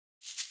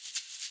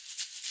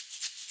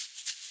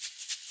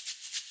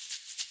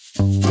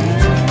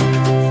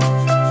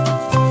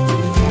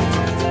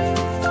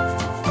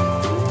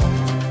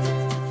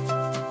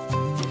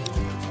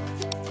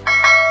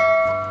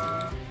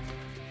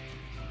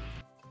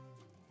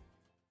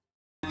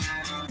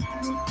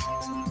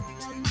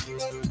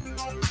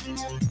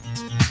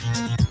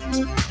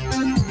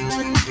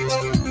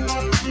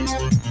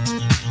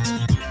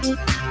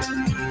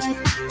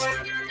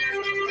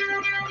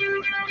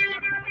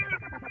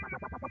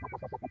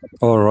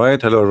All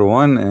right, hello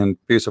everyone, and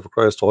peace of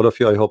Christ to all of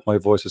you. I hope my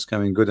voice is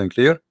coming good and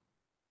clear.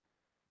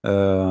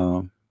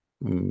 Uh,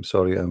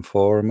 Sorry, I'm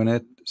 4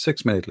 minute,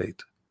 6 minute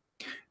late.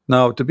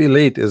 Now, to be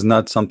late is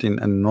not something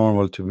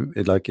normal to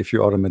like if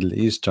you are a Middle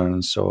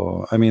Eastern.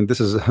 So, I mean, this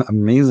is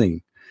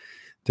amazing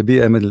to be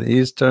a Middle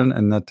Eastern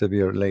and not to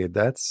be late.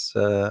 That's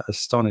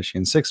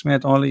astonishing. 6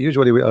 minutes only.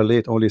 Usually, we are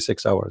late only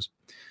 6 hours,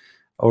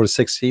 or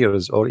 6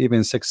 years, or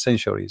even 6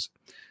 centuries.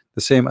 The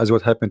same as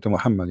what happened to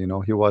Muhammad. You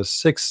know, he was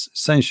 6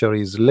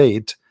 centuries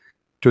late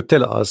to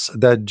tell us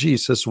that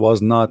Jesus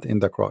was not in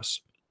the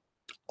cross.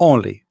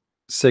 Only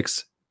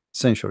 6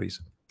 centuries.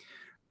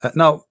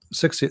 Now,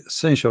 6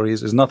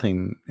 centuries is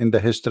nothing in the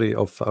history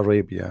of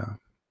Arabia.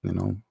 You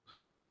know,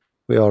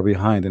 we are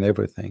behind in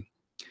everything.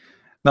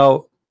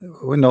 Now,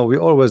 we know we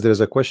always there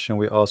is a question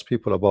we ask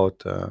people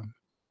about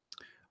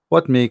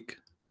what make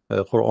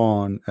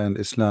Quran and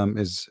Islam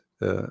is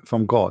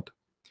from God,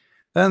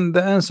 and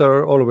the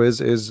answer always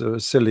is a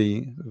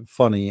silly,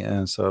 funny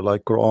answer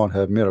like Quran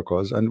have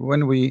miracles, and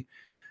when we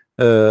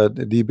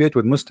debate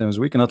with Muslims,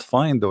 we cannot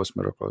find those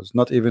miracles,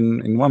 not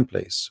even in one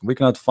place. We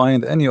cannot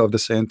find any of the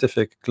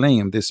scientific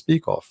claim they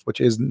speak of,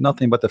 which is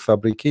nothing but a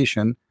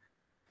fabrication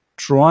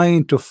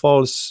trying to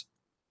false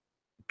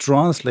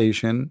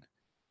translation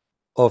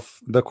of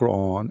the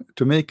Quran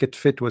to make it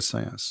fit with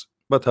science.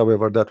 But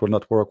however, that will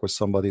not work with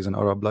somebody who's an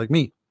Arab like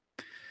me.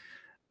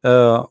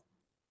 Uh,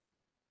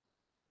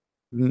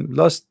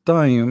 Last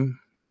time,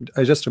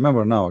 I just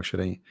remember now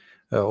actually,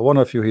 one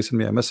of you he sent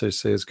me a message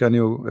says, "Can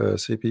you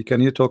CP?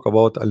 Can you talk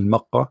about Al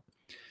Makkah,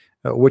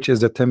 which is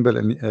the temple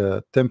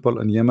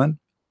in Yemen?"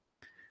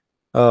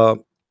 Uh,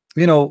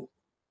 you know,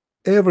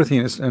 everything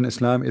in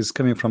Islam is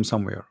coming from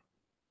somewhere.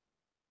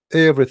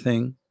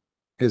 Everything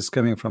is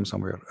coming from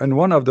somewhere. And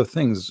one of the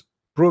things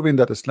proving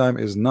that Islam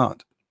is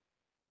not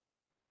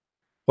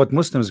what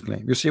Muslims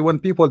claim. You see, when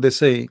people they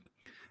say,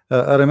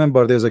 I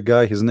remember there's a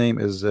guy, his name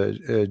is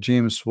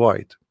James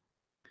White.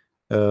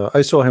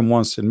 I saw him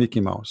once in Mickey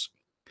Mouse.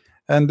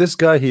 And this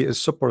guy, he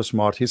is super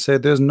smart. He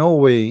said, there's no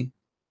way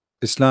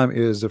Islam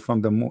is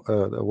from the moon.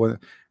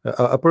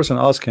 A person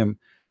asked him,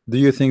 do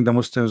you think the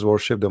Muslims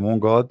worship the moon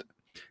god?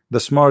 The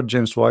smart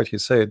James White, he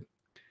said,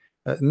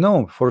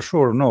 no, for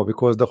sure, no,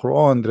 because the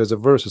Quran, there is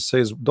a verse that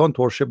says, don't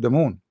worship the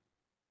moon.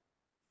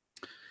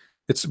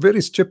 It's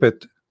very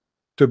stupid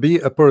to be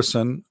a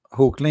person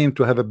who claim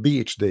to have a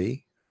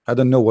PhD. I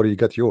don't know where you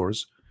got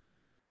yours,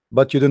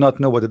 but you do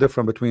not know what the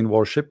difference between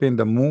worshiping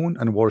the moon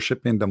and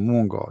worshiping the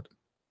moon god.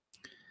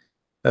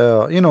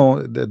 You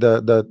know,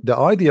 the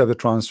idea of the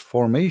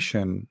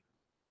transformation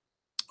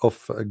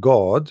of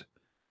God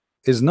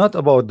is not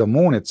about the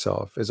moon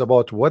itself, it's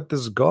about what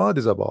this God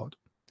is about.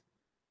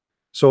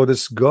 So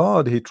this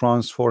God, he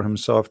transformed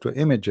himself to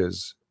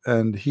images,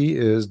 and he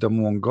is the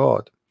moon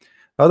god.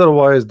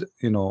 Otherwise,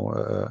 you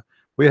know,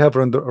 we have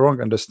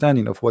wrong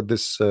understanding of what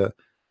this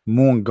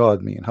moon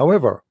god mean.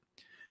 However,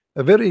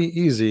 a very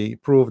easy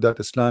proof that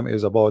Islam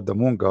is about the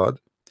moon god.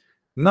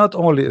 Not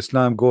only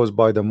Islam goes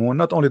by the moon,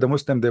 not only the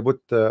Muslim, they put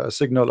a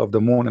signal of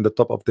the moon in the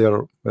top of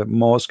their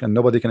mosque, and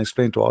nobody can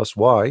explain to us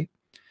why.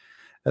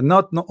 And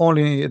not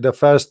only the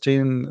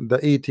fasting, the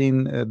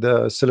eating,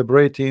 the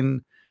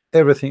celebrating,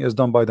 everything is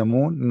done by the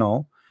moon.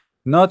 No,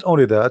 not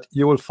only that,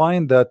 you will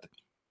find that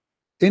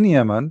in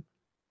Yemen,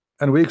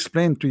 and we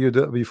explained to you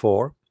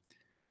before,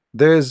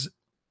 there's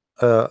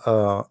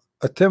a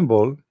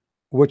temple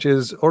which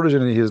is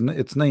originally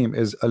its name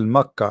is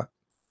Al-Makkah.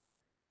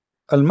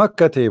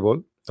 Al-Makkah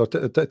table or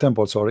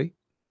temple, sorry,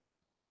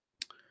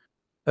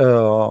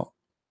 uh,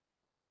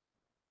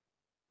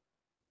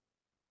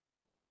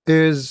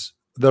 is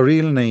the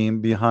real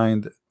name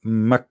behind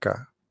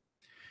Mecca.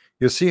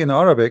 You see, in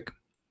Arabic,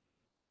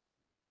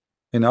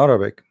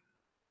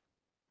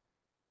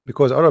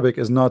 because Arabic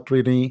is not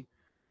really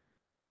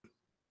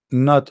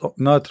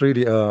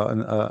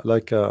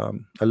like a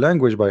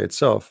language by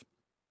itself.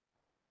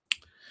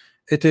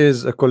 It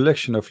is a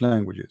collection of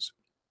languages.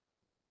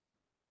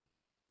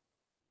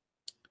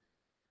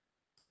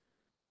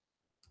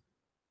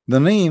 The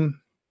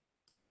name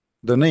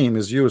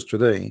is used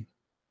today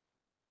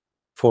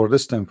for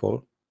this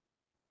temple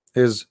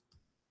is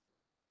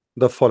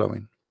the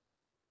following.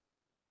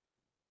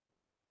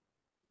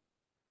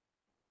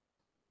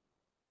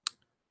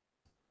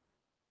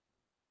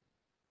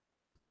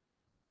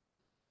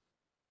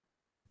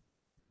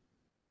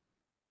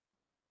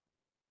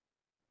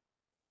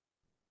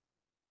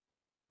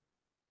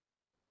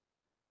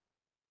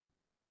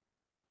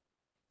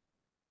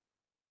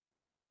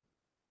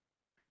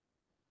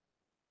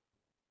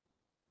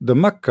 The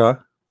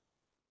Mecca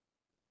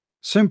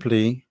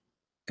simply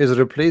is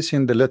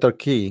replacing the letter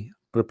key,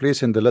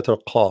 replacing the letter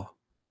qa,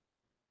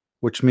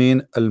 which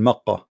mean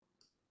al-Makkah.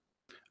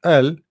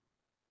 Al,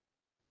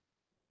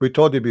 we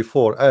told you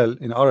before, al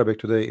in Arabic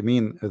today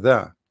mean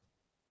the.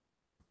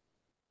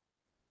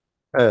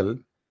 Al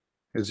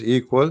is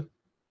equal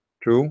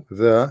to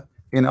the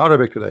in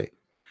Arabic today.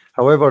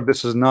 However,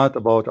 this is not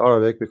about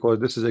Arabic because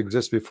this is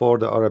exists before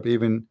the Arab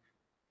even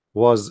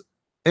was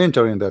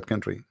entering that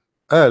country.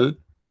 Al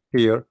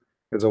here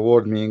is a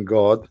word meaning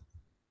God.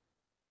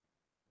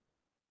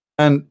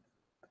 And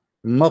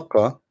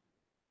Makkah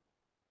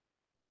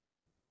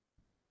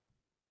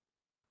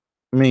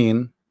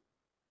mean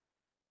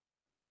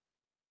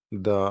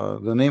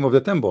the name of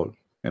the temple,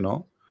 you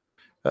know.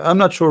 I'm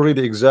not sure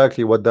really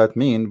exactly what that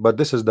mean, but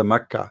this is the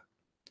Mecca.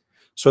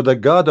 So the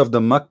god of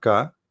the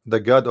Mecca, the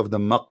god of the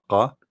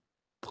Makkah,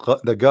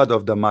 the god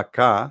of the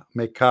Makkah,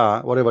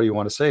 Mecca, whatever you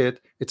want to say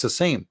it, it's the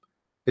same.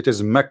 It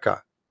is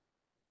Mecca.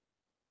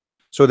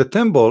 So the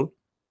temple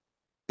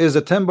is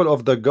the temple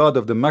of the god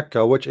of the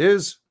Mecca, which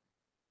is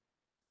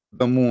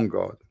the moon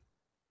god.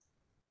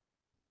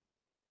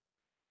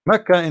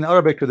 Mecca in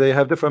Arabic today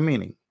have different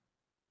meaning.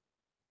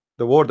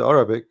 The word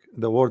Arabic,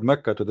 the word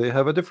Mecca today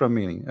have a different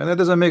meaning, and it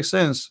doesn't make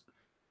sense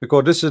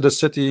because this is the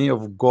city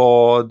of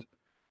God,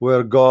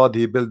 where God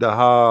he built a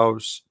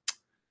house.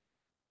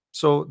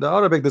 So the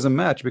Arabic doesn't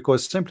match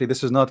because simply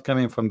this is not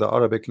coming from the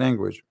Arabic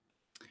language.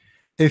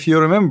 If you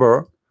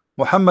remember,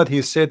 Muhammad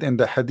he said in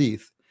the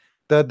hadith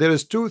that there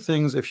is two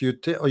things if you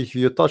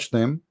touch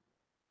them,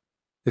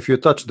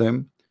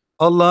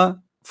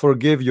 Allah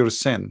forgive your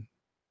sin.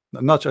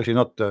 Not actually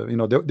not you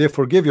know, they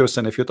forgive your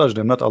sin if you touch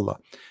them, not Allah.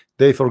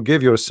 They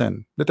forgive your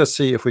sin. Let us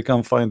see if we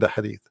can find the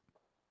hadith.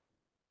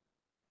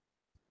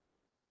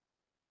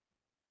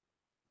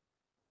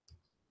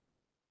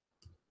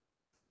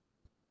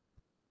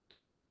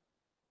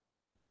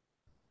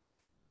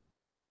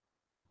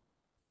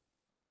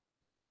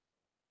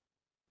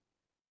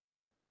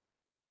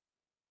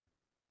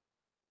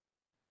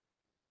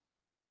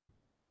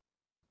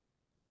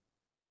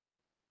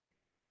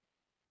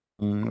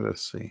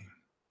 Let's see.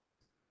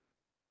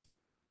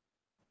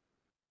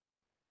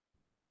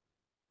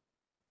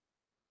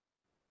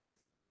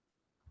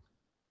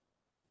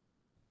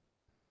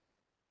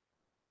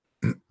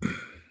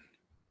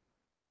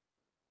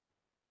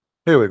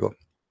 Here we go.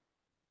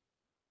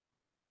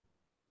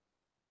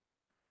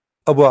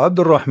 Abu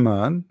Abdul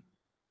Rahman,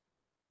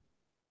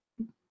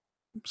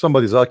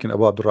 somebody's asking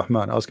Abu Abdul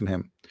Rahman, asking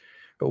him,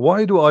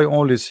 why do I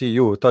only see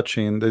you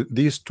touching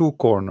these two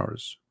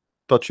corners?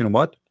 Touching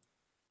what?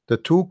 The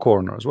two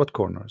corners. What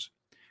corners?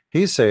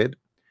 He said,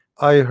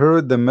 I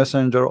heard the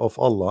messenger of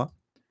Allah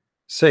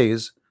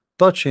says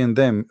touching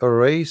them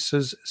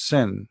erases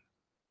sin,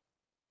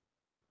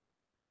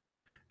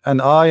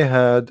 and I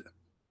had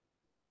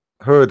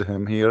heard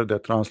him here, the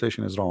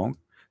translation is wrong,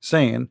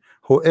 saying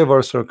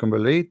whoever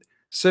circumambulate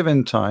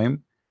 7 times,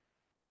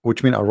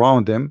 which mean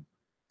around them,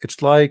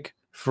 it's like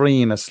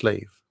freeing a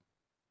slave.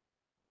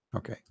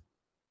 Okay,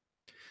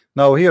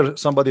 now here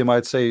somebody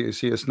might say, you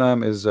see,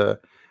 Islam is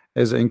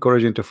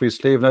encouraging to free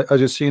slave. As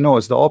you see, no,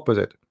 it's the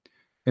opposite.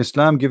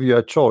 Islam give you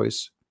a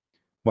choice.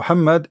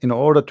 Muhammad, in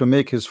order to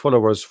make his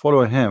followers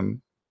follow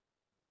him,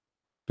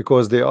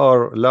 because they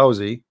are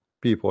lousy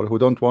people who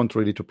don't want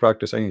really to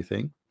practice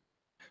anything,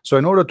 so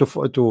in order to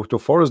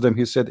force them,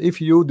 he said, if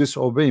you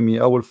disobey me,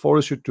 I will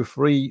force you to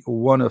free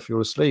one of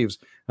your slaves.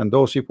 And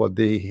those people,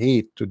 they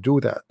hate to do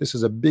that. This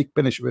is a big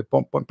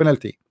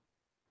penalty.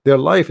 Their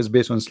life is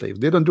based on slaves.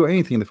 They don't do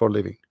anything for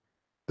living.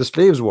 The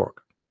slaves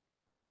work.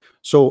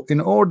 So in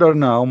order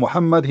now,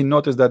 Muhammad, he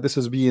noticed that this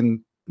is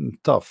being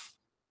tough.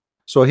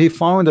 So he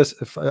found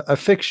a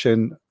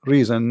fiction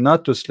reason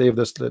not to slave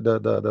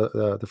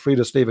the free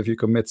the slave if you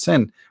commit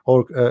sin,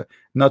 or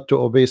not to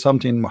obey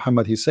something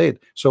Muhammad he said.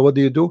 So what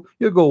do?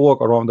 You go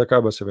walk around the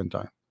Kaaba 7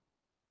 times.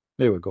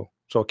 There we go.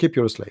 So keep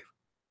your slave.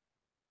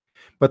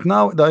 But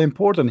now the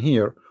important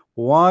here,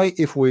 why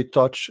if we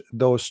touch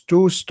those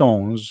two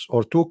stones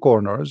or two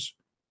corners,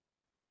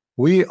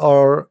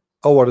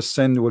 our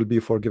sin will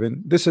be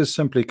forgiven. This is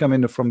simply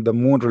coming from the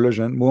moon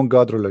religion, moon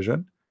god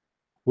religion,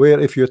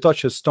 where if you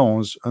touch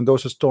stones and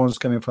those stones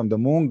coming from the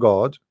moon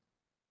god,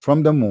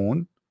 from the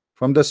moon,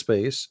 from the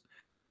space,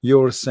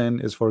 your sin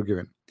is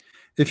forgiven.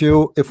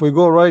 If we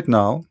go right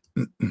now,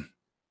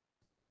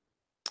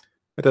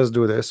 let us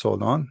do this.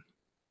 Hold on,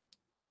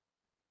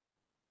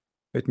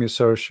 let me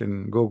search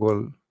in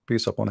Google,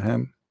 peace upon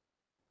him.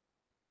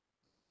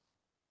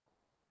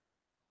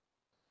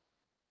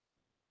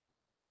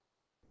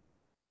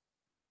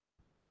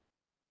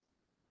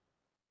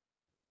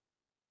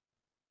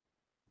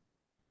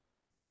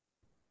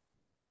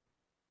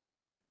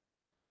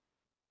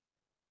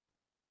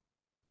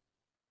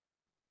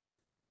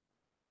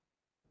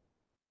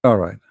 All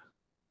right,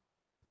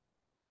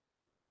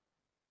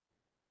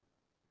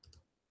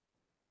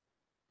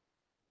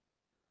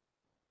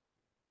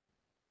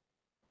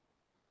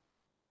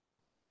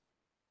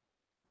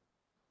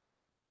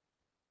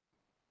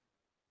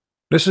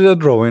 this is a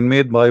drawing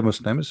made by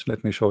Muslims.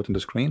 Let me show it on the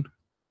screen.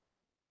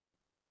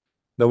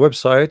 The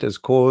website is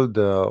called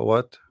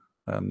what?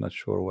 I'm not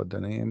sure what the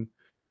name.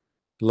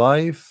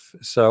 Life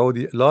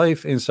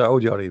in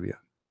Saudi Arabia.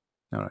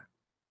 All right.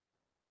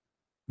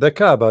 The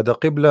Kaaba, the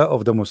Qibla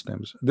of the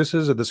Muslims. This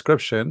is a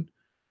description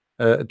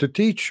to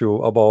teach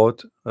you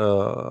about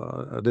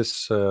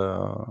this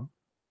Qibla.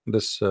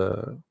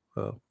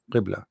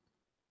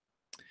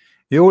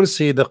 You will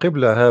see the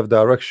Qibla have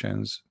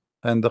directions,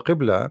 and the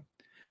Qibla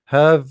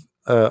have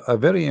a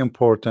very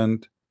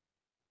important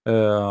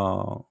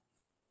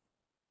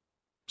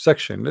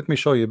section. Let me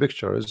show you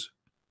pictures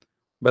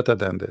better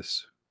than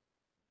this.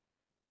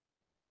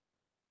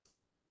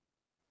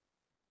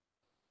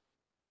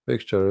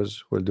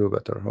 Pictures will do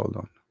better. Hold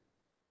on.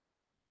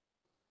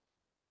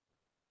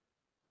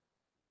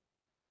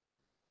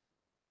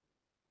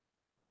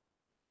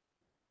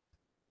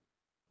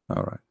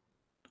 All right.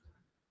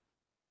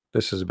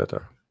 This is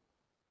better.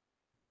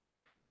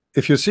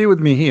 If you see with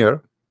me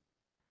here,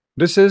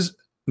 this is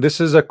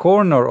a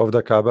corner of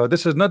the Kaaba.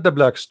 This is not the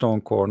black stone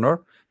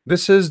corner.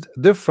 This is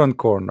different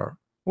corner.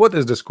 What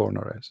is this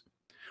corner is?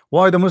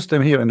 Why the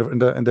Muslim here in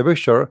the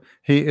picture,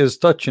 he is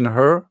touching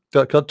her,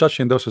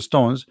 touching those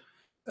stones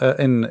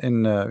in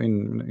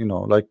you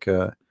know, like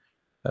in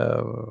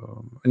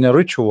a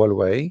ritual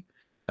way,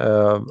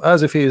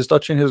 as if he is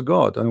touching his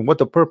God. And what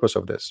the purpose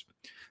of this?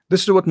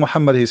 This is what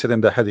Muhammad he said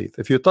in the hadith.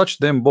 If you touch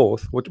them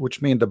both,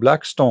 which mean the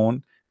black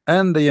stone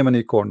and the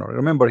Yemeni corner,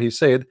 remember he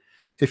said,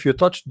 if you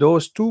touch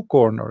those two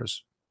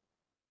corners,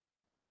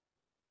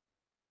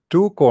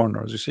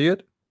 you see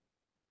it?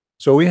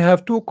 So we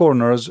have two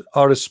corners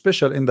are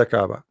special in the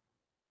Kaaba.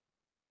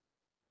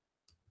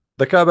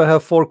 The Kaaba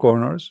have four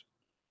corners,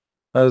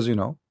 as you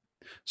know.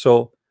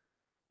 So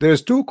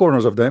there's two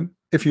corners of them.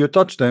 If you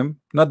touch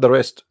them, not the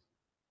rest,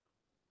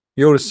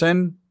 your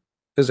sin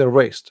is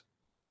erased.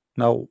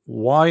 Now,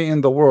 why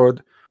in the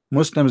world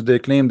Muslims they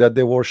claim that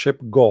they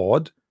worship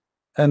God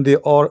and they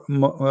are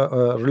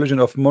religion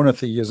of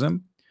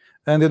monotheism,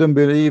 and they don't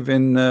believe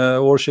in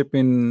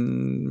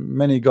worshiping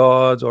many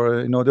gods,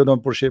 or they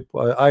don't worship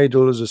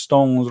idols,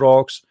 stones,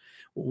 rocks?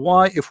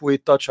 Why, if we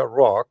touch a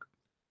rock,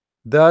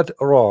 that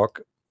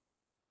rock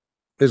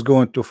is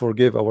going to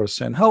forgive our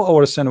sin? How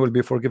our sin will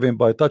be forgiven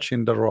by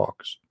touching the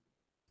rocks?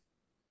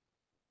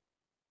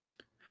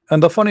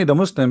 And the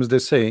Muslims they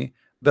say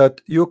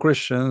that you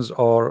Christians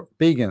are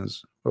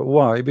pagans.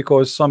 Why?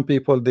 Because some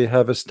people they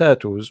have a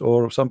status,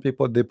 or some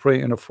people they pray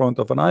in front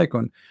of an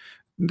icon.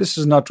 This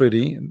is not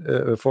really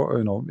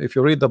if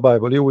you read the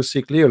Bible, you will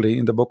see clearly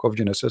in the book of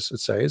Genesis it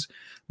says,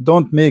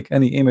 don't make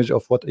any image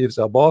of what is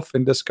above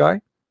in the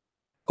sky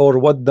or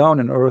what down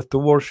in earth to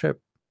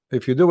worship.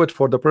 If you do it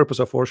for the purpose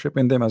of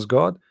worshiping them as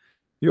God,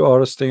 you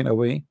are staying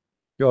away,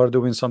 you are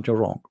doing something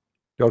wrong,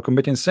 you are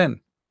committing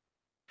sin.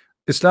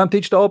 Islam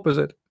teach the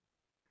opposite.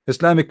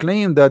 Islamic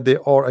claim that they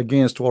are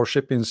against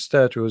worshiping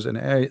statues and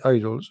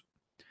idols,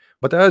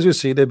 but as you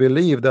see, they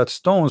believe that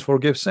stones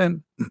forgive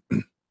sin.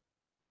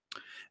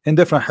 In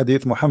different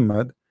hadith,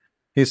 Muhammad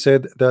he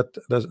said that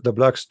the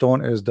black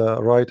stone is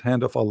the right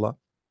hand of Allah.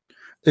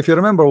 If you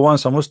remember,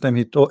 once a Muslim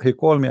he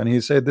called me and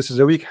he said this is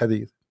a weak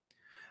hadith.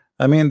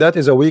 I mean, that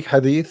is a weak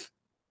hadith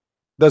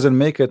doesn't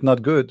make it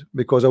not good,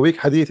 because a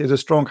weak hadith is a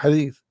strong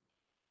hadith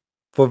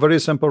for a very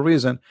simple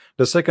reason.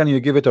 The second you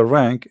give it a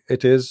rank,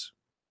 it is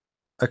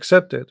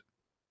accepted.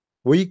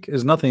 Weak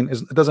is nothing,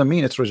 it doesn't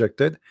mean it's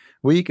rejected.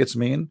 Weak, it's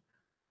mean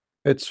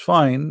it's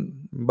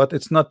fine, but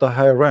it's not the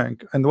high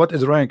rank. And what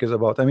is rank is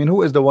about? I mean,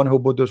 who is the one who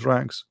put those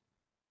ranks?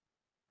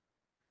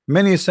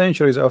 Many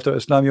centuries after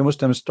Islam, you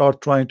Muslims start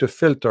trying to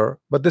filter,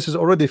 but this is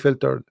already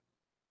filtered.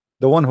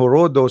 The one who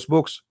wrote those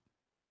books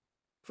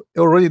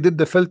already did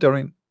the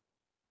filtering.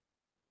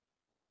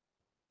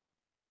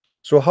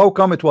 So how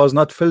come it was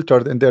not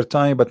filtered in their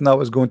time, but now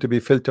it's going to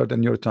be filtered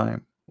in your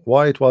time?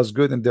 Why it was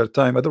good in their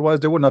time? Otherwise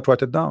they would not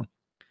write it down.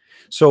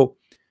 So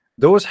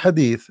those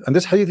hadith, and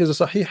this hadith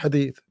is a sahih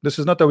hadith, this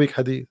is not a weak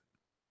hadith.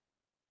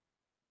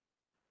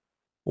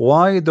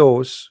 Why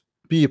those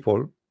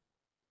people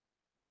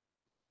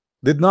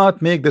did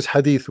not make this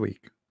hadith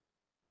weak?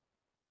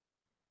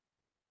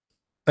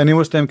 Any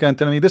Muslim can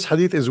tell me this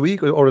hadith is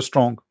weak or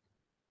strong?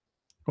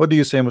 What do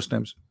you say,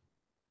 Muslims?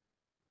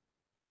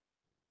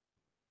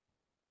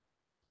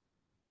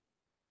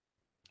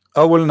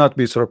 I will not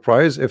be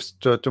surprised if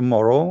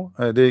tomorrow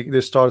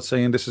they start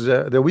saying this is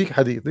the weak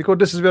hadith, because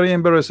this is very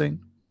embarrassing,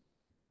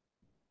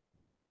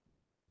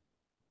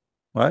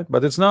 right?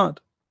 But it's not.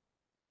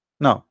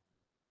 Now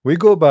we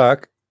go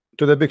back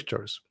to the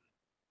pictures.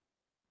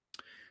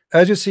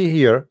 As you see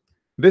here,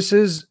 this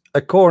is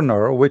a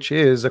corner which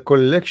is a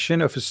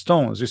collection of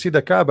stones. You see,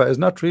 the Kaaba is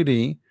not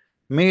really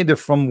made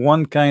from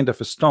one kind of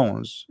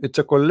stones, it's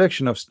a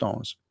collection of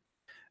stones.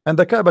 And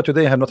the Kaaba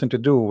today had nothing to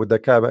do with the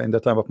Kaaba in the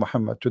time of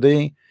Muhammad.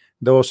 Today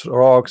those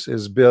rocks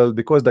is built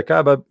because the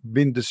Kaaba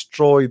been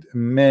destroyed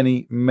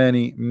many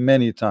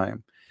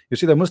times. You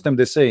see, the Muslim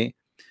they say,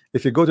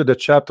 if you go to the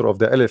chapter of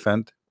the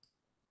elephant,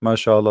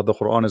 mashallah, the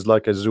Quran is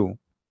like a zoo.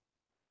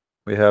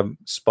 We have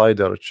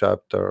spider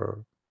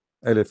chapter,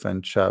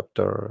 elephant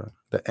chapter,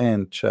 the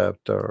ant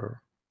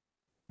chapter.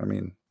 I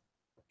mean,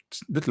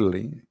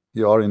 literally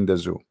you are in the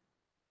zoo.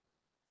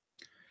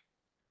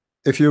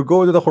 If you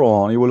go to the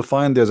Quran, you will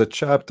find there's a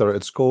chapter,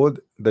 it's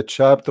called the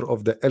chapter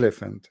of the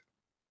elephant.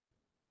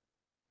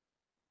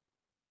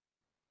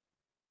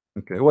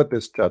 Okay, what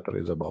this chapter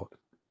is about?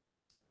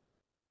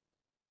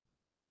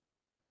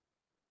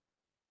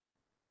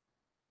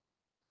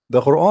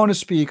 The Quran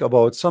speak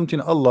about something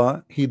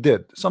Allah he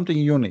did, something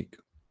unique.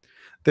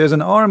 There's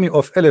an army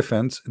of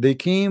elephants, they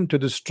came to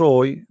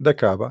destroy the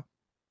Kaaba.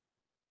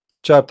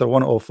 Chapter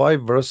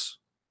 105 verse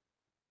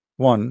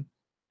 1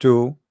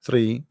 2,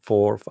 3,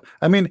 4, 5.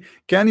 I mean,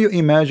 can you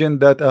imagine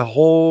that a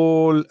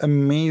whole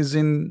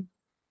amazing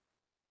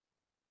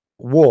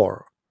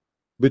war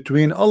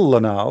between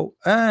Allah now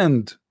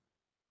and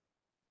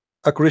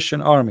a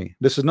Christian army?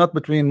 This is not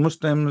between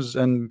Muslims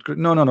and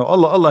no.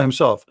 Allah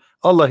himself.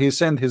 Allah, he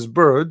sent his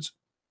birds,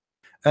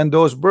 and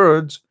those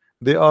birds,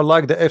 they are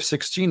like the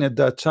F-16 at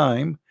that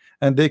time,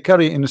 and they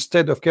carry,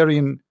 instead of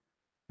carrying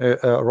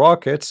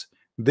rockets,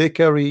 they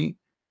carry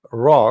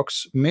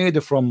rocks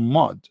made from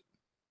mud.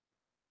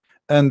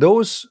 And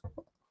those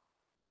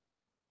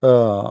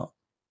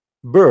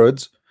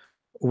birds,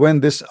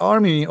 when this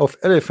army of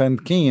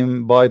elephant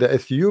came by the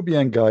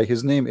Ethiopian guy,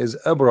 his name is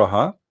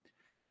Abraha,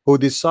 who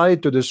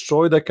decided to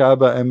destroy the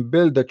Kaaba and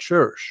build a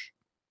church,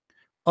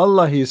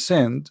 Allah, he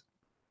sent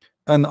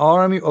an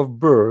army of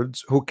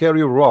birds who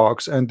carry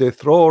rocks, and they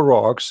throw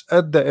rocks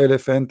at the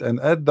elephant and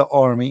at the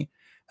army,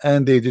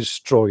 and they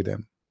destroy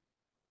them.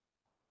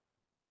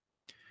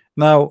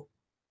 Now,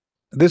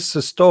 this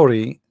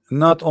story,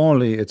 not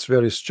only it's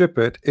very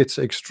stupid, it's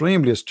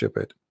extremely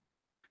stupid.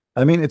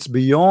 I mean, it's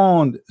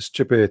beyond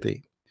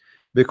stupidity,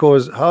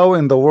 because how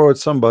in the world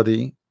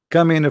somebody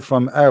coming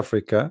from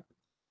Africa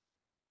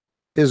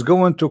is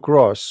going to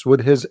cross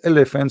with his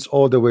elephants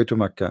all the way to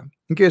Mecca?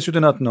 In case you do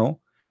not know,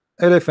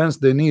 elephants,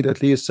 they need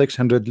at least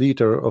 600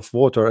 liters of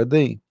water a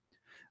day.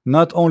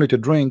 Not only to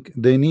drink,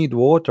 they need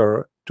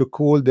water to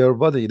cool their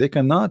body. They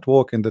cannot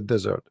walk in the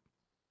desert.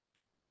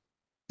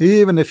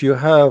 Even if you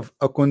have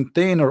a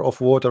container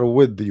of water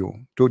with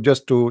you to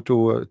just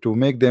to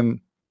make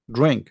them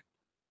drink,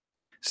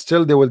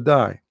 still they will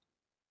die,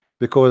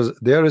 because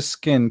their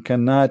skin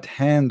cannot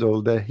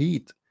handle the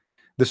heat.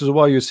 This is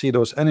why you see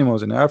those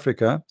animals in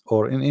Africa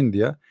or in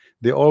India,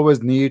 they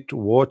always need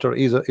water,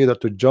 either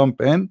to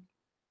jump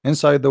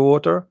inside the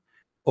water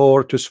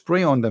or to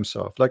spray on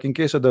themselves. Like in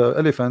case of the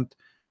elephant,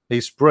 they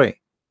spray,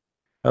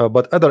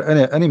 but other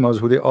animals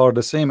who they are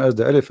the same as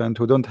the elephant,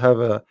 who don't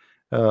have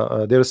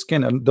their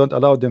skin and don't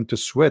allow them to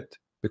sweat,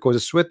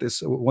 because sweat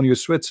is, when you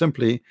sweat,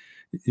 simply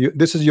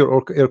this is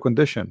your air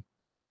condition.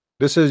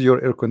 This is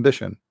your air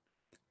condition.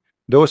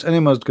 Those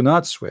animals do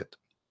not sweat.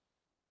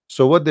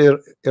 So what their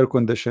air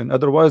condition?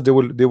 Otherwise they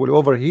will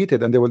overheat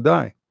it and they will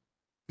die.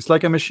 It's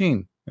like a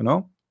machine, you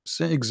know.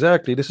 So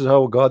exactly, this is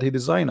how God, he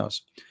designed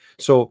us.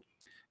 So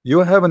you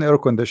have an air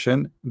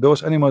condition.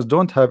 Those animals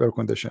don't have air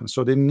condition,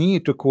 so they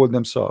need to cool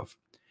themselves.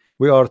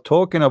 We are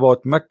talking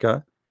about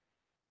Mecca.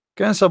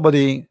 Can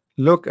somebody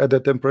look at the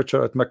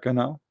temperature at Mecca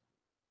now?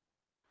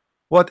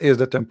 What is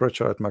the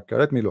temperature at Mecca?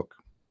 Let me look.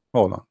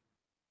 Hold on.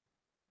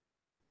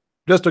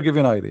 Just to give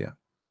you an idea.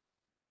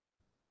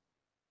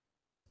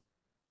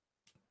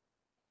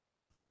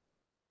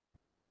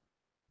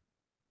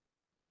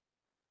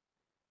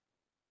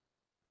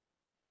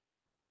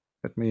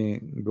 Let me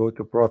go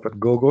to Prophet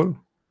Google.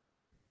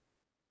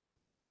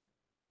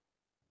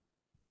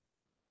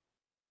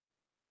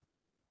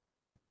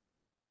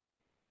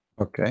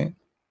 Okay.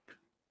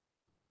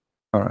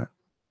 All right.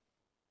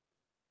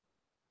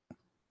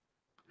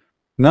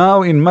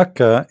 Now in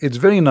Mecca, it's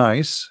very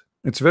nice.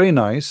 It's very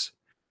nice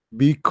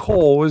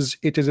because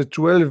it is a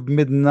 12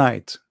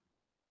 midnight.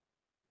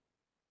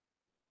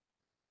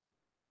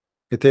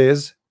 It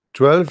is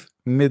 12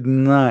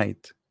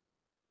 midnight.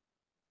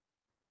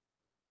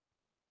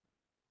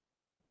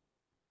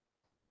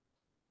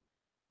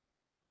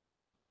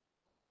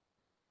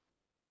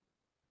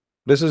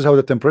 This is how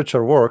the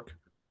temperature work,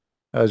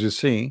 as you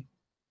see.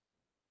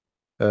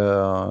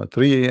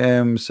 3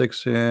 a.m.,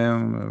 6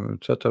 a.m.,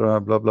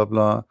 etc. Blah blah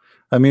blah.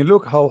 I mean,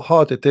 look how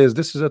hot it is.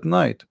 This is at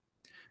night.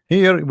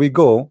 Here we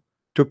go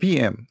to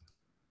PM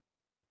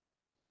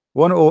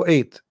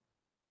 108,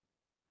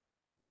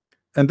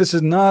 and this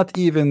is not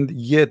even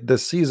yet the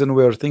season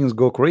where things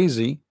go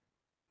crazy.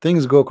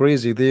 Things go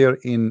crazy there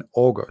in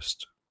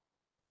August.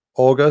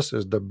 August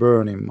is the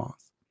burning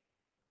month.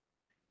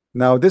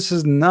 Now this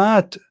is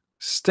not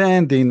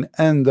standing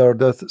under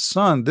the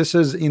sun. This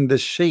is in the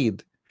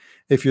shade.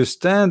 If you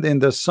stand in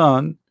the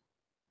sun,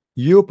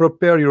 you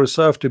prepare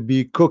yourself to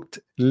be cooked,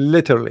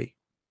 literally.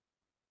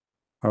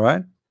 All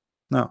right.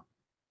 Now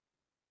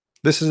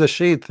this is a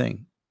shade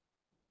thing.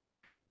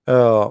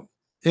 Let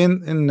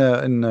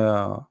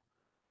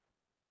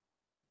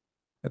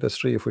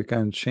us see if we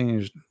can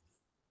change.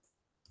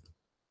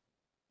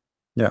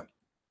 Yeah,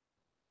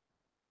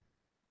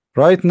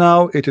 right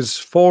now it is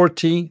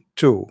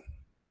 42.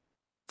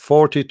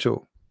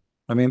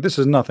 I mean, this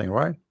is nothing,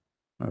 right?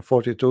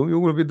 42, you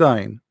will be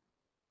dying.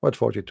 What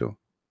 42?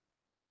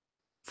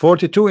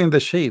 42 in the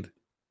shade.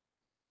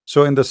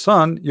 So in the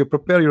sun, you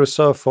prepare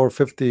yourself for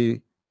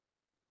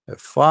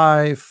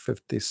 55,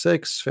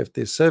 56,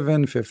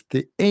 57,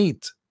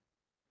 58.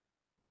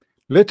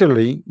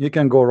 Literally, you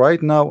can go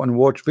right now and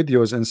watch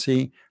videos and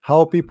see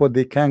how people,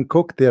 they can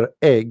cook their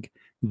egg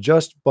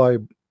just by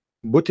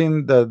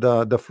putting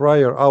the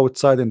fryer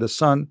outside in the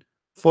sun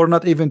for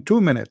not even 2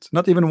 minutes,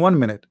 not even 1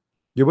 minute.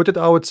 You put it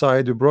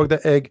outside, you broke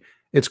the egg,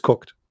 it's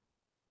cooked.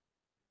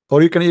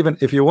 Or you can even,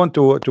 if you want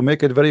to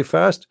make it very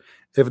fast,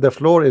 if the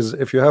floor is,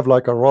 if you have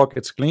like a rock,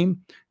 it's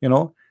clean, you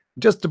know,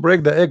 Just to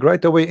break the egg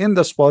right away in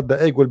the spot,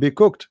 the egg will be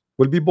cooked,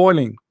 will be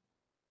boiling.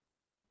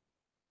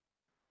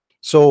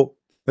 So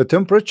the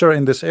temperature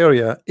in this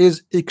area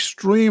is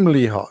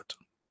extremely hot.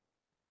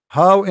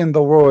 How in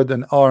the world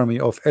an army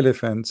of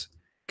elephants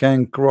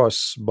can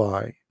cross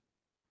by?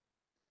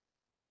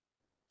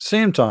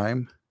 Same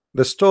time,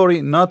 the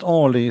story not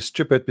only is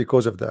stupid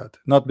because of that,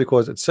 not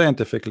because it's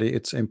scientifically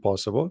it's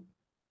impossible,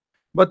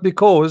 but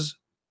because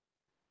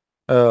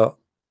uh,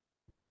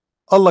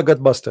 Allah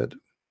got busted.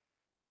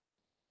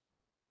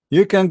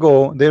 You can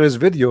go, there is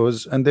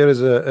videos and there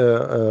is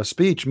a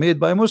speech made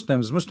by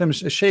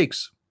Muslims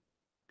sheikhs.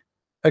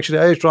 Actually,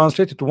 I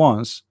translated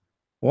once,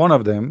 one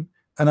of them,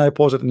 and I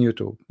posted on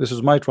YouTube. This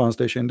is my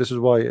translation. This is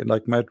why,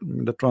 like,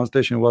 the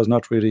translation was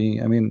not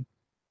really. I mean,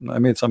 I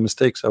made some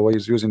mistakes. I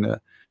was using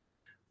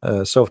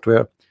a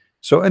software.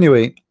 So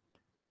anyway,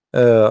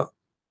 uh,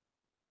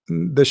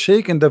 the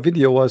sheikh in the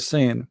video was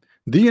saying,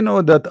 "Do you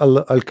know that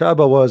Al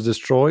Kaaba was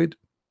destroyed?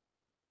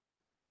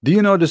 Do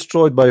you know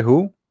destroyed by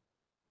who?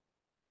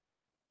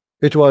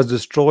 It was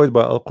destroyed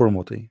by Al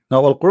Qurmuti.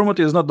 Now, Al Qurmuti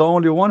is not the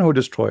only one who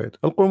destroyed it.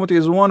 Al Qurmuti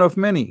is one of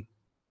many.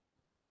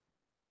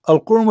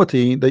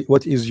 Al-Qurmuti,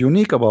 what is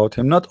unique about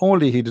him, not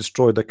only he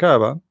destroyed the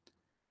Kaaba,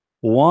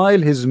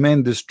 while his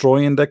men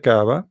destroying the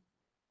Kaaba,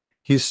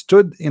 he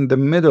stood in the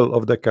middle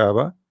of the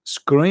Kaaba,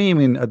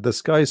 screaming at the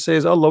sky,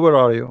 says, Allah, where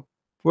are you?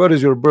 Where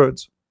is your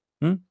birds?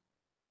 Hmm?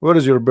 Where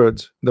is your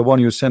birds? The one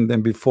you sent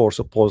them before,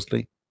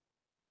 supposedly.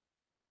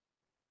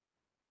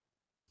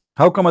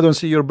 How come I don't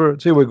see your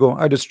birds? Here we go.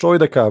 I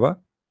destroyed the Kaaba.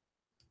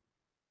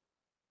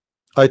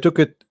 I took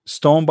it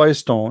stone by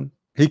stone.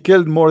 He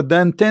killed more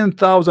than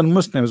 10,000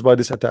 Muslims by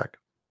this attack.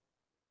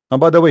 And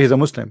by the way, he's a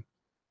Muslim,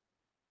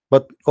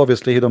 but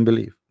obviously he don't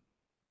believe.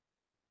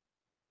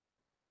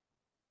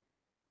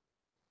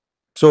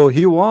 So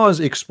he was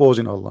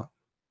exposing Allah.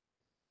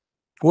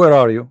 Where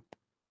are you?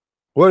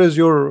 Where is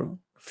your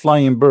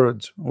flying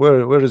birds?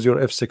 Where is your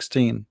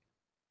F-16?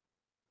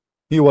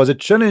 He was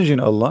challenging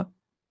Allah,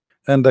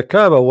 and the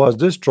Kaaba was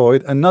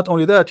destroyed. And not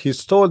only that, he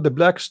stole the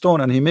black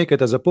stone and he make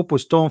it as a pupu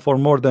stone for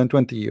more than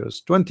 20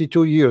 years,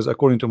 22 years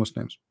according to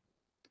Muslims.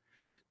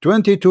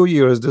 22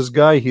 years this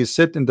guy, he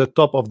sit in the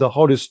top of the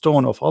holy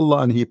stone of Allah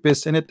and he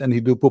piss in it and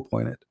he do poop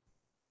in it.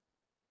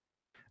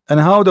 And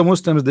how the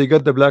Muslims they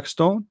get the black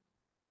stone?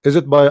 Is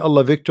it by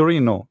Allah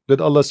victory? No.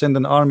 Did Allah send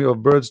an army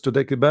of birds to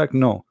take it back?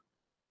 No.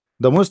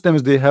 The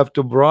Muslims they have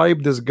to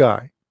bribe this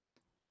guy.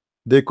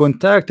 They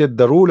contacted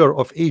the ruler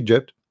of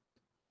Egypt,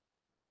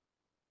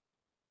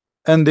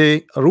 and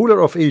the ruler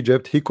of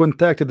Egypt he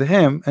contacted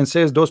him and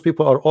says those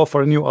people are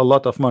offering you a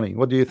lot of money.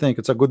 What do you think?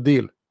 It's a good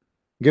deal.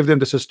 Give them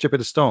this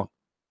stupid stone.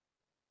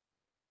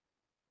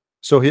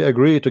 So he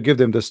agreed to give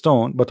them the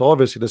stone, but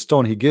obviously the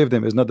stone he gave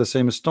them is not the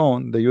same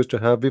stone they used to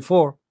have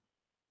before.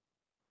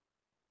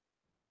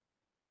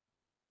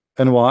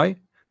 And why?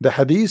 The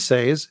hadith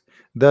says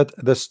that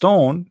the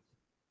stone,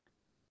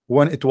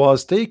 when it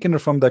was taken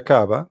from the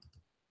Kaaba,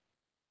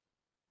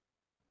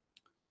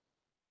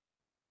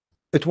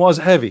 it was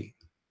heavy.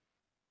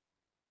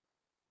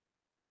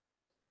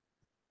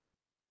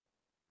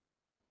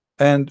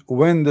 And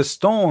when the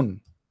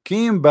stone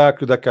came back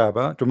to the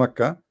Kaaba, to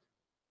Mecca,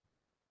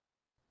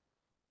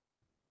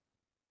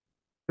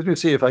 let me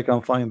see if I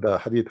can find the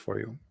hadith for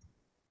you.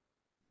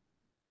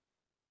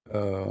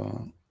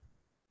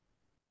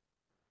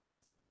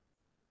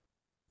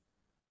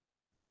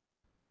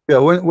 Yeah,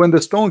 when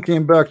the stone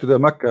came back to the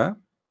Mecca,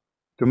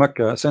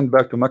 sent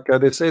back to Mecca,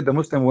 they say the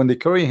Muslim when they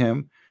carry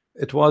him,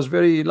 it was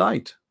very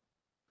light.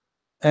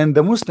 And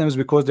the Muslims,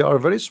 because they are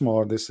very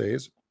smart, they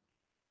says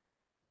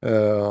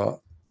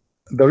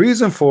the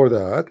reason for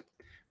that,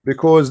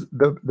 because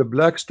the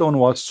black stone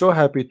was so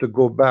happy to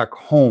go back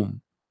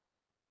home,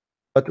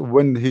 but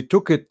when he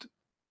took it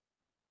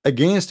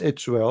against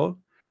its will,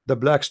 the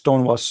black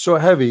stone was so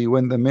heavy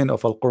when the men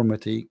of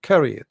Al-Qurmati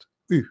carry it.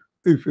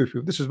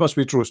 This is must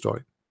be true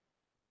story.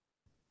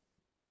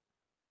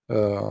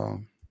 Uh,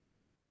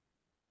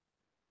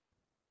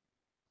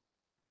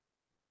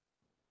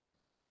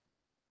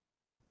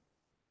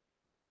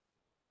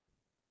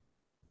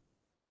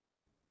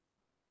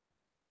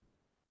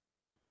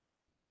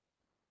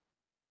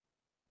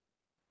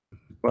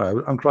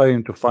 well, I'm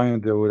trying to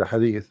find the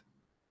hadith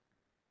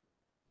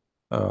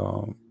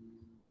uh,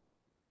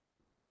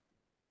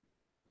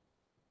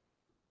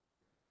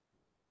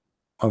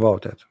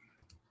 about it.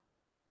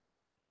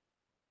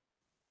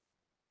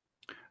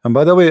 And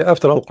by the way,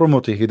 after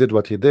Al-Qurmuti he did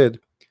what he did,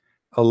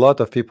 a lot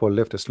of people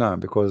left Islam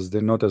because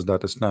they noticed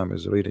that Islam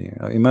is really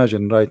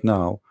imagine right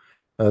now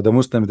the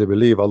Muslims they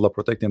believe Allah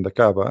protecting the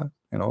Kaaba,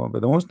 you know,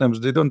 but the Muslims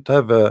they don't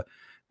have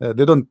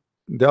they don't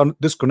they are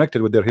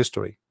disconnected with their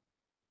history,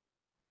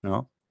 you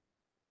know.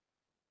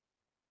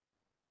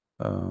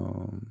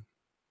 um,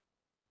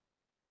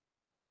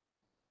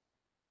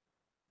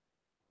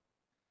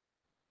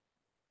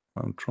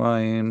 I'm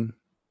trying.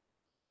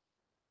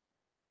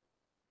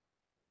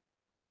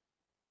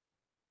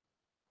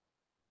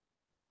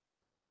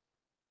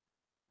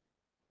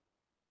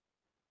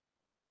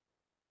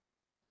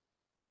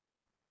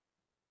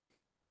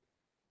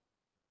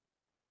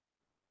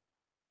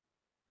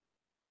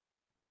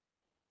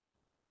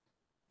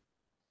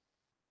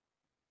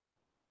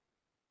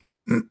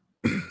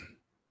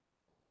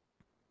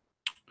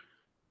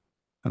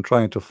 I'm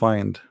trying to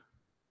find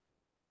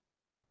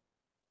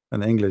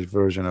an English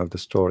version of the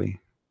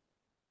story.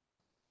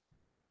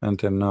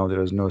 Until now,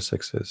 there is no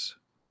success.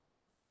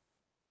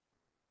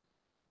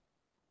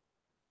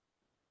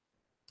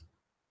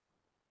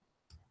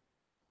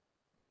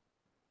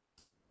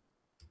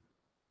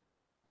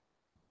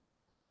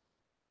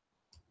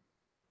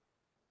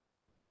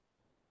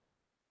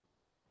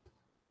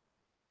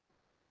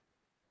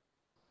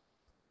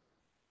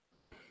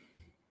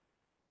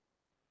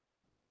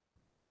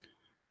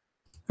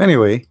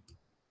 Anyway,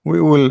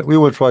 we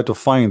will try to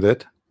find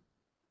it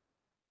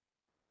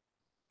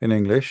in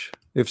English.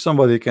 If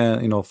somebody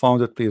can,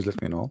 found it, please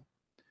let me know.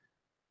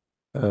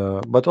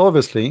 But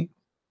obviously,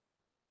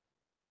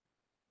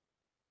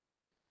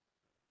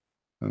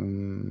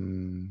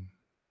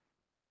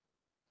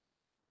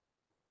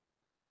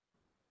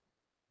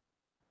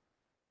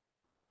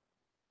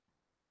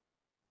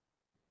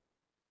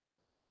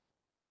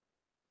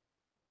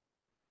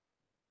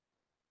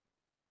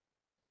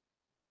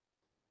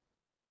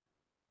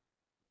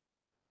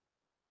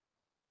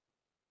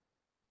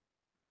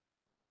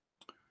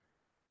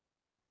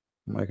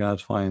 I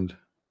cannot find.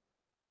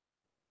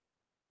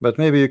 But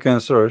maybe you can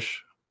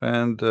search,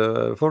 and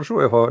for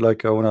sure, if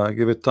I wanna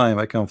give it time,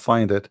 I can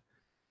find it.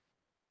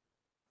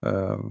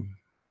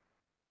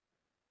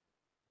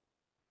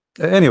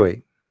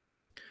 Anyway,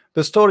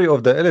 the story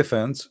of the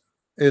elephants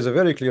is a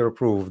very clear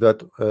proof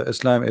that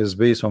Islam is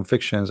based on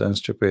fictions and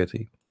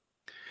stupidity.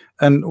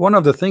 And one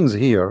of the things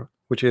here,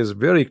 which is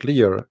very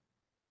clear,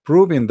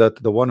 proving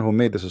that the one who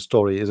made this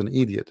story is an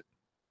idiot.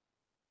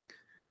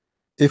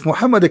 If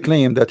Muhammad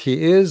claimed that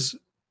he is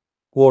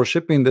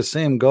worshipping the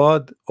same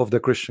God of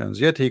the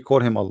Christians, yet he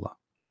called him Allah.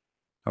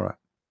 All right.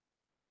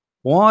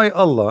 Why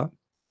Allah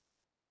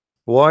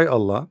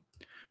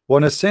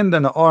want to send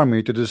an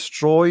army to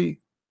destroy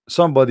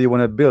somebody,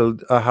 want to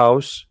build a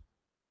house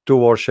to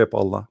worship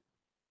Allah?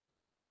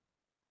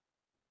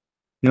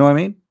 You know what I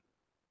mean?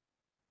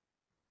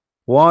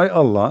 Why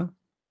Allah?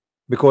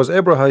 Because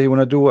Abraham, he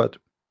want to do what?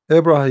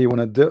 Abraham, he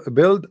want to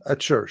build a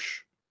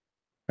church.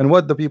 And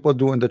what the people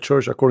do in the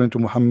church according to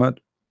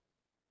Muhammad?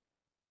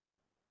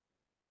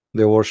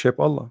 They worship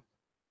Allah.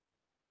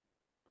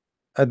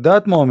 At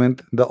that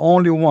moment, the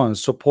only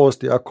ones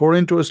supposedly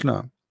according to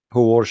Islam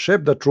who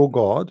worship the true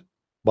God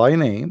by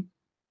name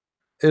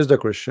is the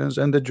Christians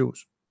and the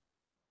Jews.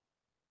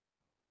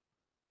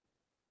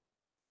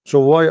 So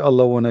why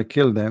Allah wanna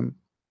kill them?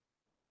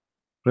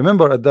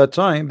 Remember, at that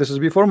time, this is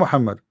before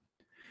Muhammad.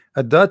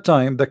 At that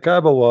time, the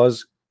Kaaba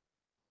was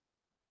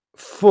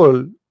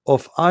full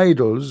of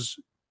idols,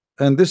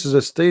 and this is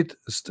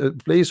a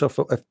place of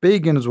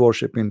pagans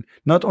worshiping.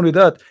 Not only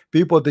that,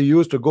 people, they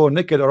used to go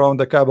naked around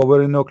the Kaaba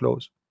wearing no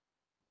clothes.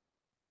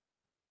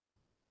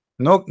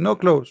 No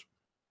clothes.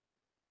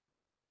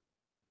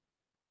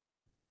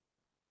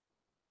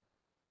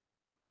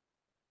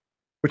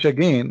 Which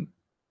again,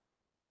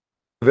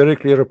 very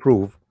clear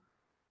proof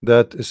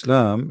that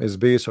Islam is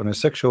based on a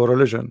sexual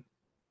religion.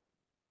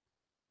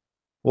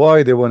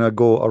 Why they want to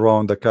go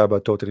around the Kaaba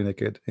totally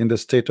naked in the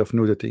state of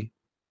nudity?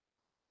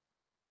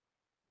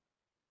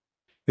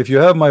 If you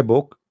have my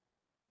book,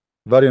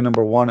 volume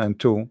number 1 and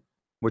 2,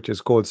 which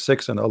is called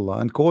Sex and Allah,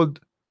 and called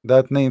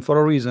that name for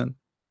a reason,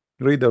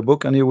 read the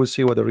book and you will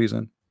see what the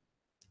reason.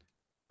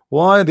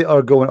 Why they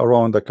are going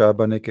around the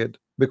Kaaba naked?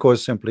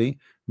 Because simply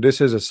this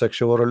is a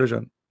sexual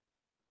religion.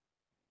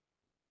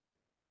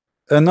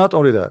 And not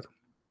only that,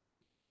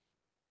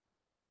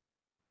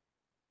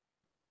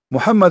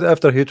 Muhammad,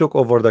 after he took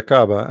over the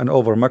Kaaba and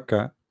over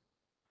Mecca,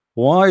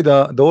 why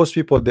those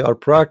people, they are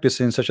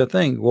practicing such a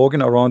thing,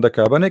 walking around the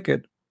Kaaba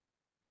naked?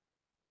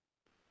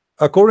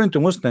 According to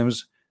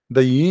Muslims,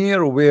 the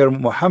year where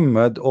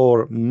Muhammad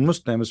or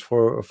Muslims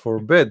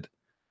forbid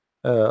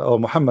or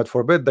Muhammad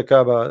forbid the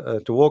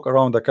Kaaba to walk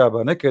around the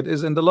Kaaba naked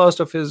is in the last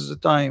of his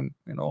time.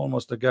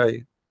 Almost the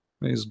guy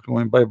is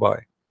going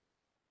bye-bye.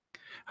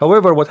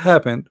 However, what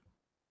happened?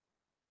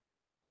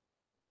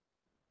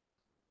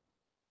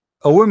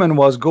 A woman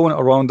was going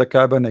around the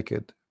Kaaba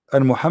naked,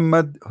 and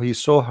Muhammad, he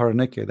saw her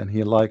naked and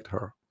he liked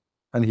her,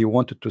 and he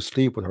wanted to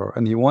sleep with her,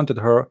 and he wanted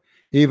her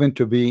even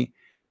to be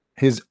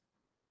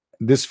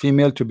this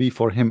female to be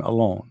for him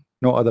alone.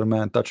 No other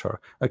man touch her.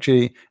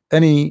 Actually,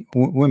 any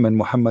woman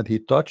Muhammad he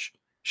touch,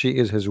 she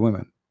is his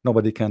woman.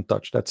 Nobody can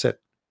touch. That's it.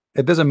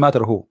 It doesn't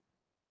matter who,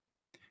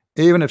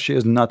 even if she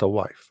is not a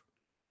wife.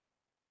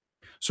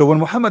 So when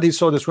Muhammad he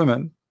saw this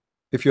woman,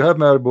 if you have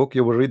my book,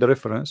 you will read the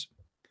reference.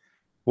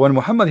 When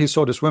Muhammad he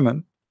saw this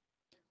woman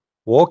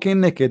walking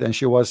naked and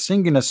she was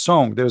singing a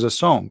song, there's a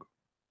song.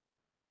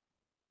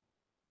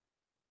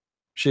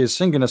 She is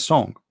singing a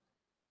song.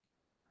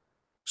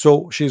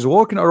 So she's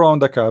walking around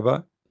the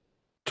Kaaba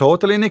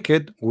totally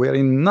naked,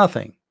 wearing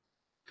nothing.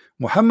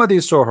 Muhammad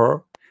he saw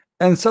her,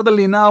 and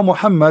suddenly now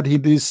Muhammad he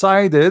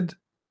decided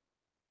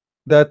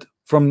that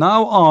from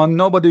now on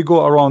nobody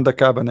go around the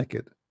Kaaba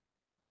naked.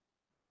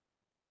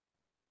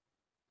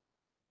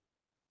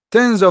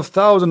 Tens of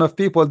thousands of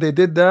people, they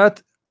did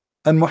that,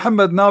 and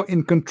Muhammad now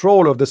in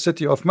control of the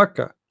city of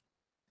Mecca,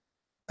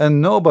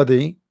 and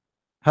nobody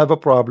have a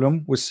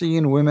problem with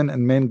seeing women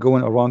and men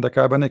going around the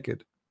Kaaba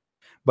naked.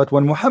 But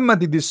when Muhammad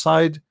did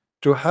decide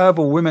to have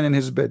a woman in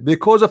his bed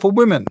because of a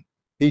woman,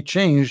 he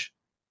changed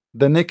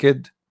the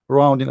naked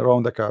rounding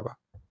around the Kaaba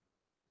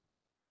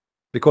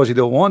because he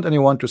don't want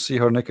anyone to see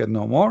her naked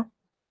no more,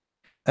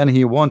 and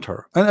he want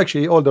her. And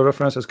actually, all the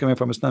references coming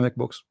from Islamic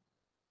books.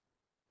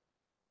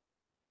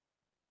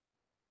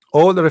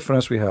 All the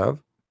reference we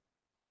have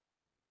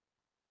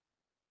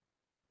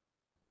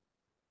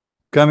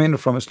coming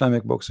from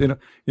Islamic books. You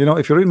know,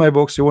 if you read my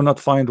books, you will not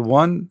find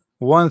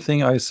one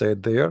thing I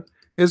said there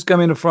is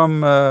coming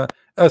from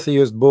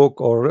atheist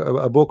book or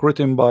a book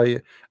written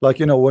by, like,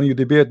 you know, when you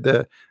debate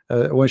the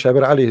when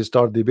Shabir Ali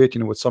started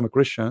debating with some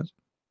Christians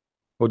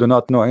who do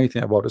not know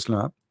anything about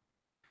Islam,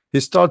 he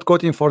started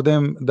quoting for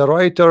them the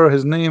writer.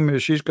 His name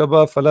is Shish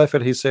Kebab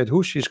Falafel. He said,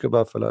 who's Shish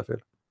Kebab Falafel?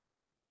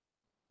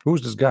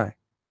 Who's this guy?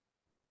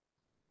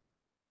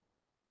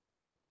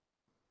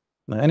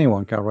 Now,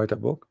 anyone can write a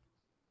book.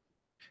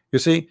 You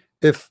see,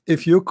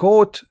 if you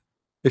quote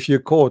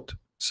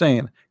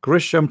saying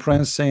Christian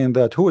Prince saying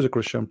that, who is a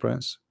Christian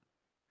Prince?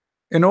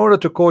 In order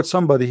to quote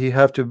somebody, he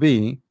have to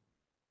be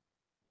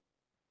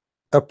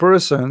a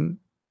person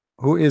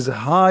who is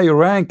high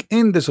rank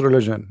in this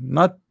religion,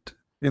 not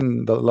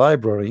in the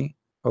library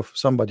of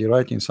somebody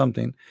writing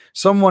something.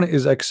 Someone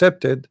is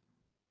accepted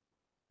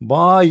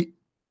by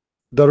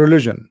the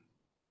religion,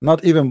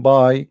 not even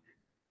by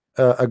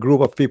a group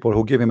of people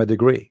who give him a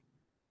degree.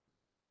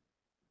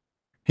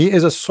 He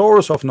is a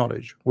source of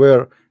knowledge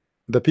where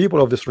the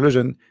people of this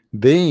religion,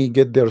 they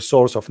get their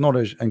source of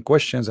knowledge and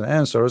questions and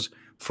answers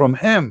from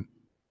him.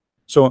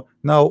 So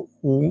now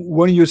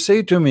when you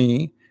say to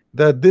me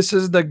that this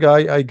is the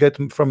guy I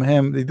get from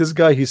him, this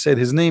guy, he said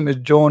his name is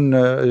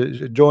Jackie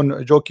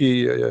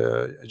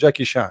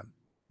Chan.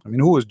 I mean,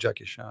 who is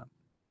Jackie Chan?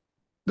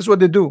 This is what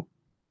they do.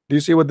 Do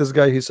you see what this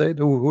guy he said?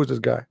 Who is this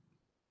guy?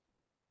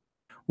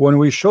 When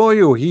we show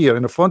you here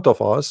in front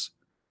of us,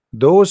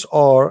 those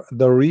are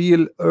the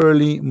real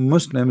early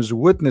Muslims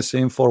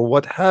witnessing for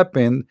what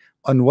happened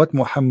and what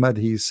Muhammad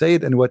he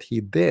said and what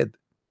he did.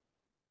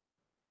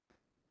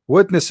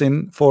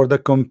 Witnessing for the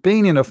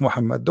companion of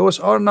Muhammad. Those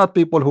are not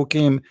people who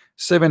came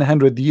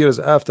 700 years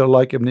after,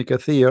 like Ibn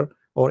Kathir,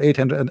 or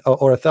 800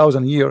 or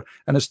 1,000 years,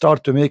 and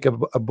start to make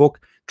a book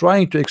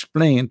trying to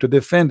explain, to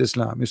defend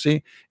Islam. You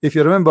see, if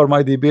you remember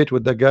my debate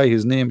with the guy,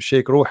 his name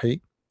Sheikh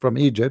Ruhi from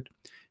Egypt,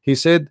 he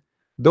said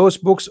those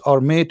books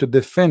are made to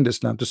defend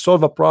Islam, to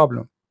solve a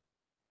problem.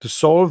 To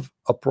solve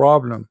a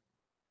problem.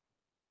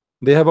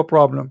 They have a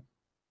problem.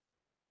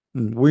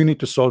 We need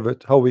to solve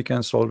it. How we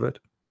can solve it?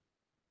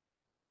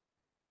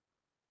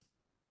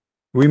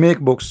 We make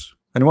books.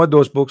 And what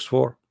those books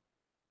for?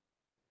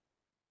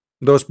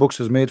 Those books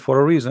is made for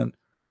a reason.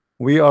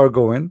 We are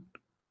going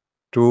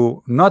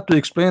to not to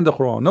explain the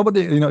Quran.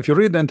 Nobody, you know, if you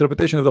read the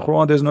interpretation of the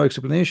Quran, there's no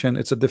explanation.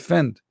 It's a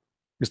defend.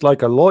 It's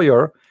like a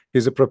lawyer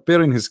is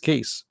preparing his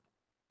case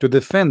to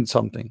defend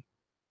something.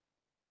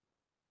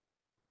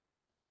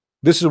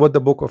 This is what the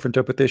book of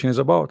interpretation is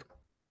about.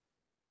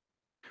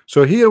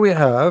 So here we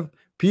have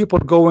people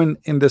going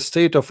in the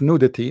state of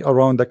nudity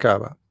around the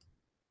Kaaba.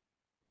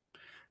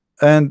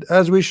 And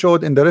as we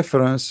showed in the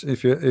reference,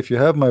 if you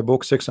have my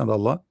book Sex and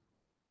Allah,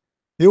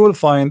 you will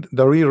find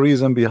the real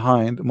reason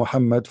behind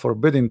Muhammad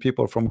forbidding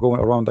people from going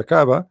around the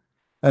Kaaba,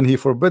 and he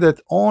forbid it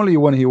only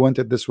when he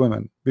wanted this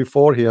women.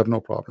 Before, he had no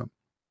problem.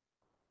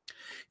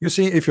 You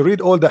see, if you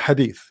read all the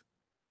hadith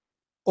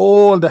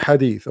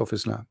of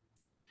Islam,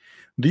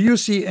 do you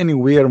see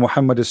anywhere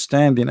Muhammad is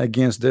standing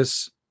against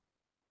this,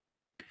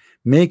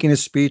 making a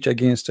speech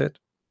against it?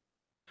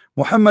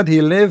 Muhammad,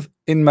 he lived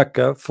in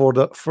Mecca for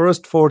the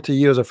first 40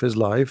 years of his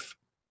life.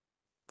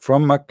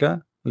 From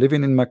Mecca,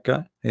 living in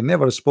Mecca, he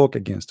never spoke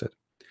against it.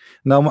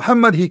 Now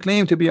Muhammad, he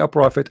claimed to be a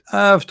prophet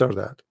after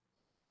that,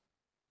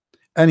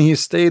 and he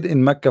stayed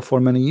in Mecca for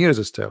many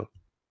years still,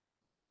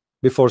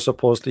 before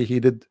supposedly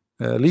he did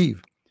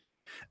leave.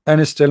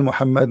 And still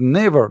Muhammad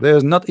never,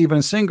 there's not even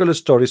a single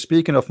story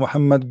speaking of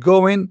Muhammad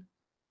going,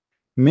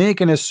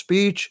 making a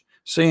speech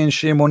saying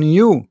shame on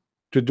you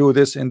to do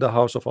this in the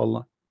house of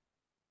Allah.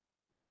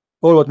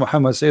 All what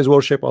Muhammad says,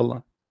 worship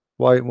Allah.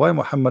 Why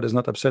Muhammad is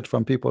not upset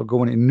from people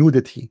going in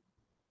nudity,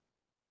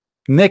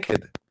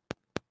 naked,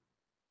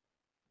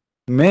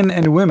 men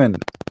and women?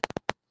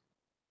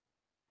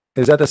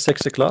 Is that a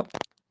sexy club?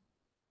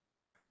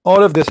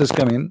 All of this is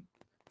coming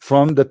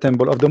from the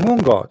temple of the moon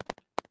god.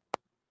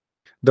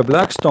 The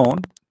black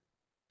stone,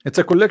 it's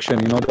a collection,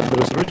 you know, the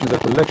resurrection is a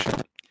collection.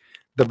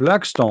 The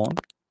black stone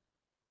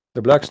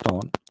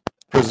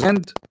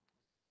present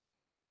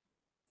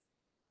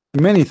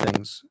many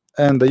things,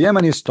 and the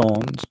Yemeni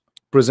stones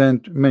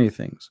present many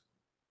things.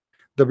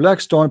 The black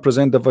stone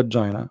present the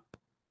vagina,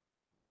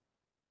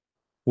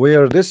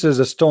 where this is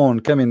a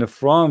stone coming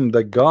from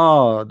the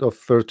god of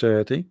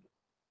fertility,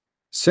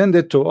 send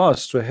it to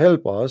us to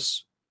help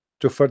us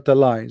to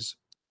fertilize.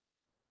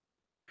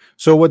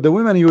 So what the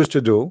women used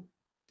to do,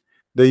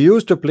 they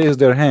used to place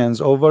their hands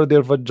over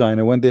their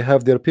vagina when they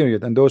have their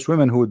period, and those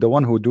women who, the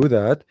one who do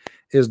that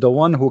is the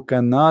one who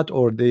cannot,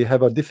 or they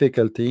have a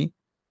difficulty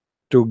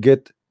to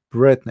get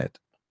pregnant.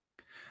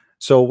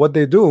 So what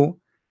they do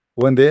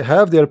when they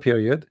have their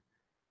period,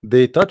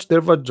 they touch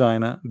their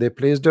vagina, they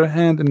place their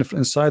hand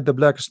inside the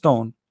black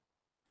stone,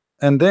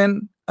 and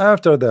then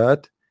after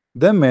that,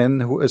 the men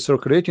who is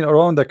circulating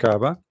around the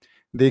Kaaba,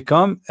 they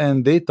come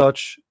and they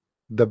touch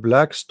the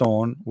black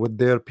stone with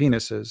their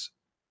penises.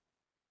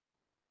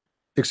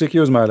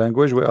 Excuse my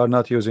language, we are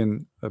not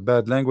using a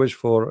bad language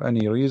for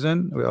any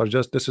reason. We are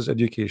just, this is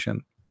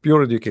education,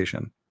 pure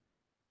education.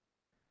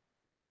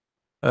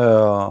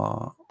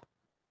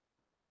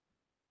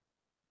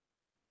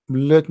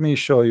 Let me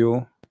show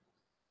you.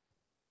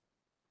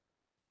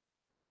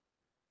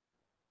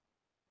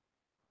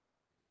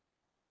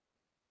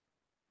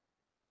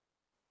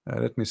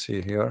 Let me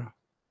see here.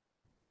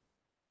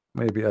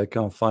 Maybe I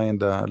can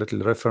find a little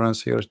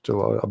reference here to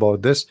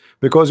about this,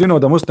 because you know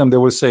the Muslim, they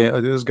will say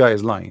this guy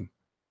is lying.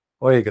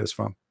 Where you get this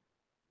from?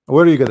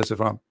 Where do you get this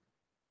from?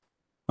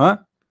 Huh?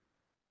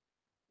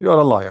 You are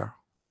a liar.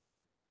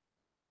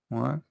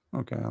 All right?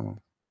 Okay.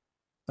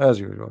 As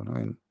usual. I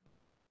mean,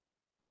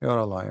 you are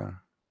a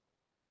liar.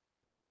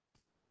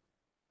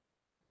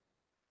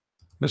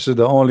 This is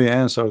the only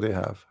answer they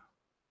have.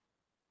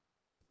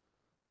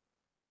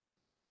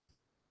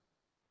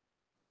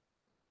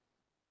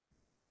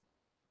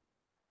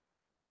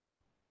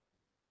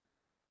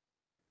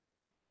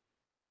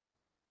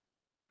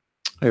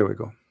 Here we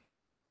go.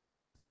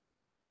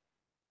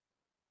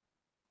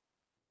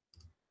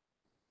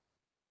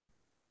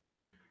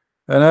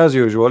 And as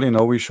usual, you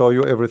know, we show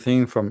you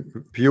everything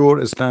from pure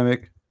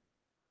Islamic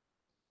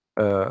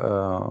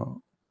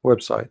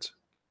websites,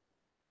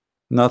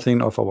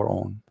 nothing of our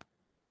own.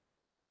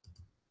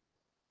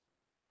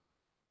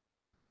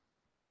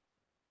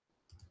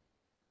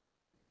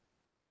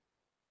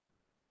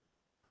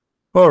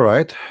 All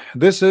right,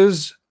 this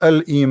is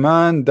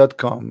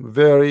al-iman.com,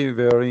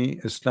 very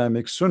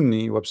Islamic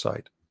Sunni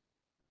website.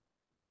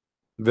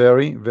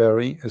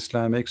 Very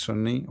Islamic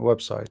Sunni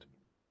website.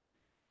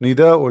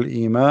 نداء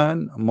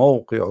الإيمان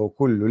موقع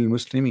كل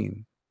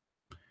المسلمين.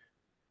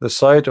 The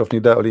site of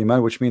نداء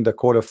الإيمان, which means the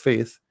call of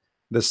faith,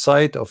 the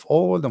site of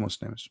all the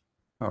Muslims.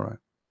 All right.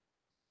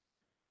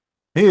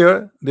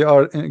 Here they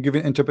are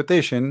giving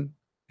interpretation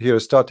here,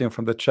 starting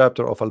from the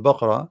chapter of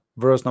Al-Baqarah,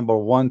 verse number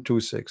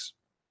 126.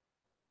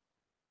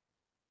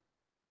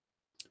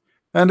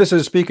 And this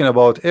is speaking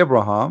about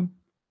Abraham,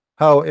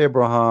 how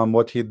Abraham,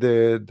 what he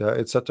did,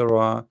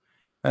 etc.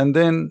 And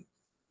then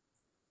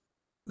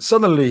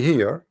suddenly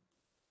here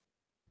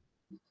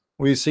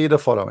we see the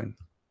following.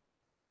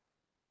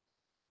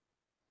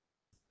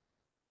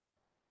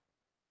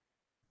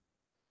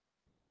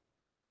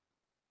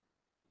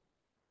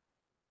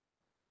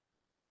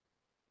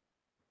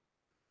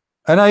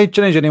 And I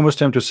challenge any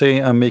Muslim to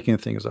say I'm making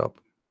things up.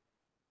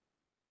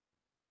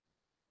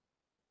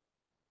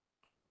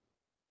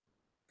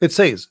 It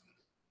says,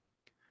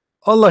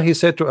 Allah, he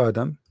said to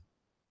Adam,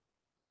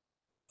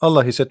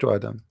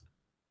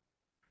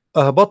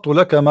 أهبطت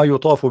لك ما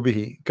يطاف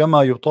به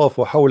كما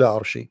يطاف حول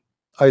عرشي.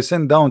 I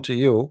send down to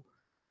you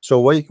so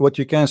what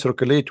you can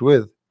circulate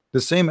with,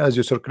 the same as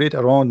you circulate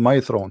around my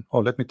throne.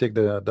 Oh, let me take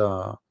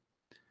the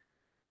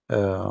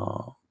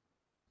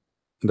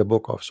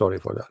book off. Sorry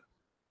for that.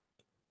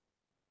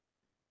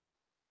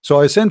 So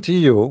I sent to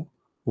you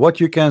what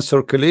you can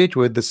circulate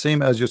with, the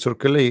same as you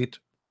circulate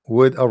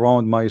with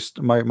around my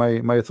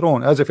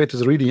throne, as if it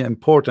is really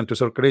important to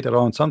circulate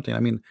around something. I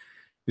mean,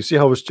 you see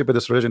how stupid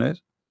this religion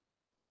is?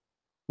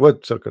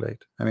 What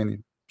circulate? I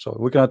mean, so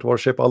we cannot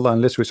worship Allah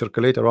unless we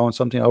circulate around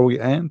something. Are we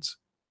ants?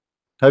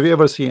 Have you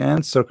ever seen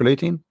ants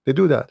circulating? They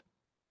do that.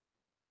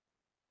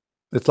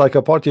 It's like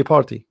a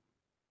party.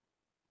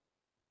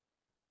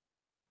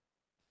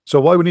 So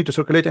why we need to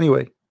circulate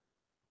anyway?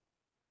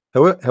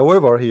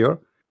 However, here,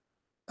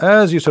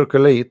 as you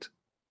circulate,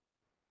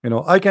 you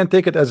know, I can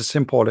take it as a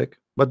symbolic,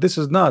 but this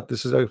is not.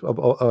 This is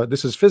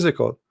this is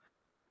physical.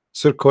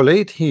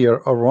 Circulate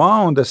here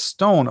around the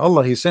stone.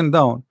 Allah, he sent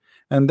down,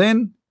 and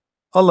then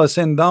Allah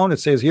sent down. It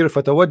says here,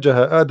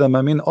 فَتَوَجَّهَ آدَمَ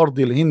مِنْ أَرْضِ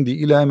الْهِنْدِ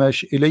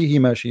إِلَيْهِ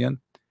مَاشِيًا.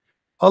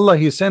 Allah,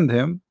 he sent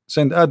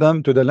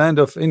Adam to the land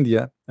of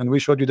India, and we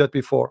showed you that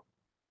before.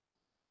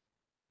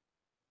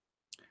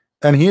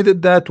 And he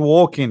did that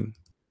walking.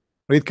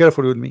 Read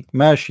carefully with me.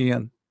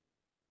 ماشيًا.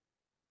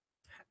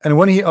 And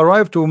when he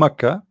arrived to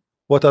Mecca,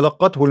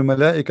 وَتَلَقَّتْهُ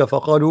الْمَلَائِكَ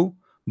فَقَالُوا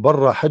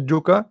بَرَّ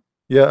حَجُّكَ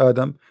يَا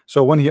Adam.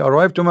 So when he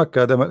arrived to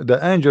Mecca, the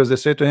angels, they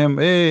say to him,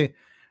 hey,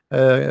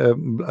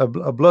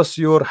 bless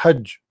your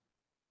Hajj.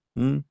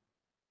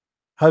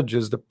 Hajj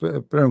is the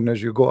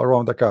pilgrimage you go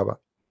around the Kaaba.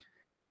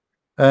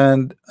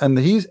 And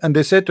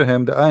they said to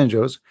him, the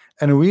angels,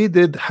 and we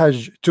did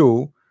Hajj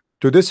too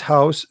to this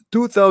house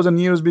 2,000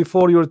 years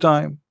before your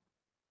time.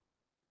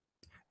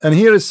 And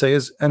here it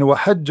says, and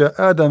وَحَجَّ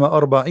آدَمَ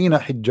 40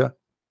 حِجَّةً.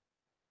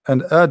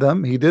 And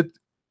Adam, he did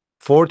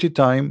 40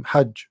 times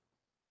Hajj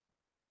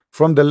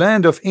from the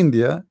land of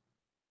India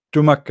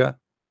to Mecca,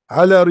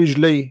 ala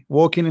rijlay,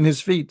 walking in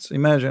his feet.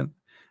 Imagine,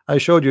 I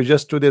showed you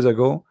just 2 days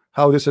ago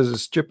how this is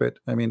stupid.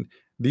 I mean,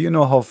 do you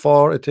know how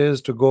far it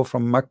is to go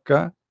from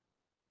Mecca?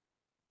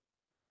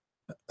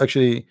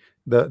 Actually,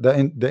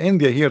 The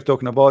India here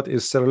talking about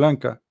is Sri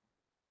Lanka.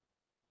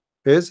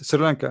 Is Sri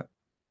Lanka.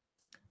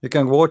 You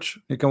can watch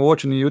on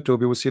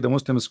YouTube. You will see the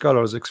Muslim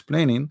scholars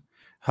explaining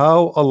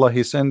how Allah,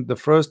 he sent the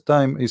first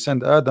time he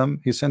sent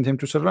Adam, he sent him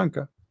to Sri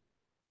Lanka.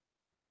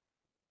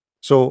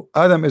 So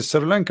Adam is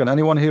Sri Lankan.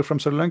 Anyone here from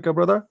Sri Lanka,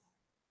 brother?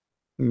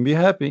 Be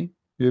happy.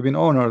 You've been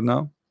honored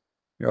now.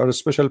 You are a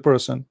special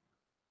person.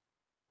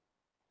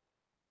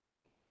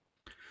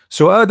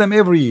 So Adam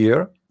every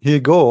year he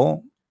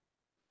go,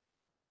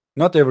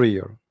 not every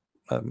year.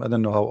 I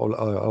don't know how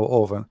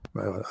often.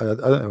 I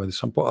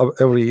don't know.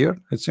 Every year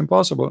it's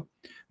impossible.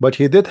 But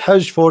he did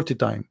Hajj 40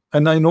 times,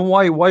 and I know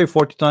why. Why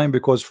 40 times?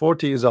 Because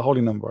 40 is a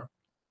holy number.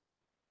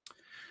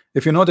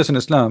 If you notice in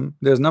Islam,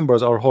 there's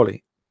numbers are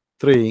holy,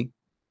 3,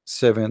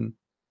 7,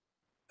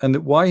 and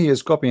why he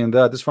is copying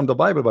that is from the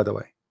Bible, by the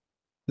way.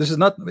 This is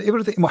not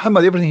everything.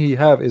 Muhammad, everything he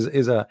have is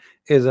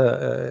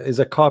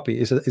a copy,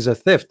 is a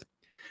theft.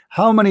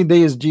 How many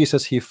days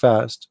Jesus he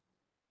fast?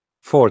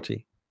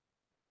 40.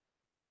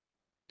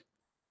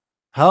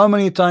 How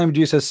many times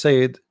Jesus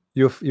said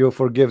you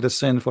forgive the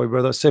sin for your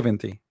brother?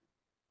 70.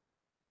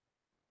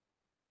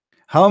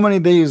 How many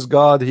days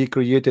God he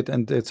created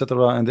and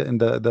etc. and in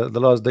the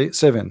last day?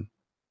 7.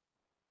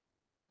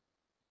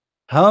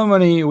 How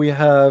many we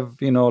have,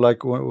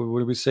 like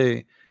what we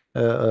say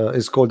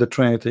is called the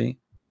Trinity?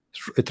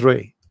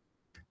 3.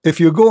 If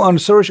you go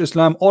and search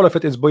Islam, all of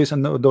it is based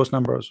on those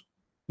numbers.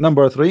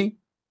 Number 3.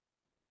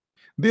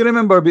 Do you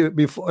remember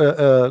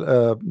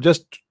before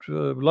just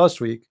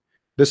last week,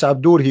 this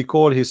Abdur he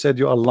called, he said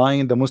you are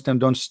lying. The Muslim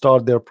don't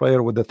start their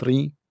prayer with the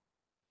 3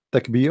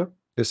 takbir.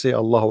 They say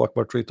Allahu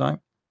Akbar 3 times.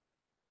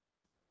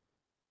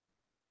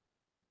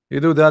 You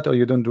do that or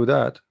you don't do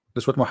that.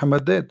 That's what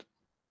Muhammad did.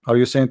 Are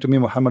you saying to me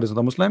Muhammad is not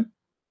a Muslim?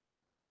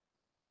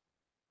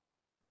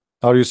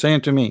 Are you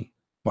saying to me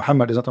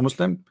Muhammad is not a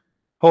Muslim?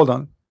 Hold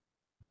on.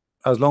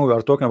 As long as we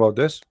are talking about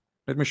this,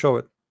 let me show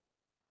it.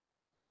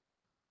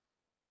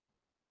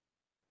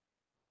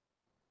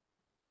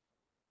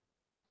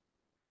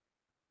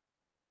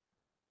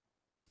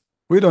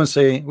 We don't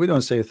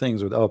say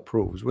things without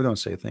proofs. We don't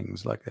say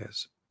things like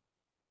this.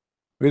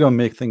 We don't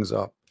make things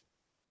up.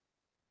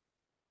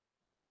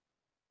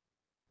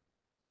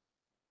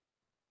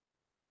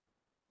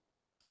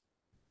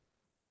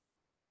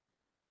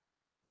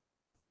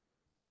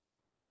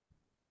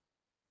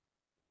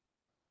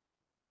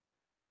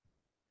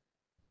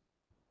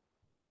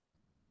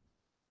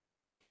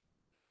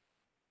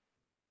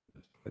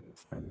 Let me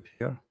find it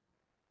here.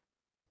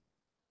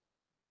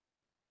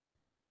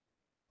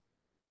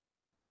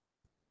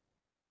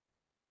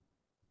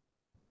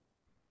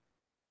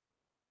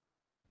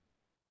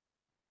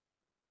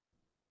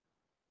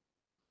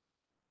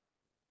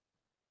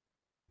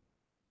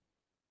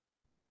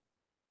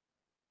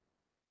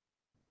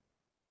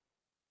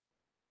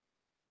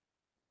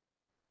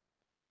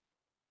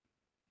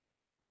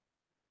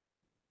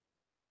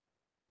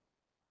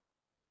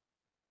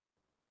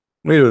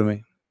 Read with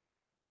me.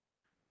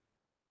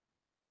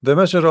 The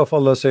messenger of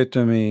Allah said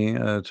to me,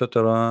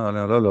 etc.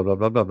 Blah, blah, blah,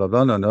 blah, blah, blah,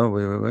 blah. No,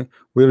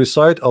 we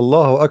recite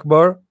Allahu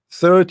Akbar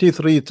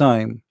 33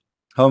 times.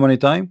 How many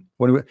times?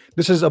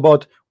 This is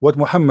about what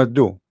Muhammad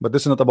do, but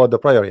this is not about the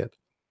prayer yet.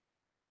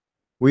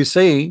 We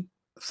say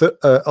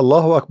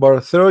Allahu Akbar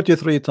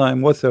 33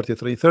 times. What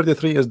 33?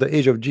 33 is the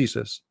age of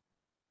Jesus.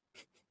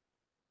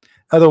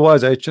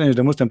 Otherwise, I challenge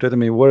the Muslim to tell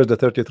me where the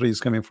 33 is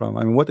coming from.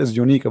 I mean, what is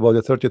unique about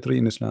the 33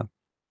 in Islam?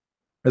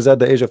 Is that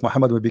the age of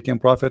Muhammad when he became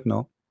prophet?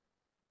 No.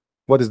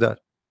 What is that?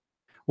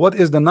 What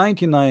is the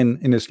 99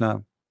 in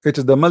Islam? It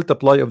is the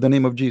multiply of the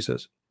name of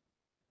Jesus.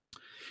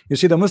 You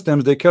see, the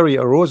Muslims, they carry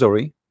a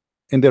rosary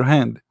in their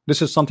hand.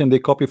 This is something they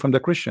copy from the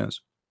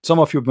Christians. Some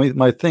of you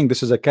might think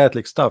this is a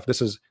Catholic stuff.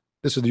 This is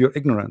you're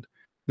ignorant.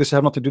 This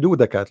has nothing to do with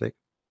the Catholic.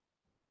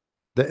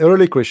 The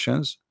early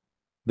Christians,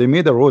 they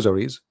made the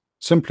rosaries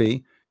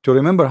simply to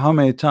remember how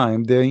many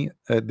times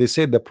they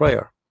said the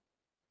prayer,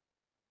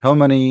 how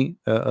many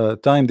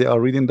times they are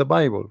reading the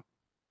Bible,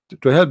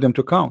 to help them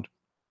to count.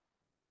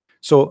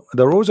 So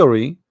the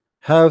rosary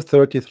have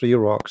 33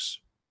 rocks.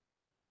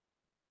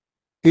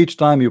 Each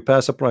time you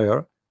pass a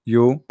prayer,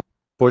 you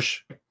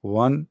push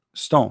one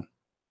stone.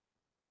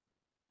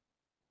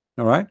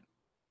 All right.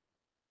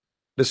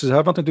 This has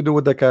nothing to do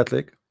with the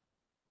Catholic,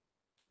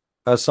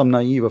 as some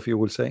naive of you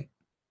will say.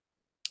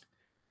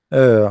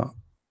 So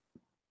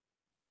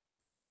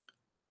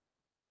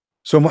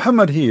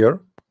Muhammad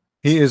here,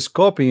 he is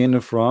copying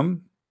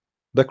from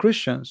the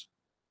Christians,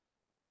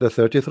 the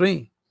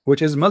 33,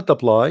 which is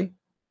multiply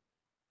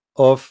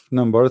of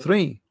number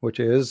 3, which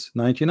is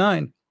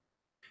 99.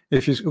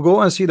 If you go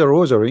and see the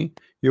rosary,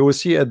 you will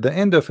see at the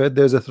end of it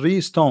there's a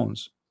 3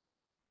 stones.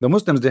 The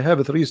Muslims, they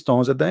have 3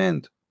 stones at the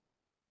end.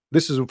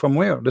 This is from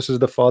where? This is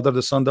the Father,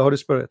 the Son, the Holy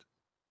Spirit.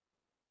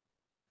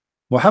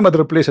 Muhammad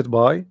replaced it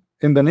by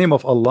in the name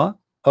of Allah,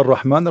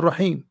 Ar-Rahman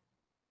Ar-Rahim.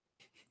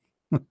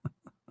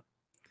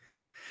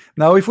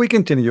 Now if we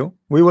continue,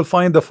 we will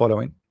find the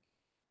following.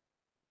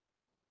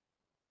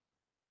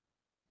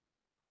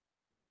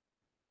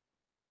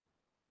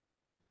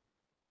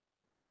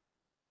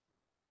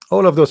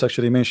 All of those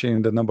actually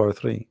mentioning the number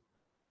 3.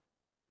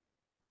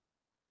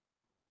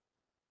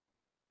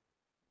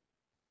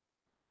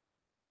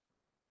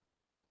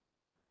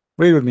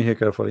 Read with me here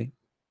carefully.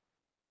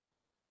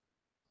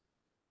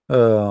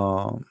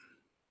 Uh,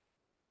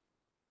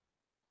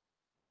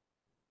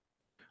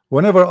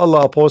 Whenever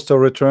Allah apostle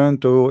return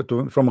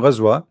from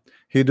Ghazwa,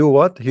 he do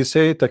what? He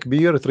say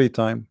takbir 3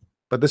 times.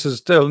 But this is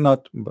still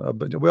not.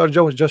 But we are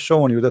just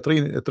showing you the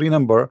three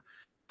number,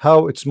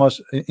 how it's much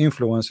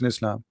influence in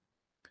Islam.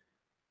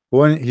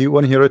 When he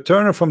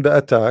returned from the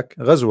attack,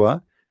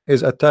 Ghazwa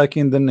is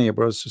attacking the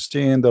neighbors,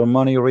 stealing their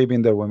money,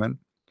 raping their women.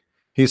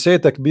 He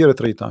said takbir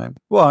 3 times.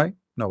 Why?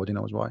 Nobody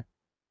knows why.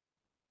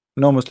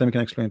 No Muslim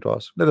can explain to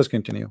us. Let us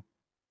continue.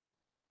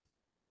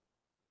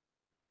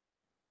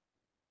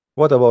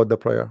 What about the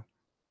prayer?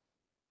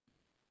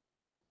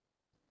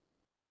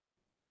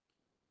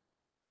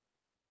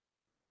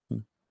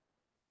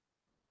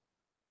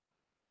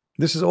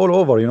 This is all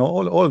over,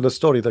 all the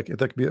story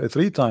that be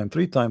 3 times,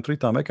 3 times, 3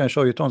 times. I can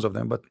show you tons of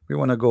them, but we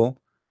want to go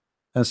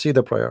and see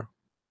the prayer.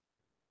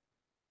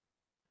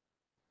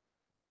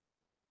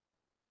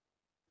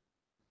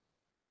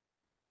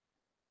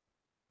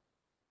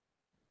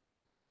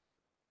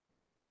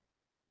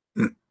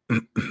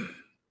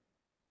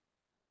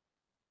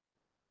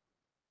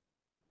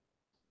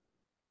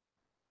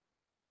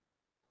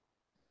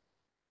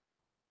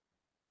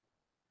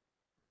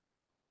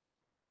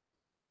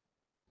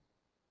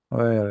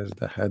 Where is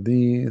the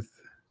hadith?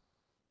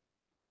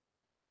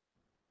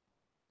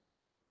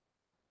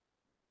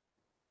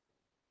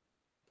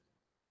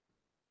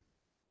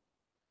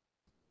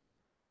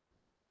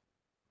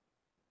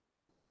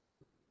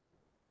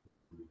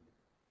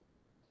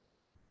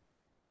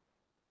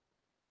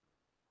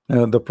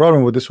 The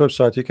problem with this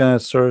website, you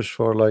cannot search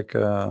for like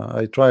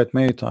I tried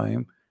many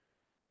times.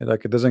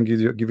 Like it doesn't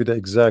give you the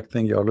exact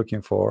thing you are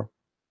looking for.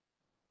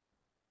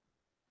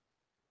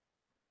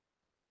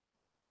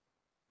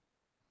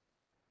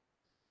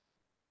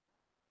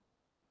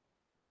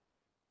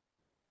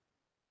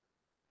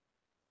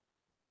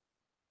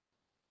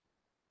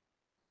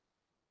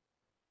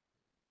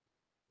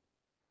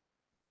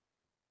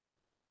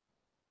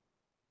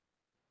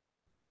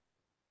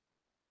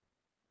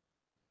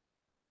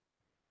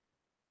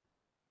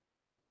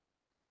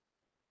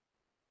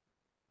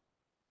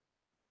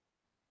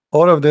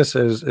 All of this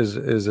is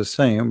the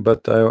same,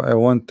 but I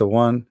want the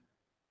one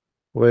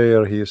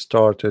where he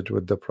started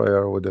with the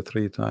prayer with the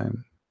 3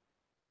 times.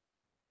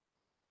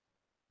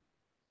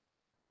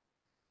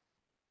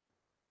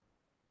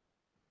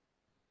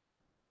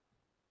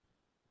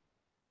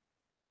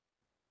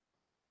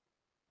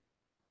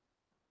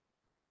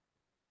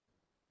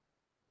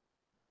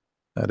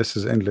 This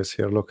is endless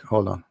here. Look,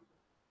 hold on.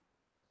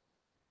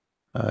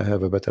 I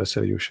have a better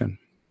solution.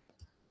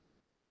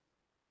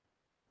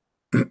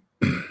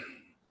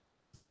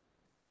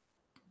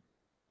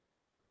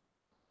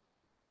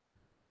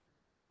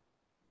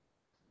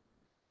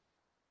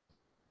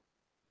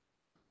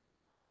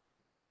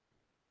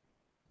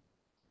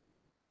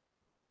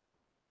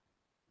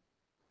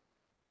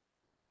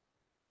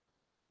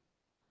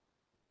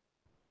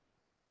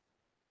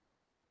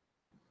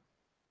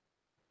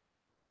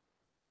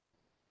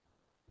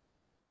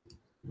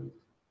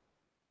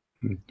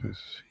 This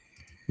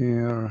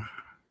here.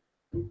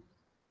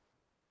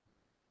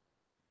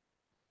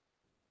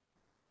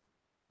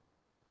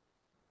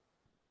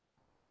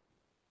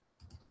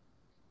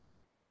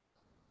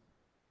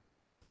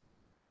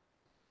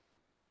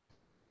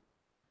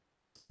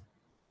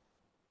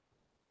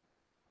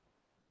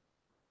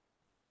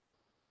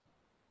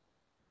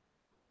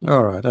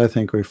 All right, I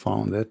think we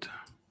found it.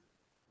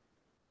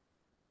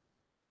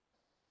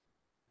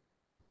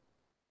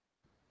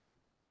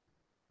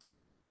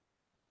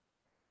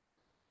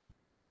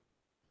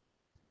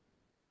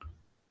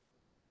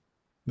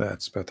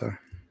 That's better.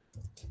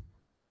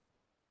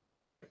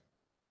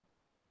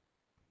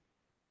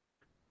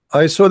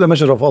 I saw the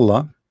measure of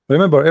Allah.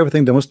 Remember,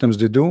 everything the Muslims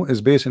do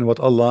is based on what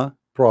Allah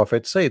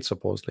Prophet said,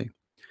 supposedly.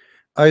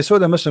 I saw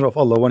the messenger of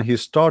Allah when he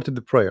started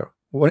the prayer.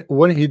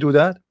 When he do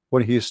that,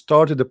 when he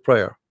started the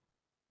prayer,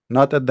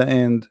 not at the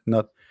end,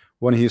 not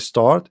when he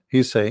start,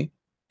 he say,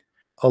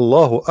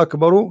 Allahu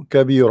Akbaru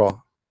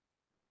Kabira.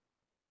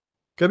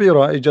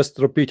 Kabira is just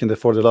repeating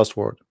for the last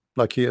word,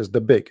 like he is the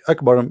big.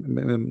 Akbar,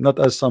 not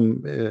as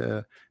some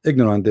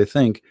ignorant, they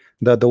think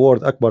that the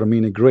word Akbar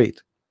meaning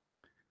great.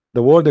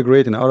 The word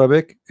great in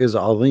Arabic is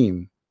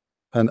Azim,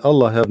 and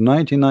Allah have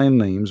 99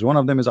 names. One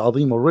of them is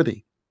Azim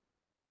already.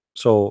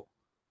 So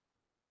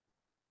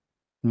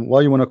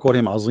why you want to call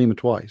him Azim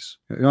twice?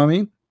 You know what I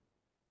mean?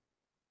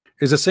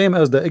 It's the same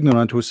as the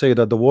ignorant who say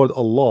that the word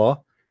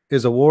Allah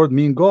is a word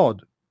mean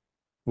God.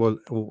 Well,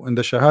 in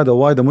the Shahada,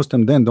 why the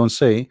Muslim then don't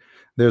say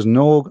there's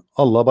no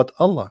Allah but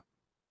Allah?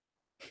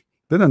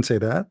 They don't say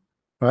that,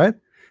 right?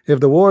 If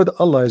the word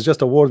Allah is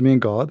just a word mean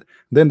God,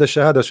 then the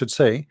Shahada should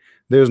say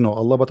there's no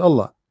Allah but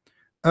Allah.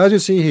 As you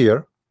see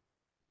here,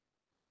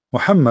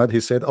 Muhammad, he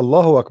said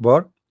Allahu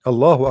Akbar,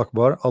 Allahu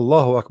Akbar,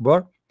 Allahu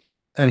Akbar,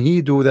 and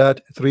he do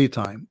that 3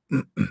 times.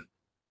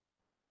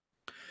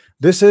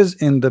 This is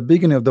in the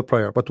beginning of the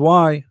prayer. But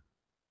why?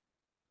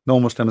 No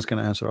Muslims can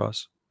answer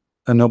us,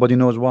 and nobody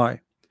knows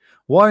why.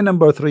 Why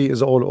number 3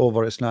 is all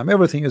over Islam?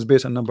 Everything is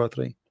based on number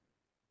 3.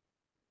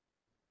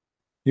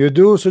 You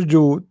do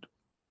sujood,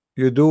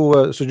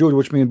 sujood,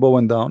 which means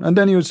bowing down, and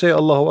then you say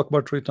Allahu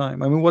Akbar 3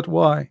 times. I mean, what?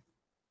 Why?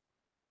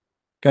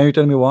 Can you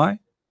tell me why?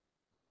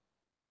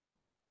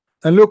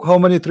 And look how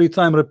many 3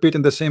 times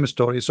repeating the same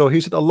story. So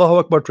he said Allahu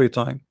Akbar 3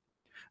 times,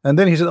 and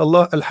then he said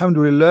Allah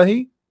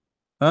Alhamdulillahi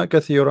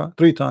kathira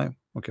 3 times.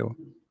 Okay, well,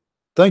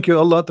 thank you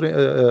Allah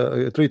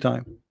 3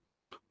 times.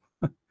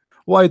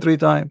 Why 3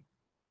 times?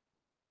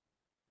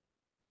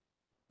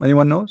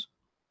 Anyone knows?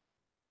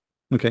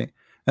 Okay,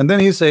 and then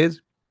he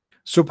says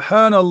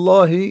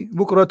Subhanallahi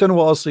bukratan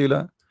wa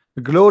asila.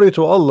 Glory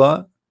to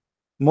Allah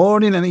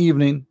morning and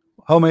evening.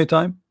 How many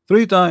times?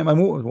 3 times.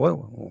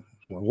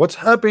 What's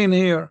happening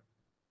here?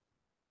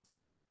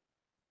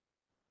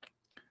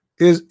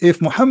 Is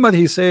if Muhammad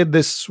he said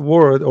this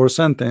word or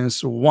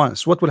sentence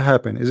once, what will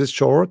happen? Is it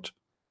short?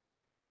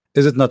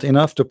 Is it not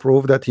enough to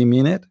prove that he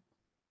mean it?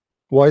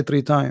 Why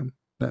 3 times?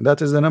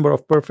 That is the number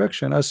of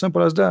perfection, as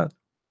simple as that.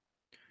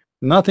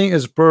 Nothing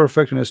is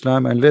perfect in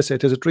Islam unless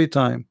it is 3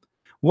 times.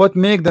 What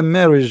make the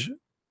marriage,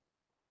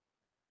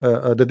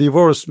 the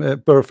divorce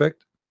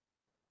perfect?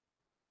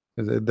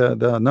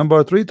 The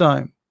number 3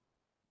 times.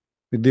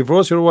 You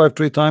divorce your wife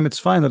 3 times, it's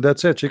final.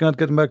 That's it. She cannot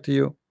get back to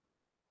you.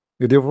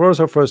 You divorce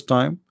her first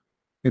time,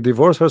 you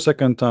divorce her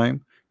second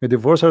time, you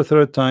divorce her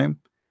third time,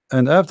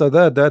 and after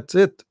that, that's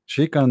it.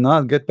 She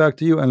cannot get back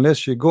to you unless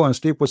she go and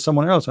sleep with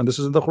someone else. And this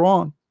is in the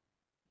Quran.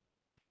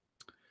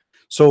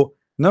 So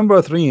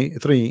number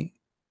 3,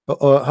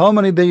 how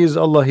many days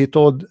Allah he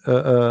told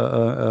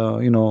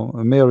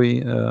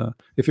Mary,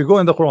 if you go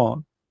in the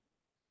Quran,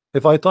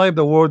 if I type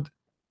the word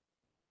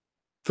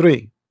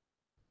 3,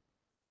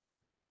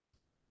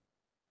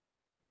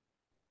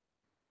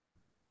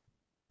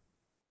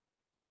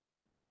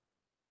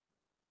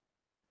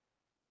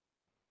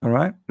 all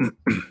right,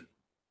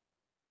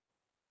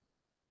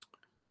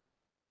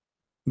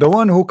 the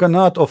one who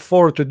cannot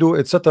afford to do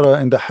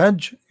etc. in the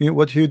Hajj,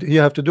 what he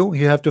have to do?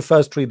 He have to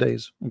fast 3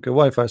 days. Okay,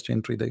 why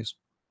fasting 3 days?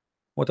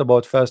 What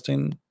about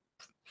fasting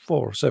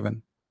 4,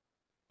 7,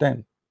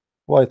 10?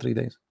 Why 3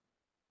 days?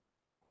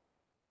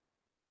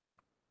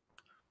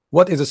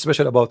 What is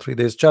special about 3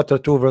 days? Chapter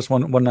 2 verse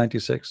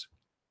 196.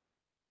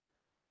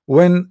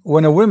 When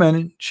a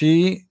woman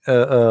she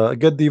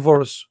get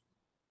divorced,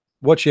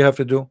 what she have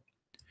to do?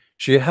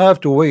 She have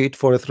to wait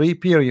for 3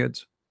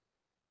 periods.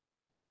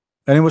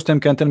 Any Muslim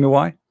can tell me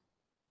why?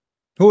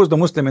 Who is the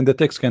Muslim in the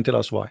text can tell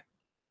us why?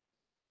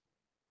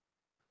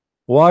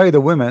 Why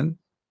the women,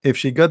 if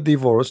she got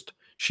divorced,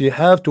 she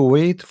have to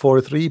wait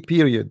for 3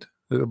 period?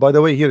 By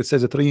the way, here it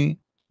says a 3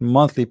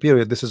 monthly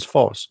period. This is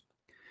false.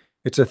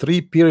 It's a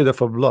 3 period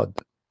of a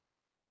blood.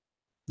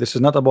 This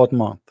is not about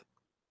month.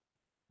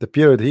 The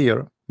period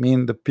here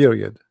mean the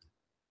period.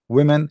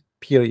 Women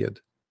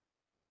period.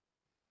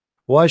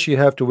 Why she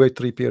have to wait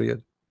 3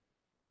 period?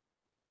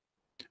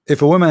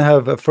 If a woman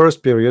have a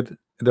first period,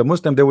 the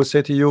Muslim they will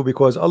say to you,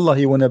 because Allah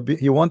he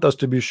want us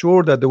to be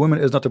sure that the woman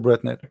is not a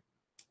pregnant.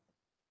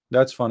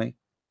 That's funny.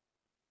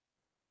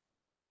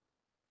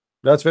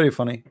 That's very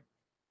funny.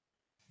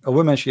 A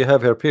woman she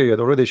have her period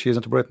already, she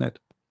isn't pregnant.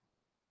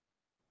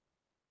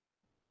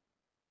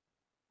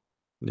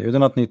 You do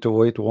not need to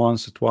wait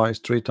once, twice,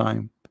 3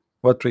 times.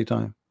 What 3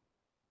 times?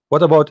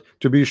 What about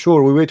to be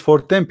sure we wait for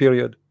 10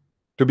 period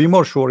to be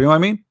more sure? You know what I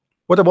mean?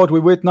 What about we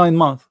wait 9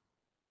 months?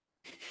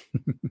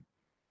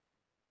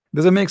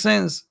 Does it make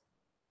sense?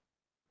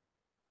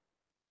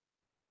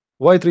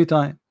 Why 3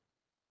 times?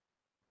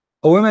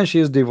 A woman she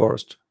is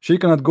divorced, she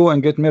cannot go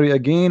and get married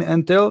again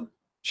until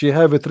she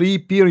have a 3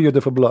 period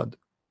of blood.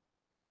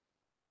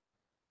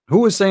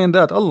 Who is saying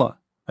that? Allah.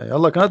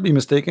 Allah cannot be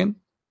mistaken.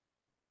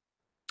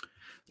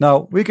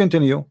 Now we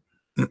continue.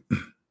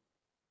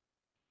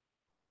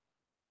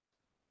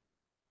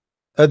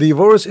 A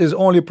divorce is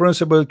only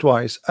principle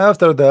twice.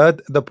 After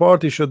that, the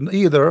party should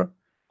either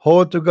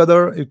hold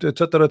together,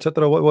 etc.,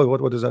 etc.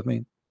 What does that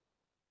mean?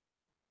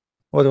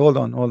 What? Hold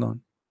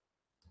on.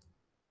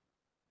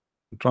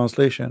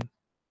 Translation.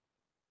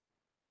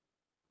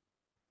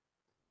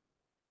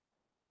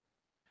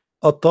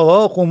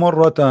 الطلاق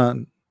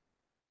مرتان.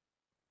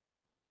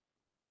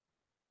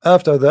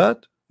 After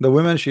that, the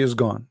woman she is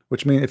gone,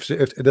 which means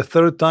if the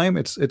 3rd time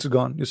it's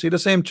gone. You see the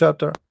same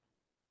chapter.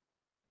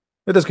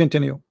 Let us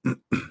continue.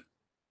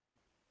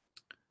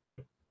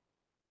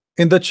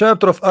 In the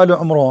chapter of Ali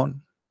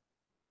Imran,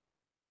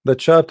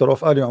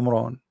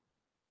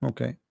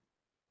 okay,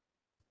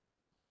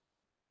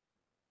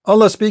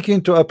 Allah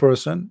speaking to a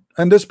person,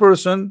 and this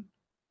person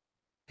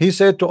he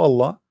said to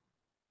Allah,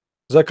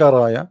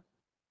 Zachariah,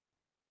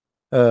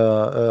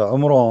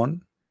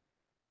 Imran,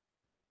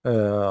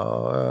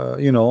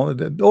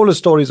 all the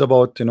stories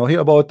about here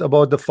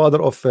about the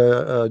father of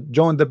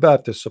John the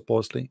Baptist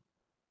supposedly.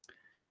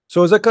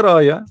 So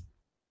Zechariah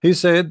he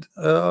said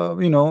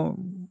he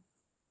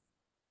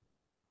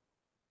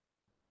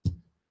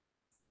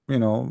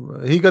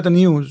got the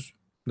news.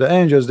 The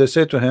angels they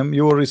said to him,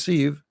 you will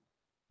receive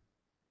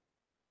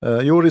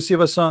You will receive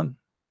a son.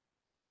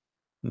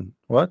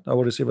 What? I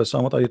will receive a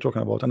son. What are you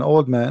talking about? An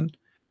old man,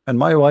 and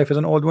my wife is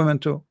an old woman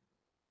too.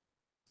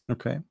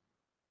 Okay.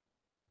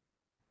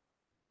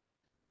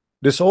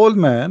 This old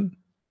man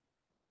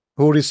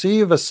who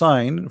receive a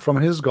sign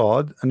from his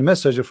God, a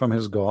message from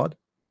his God,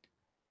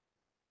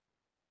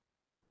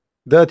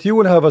 that you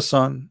will have a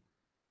son.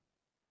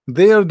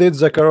 There did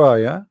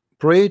Zechariah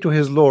pray to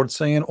his Lord,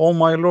 saying, "Oh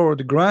my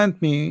Lord,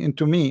 grant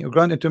unto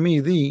me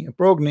thee a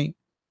progeny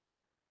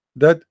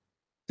that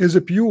is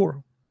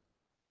pure."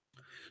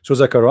 So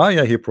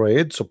Zechariah, he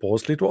prayed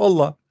supposedly to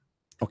Allah.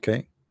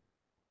 Okay.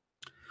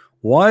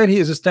 While he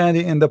is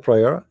standing in the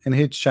prayer in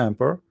his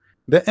chamber,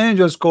 the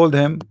angels called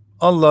him,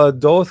 "Allah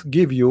doth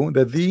give you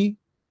the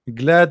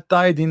glad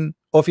tidings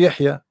of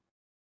Yahya."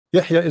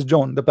 Yahya is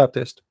John the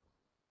Baptist.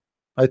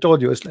 I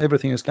told you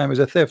everything in Islam is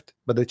a theft,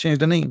 but they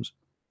changed the names.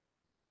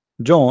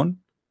 John,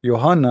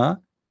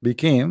 Johanna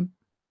became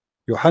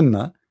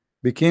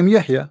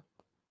Yahya,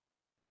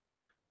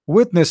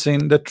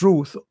 witnessing the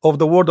truth of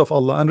the word of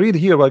Allah. And read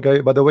here,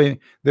 by the way,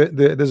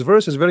 this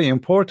verse is very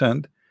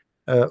important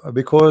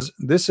because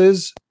this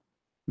is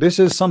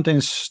something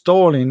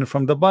stolen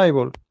from the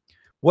Bible.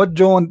 What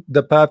John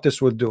the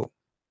Baptist would do?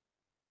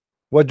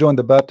 What John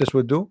the Baptist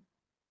would do?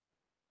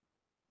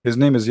 His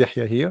name is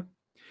Yahya here.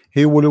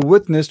 He will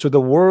witness to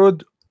the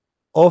word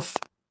of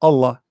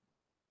Allah.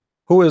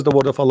 Who is the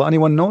word of Allah?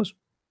 Anyone knows?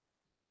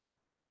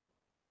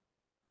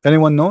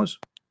 Anyone knows?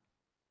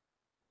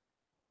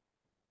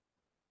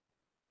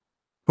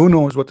 Who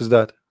knows what is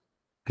that?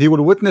 He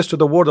will witness to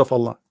the word of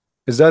Allah.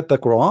 Is that the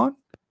Quran?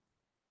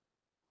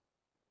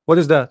 What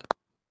is that?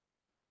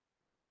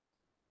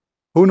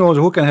 Who knows?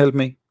 Who can help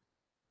me?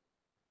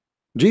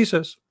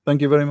 Jesus.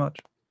 Thank you very much.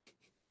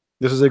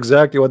 This is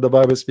exactly what the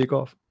Bible speaks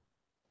of.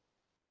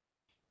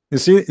 You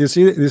see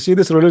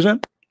this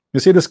religion? You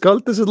see this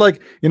cult? This is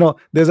like, you know,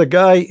 there's a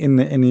guy in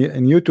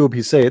YouTube.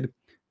 He said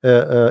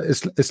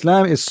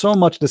Islam is so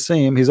much the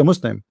same. He's a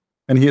Muslim,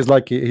 and he is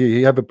like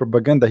he have a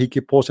propaganda he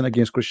keep posting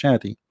against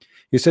Christianity.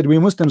 He said we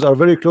Muslims are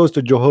very close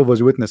to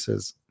Jehovah's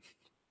Witnesses.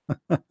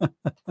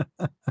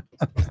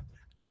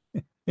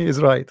 He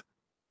is right.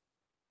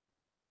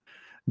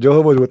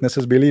 Jehovah's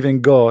Witnesses believe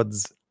in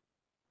gods,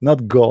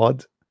 not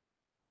God.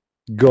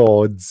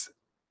 Gods.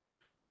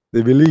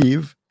 They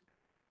believe,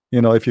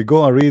 you know, if you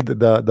go and read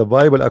the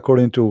Bible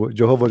according to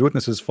Jehovah's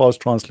Witnesses false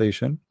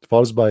translation,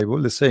 false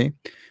Bible, they say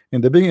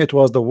in the beginning it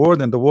was the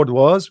word, and the word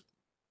was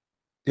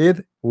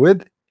it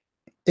with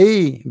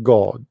a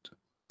God.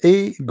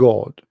 A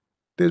God.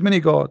 There's many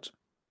gods.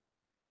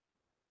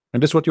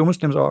 And this is what you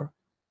Muslims are.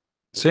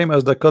 Same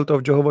as the cult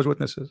of Jehovah's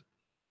Witnesses.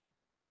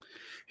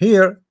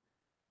 Here,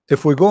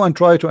 if we go and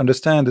try to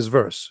understand this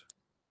verse,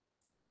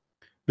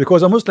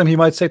 because a Muslim, he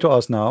might say to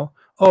us now,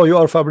 oh, you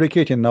are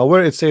fabricating. Now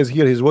where it says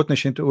here he's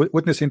witnessing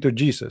to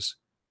Jesus,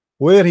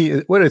 where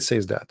it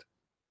says that,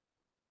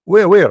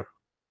 where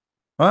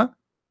huh?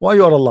 Why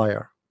you are a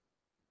liar?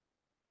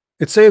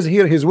 It says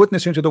here he's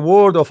witnessing to the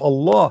word of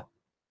Allah.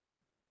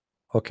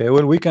 Okay,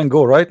 well, we can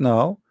go right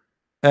now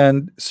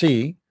and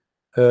see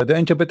the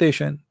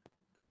interpretation,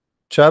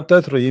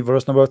 chapter 3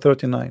 verse number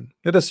 39.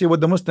 Let us see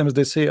what the Muslims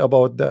they say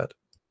about that.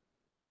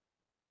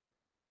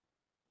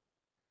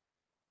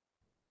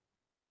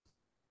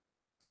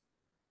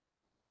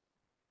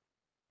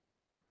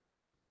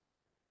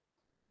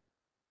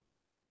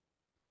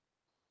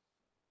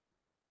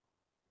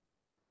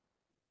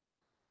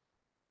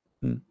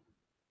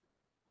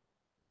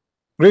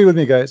 Read with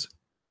me, guys.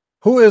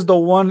 Who is the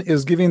one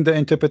is giving the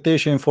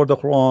interpretation for the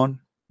Quran?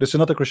 This is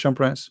not a Christian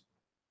Prince.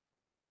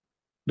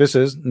 This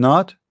is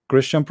not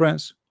Christian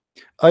Prince.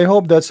 I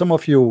hope that some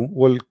of you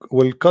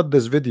will cut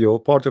this video,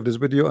 part of this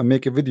video, and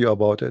make a video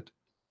about it.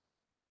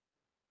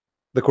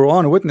 The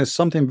Quran witnessed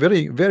something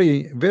very,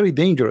 very, very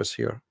dangerous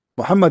here.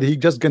 Muhammad, he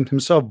just got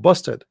himself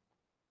busted.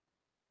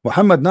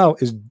 Muhammad now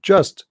is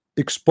just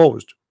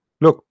exposed.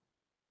 Look,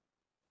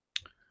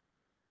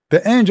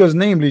 the angels,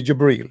 namely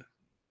Jibreel.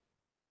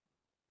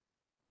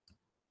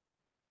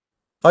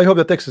 I hope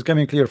the text is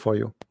coming clear for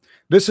you.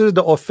 This is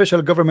the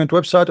official government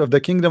website of the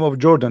Kingdom of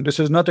Jordan. This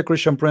is not a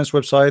Christian Prince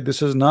website.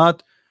 This is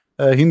not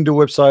a Hindu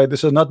website.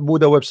 This is not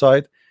Buddha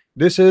website.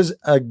 This is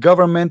a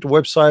government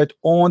website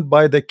owned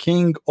by the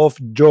King of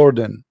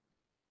Jordan,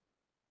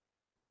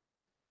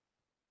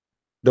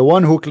 the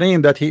one who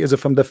claimed that he is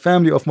from the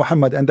family of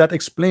Muhammad, and that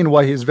explains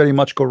why he is very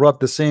much corrupt,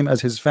 the same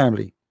as his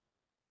family.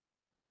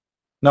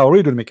 Now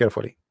read with me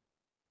carefully.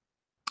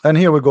 And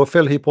here we go.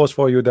 Phil, he posts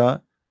for you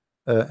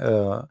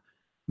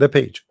the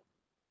page.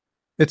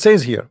 It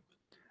says here,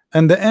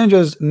 and the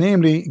angels,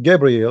 namely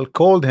Gabriel,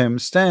 called him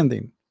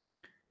standing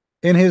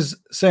in his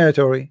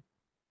sanctuary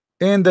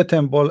in the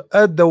temple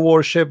at the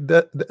worship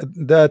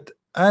that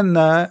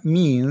Anna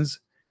means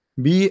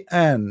be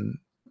an.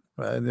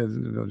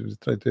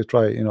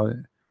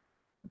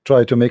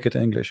 Try to make it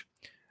English.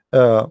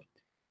 A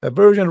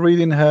version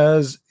reading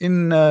has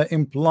in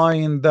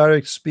implying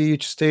direct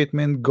speech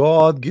statement.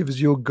 God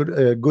gives you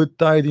good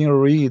tidings.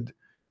 Read.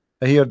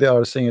 Here they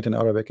are saying it in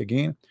Arabic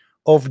again.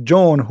 of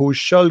John, who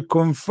shall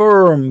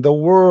confirm the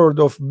word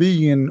of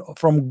being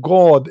from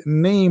God,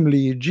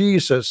 namely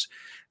Jesus,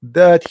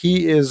 that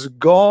he is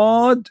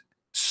God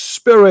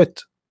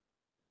Spirit.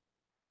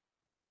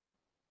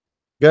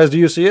 Guys, do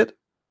you see it?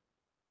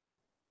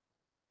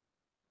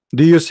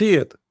 Do you see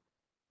it?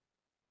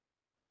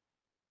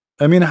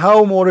 I mean,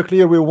 how more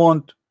clear we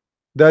want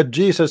that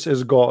Jesus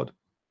is God?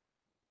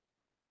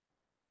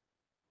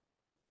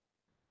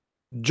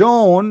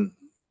 John,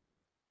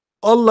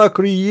 Allah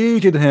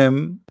created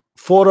him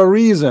for a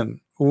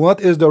reason.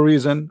 What is the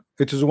reason?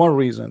 It is one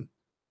reason: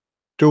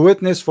 to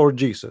witness for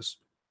Jesus.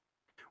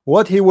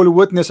 What he will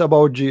witness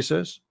about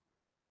Jesus?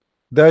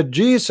 That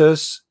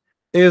Jesus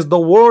is the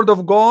Word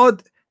of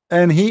God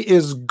and he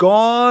is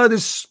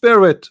God's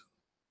Spirit.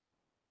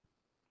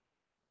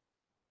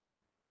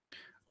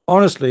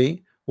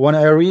 Honestly, when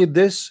I read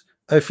this,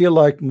 I feel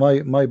like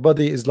my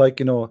body is like,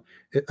 you know,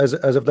 as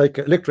if like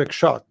electric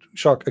shock.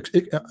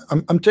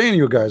 I'm telling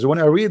you guys, when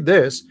I read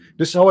this,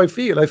 this is how I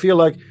feel. I feel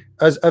like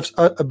as if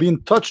I've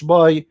been touched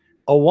by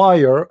a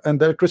wire and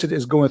the electricity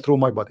is going through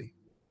my body.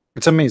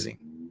 It's amazing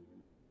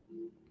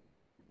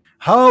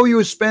how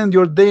you spend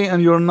your day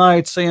and your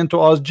night saying to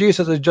us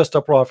Jesus is just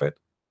a prophet,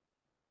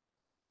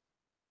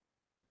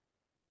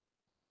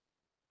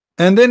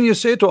 and then you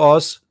say to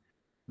us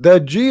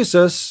that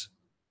Jesus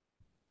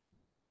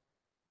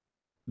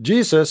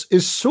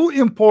is so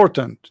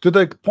important to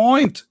the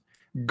point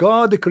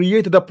God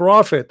created a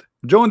prophet.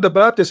 John the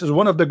Baptist is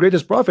one of the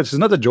greatest prophets. It's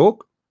not a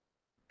joke.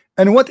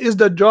 And what is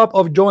the job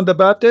of John the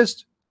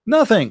Baptist?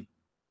 Nothing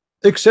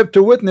except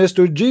to witness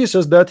to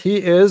Jesus that he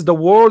is the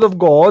Word of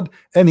God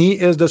and he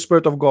is the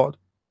Spirit of God.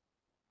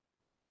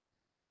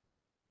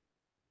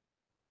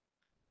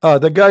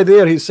 The guy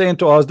there, he's saying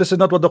to us, this is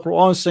not what the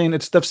Quran is saying,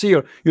 it's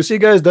tafsir. You see,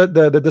 guys, that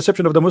the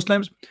deception of the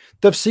Muslims.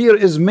 Tafsir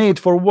is made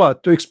for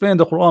what? To explain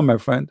the Quran, my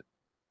friend.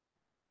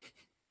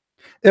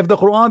 If the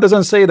Quran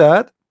doesn't say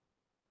that,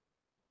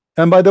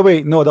 and by the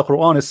way, no, the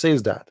Quran it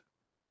says that.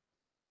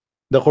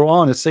 The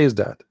Quran it says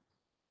that.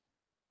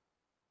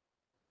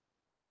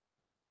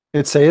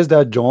 It says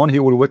that John, he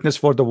will witness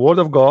for the Word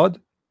of God.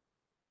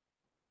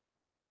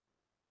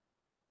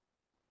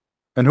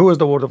 And who is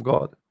the Word of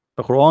God?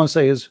 The Quran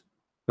says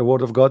the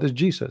Word of God is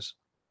Jesus.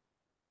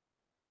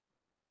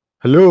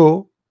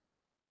 Hello?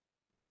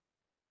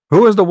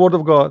 Who is the Word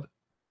of God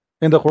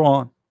in the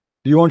Quran?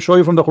 Do you want to show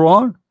you from the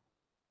Quran?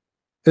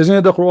 Isn't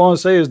it the Quran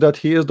says that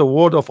he is the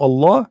Word of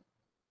Allah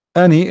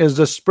and he is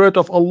the Spirit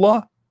of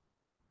Allah?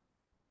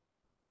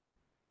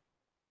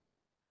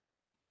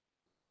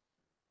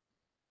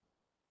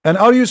 And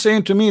are you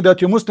saying to me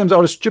that you Muslims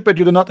are stupid,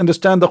 you do not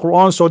understand the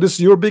Quran, so this is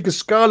your biggest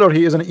scholar,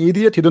 he is an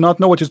idiot, he do not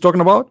know what he's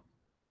talking about?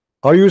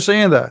 Are you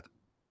saying that?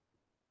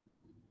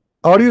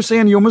 Are you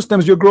saying you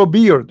Muslims, you grow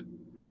beard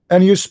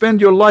and you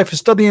spend your life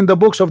studying the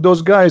books of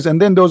those guys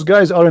and then those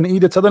guys are an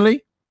idiot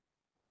suddenly?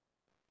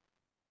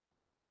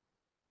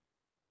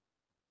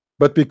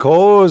 But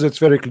because it's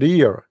very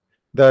clear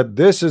that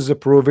this is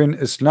proving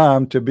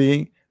Islam to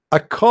be a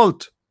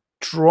cult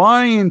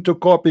trying to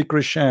copy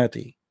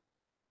Christianity.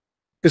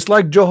 It's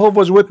like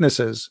Jehovah's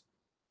Witnesses.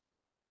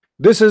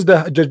 This is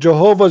the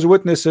Jehovah's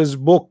Witnesses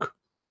book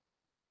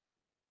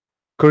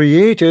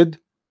created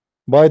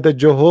by the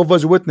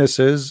Jehovah's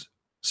Witnesses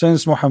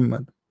since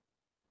Muhammad.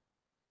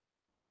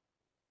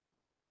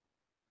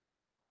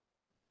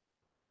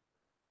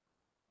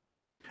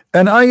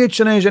 And I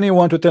challenge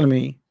anyone to tell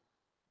me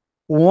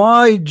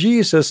why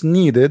Jesus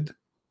needed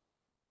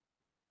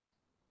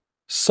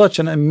such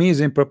an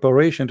amazing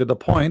preparation to the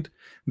point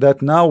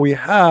that now we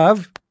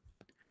have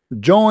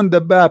John the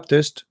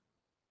Baptist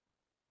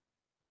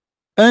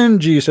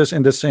and Jesus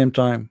in the same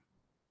time,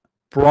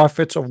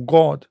 prophets of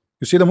God.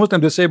 You see, the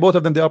Muslims, they say both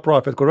of them they are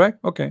prophet,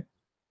 correct? Okay.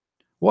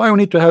 Why we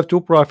need to have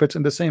two prophets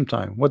in the same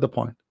time? What the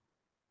point?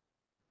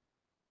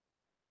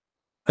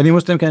 Any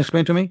Muslim can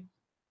explain to me?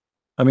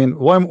 I mean,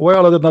 why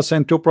Allah did not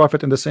send two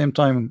prophets in the same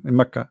time in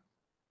Mecca?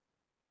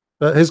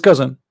 His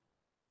cousin.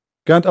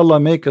 Can't Allah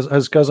make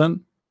his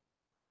cousin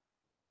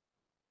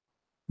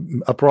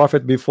a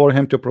prophet before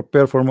him to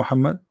prepare for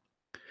Muhammad?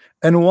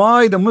 And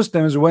why the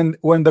Muslims, when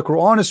the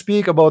Quran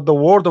speak about the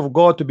word of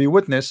God to be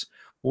witness,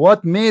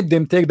 what made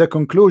them take the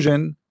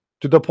conclusion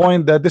to the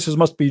point that this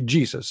must be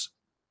Jesus?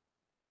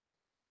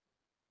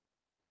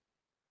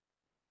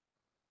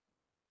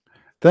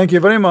 Thank you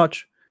very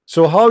much.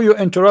 So how you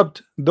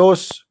interrupt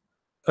those?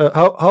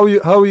 How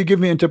you give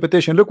me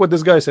interpretation? Look what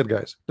this guy said,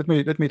 guys. Let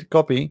me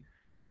copy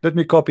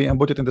and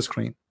put it in the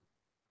screen.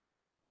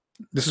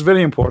 This is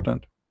very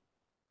important.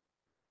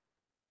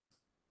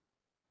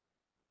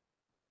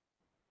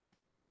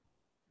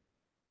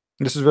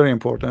 This is very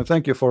important.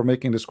 Thank you for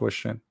making this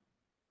question.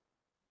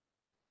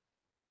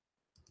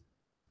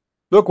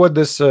 Look what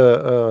this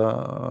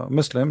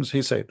Muslims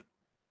he said.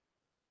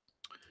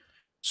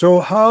 So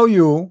how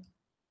you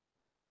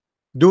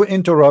do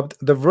interrupt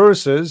the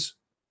verses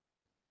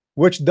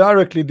which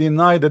directly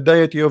deny the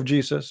deity of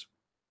Jesus?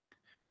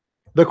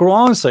 The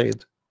Quran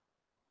said,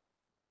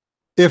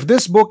 if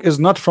this book is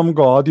not from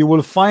God, you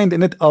will find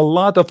in it a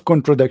lot of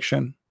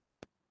contradiction.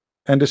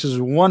 And this is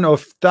one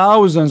of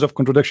thousands of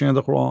contradictions in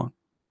the Quran.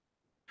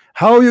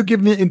 How you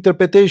give me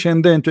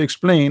interpretation then to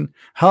explain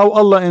how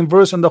Allah in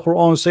verse in the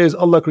Quran says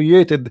Allah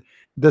created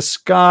the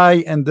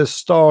sky and the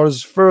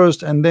stars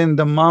first, and then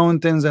the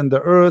mountains and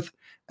the earth,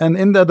 and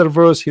in the other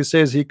verse he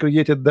says he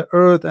created the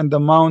earth and the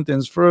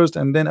mountains first,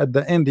 and then at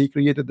the end he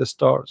created the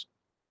stars?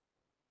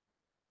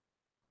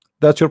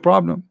 That's your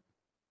problem.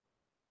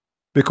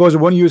 Because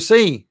when you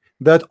say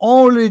that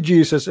only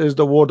Jesus is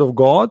the word of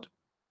God,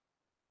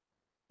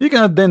 you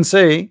cannot then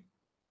say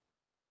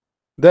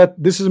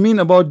that this is mean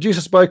about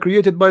Jesus by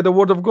created by the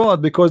word of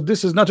God, because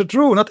this is not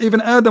true. Not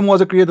even Adam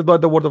was created by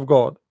the word of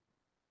God.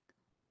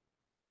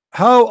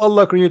 How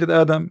Allah created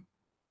Adam?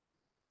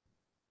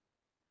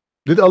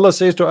 Did Allah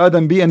say to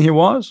Adam be and he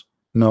was?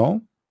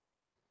 No.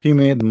 He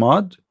made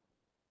mud,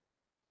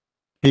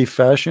 he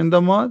fashioned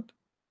the mud,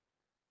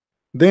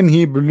 then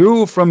he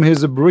blew from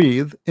his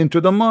breath into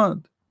the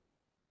mud.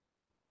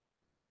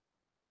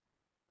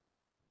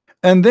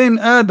 And then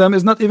Adam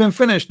is not even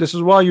finished. This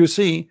is why you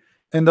see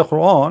in the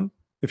Quran,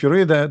 if you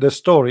read the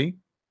story,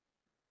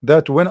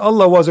 that when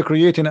Allah was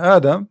creating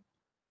Adam,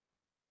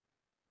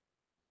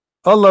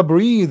 Allah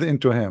breathed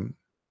into him,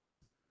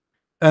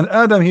 and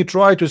Adam he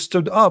tried to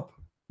stood up,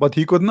 but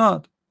he could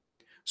not.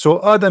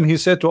 So Adam he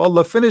said to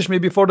Allah, finish me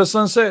before the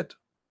sun set.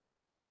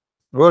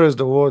 Where is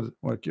the word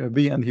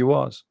be and he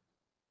was?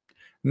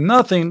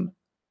 Nothing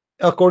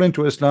according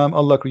to Islam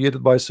Allah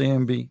created by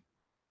saying be.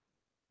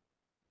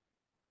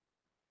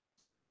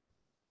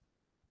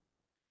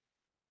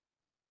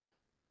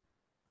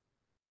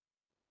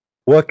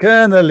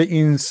 وَكَانَ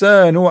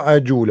الْإِنسَانُ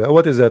عَجُولًا.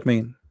 What does that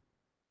mean?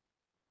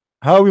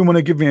 How you want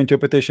to give me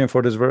interpretation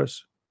for this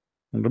verse?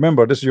 And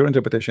remember, this is your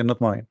interpretation,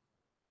 not mine.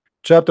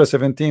 Chapter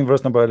 17,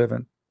 verse number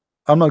 11.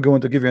 I'm not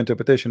going to give you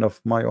interpretation of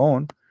my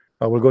own.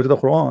 I will go to the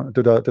Quran,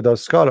 to the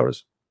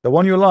scholars, the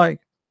one you like.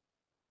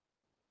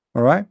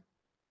 All right.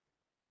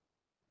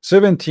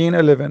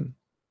 17:11.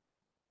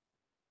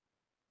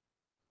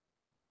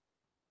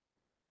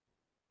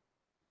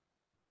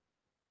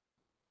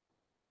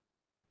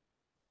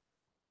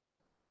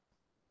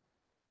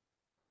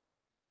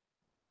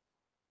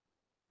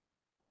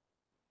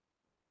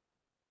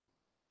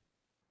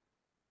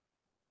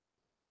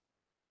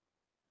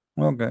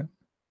 Okay.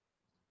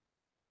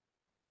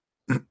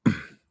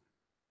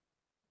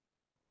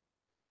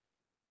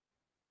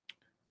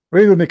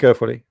 Read with me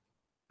carefully.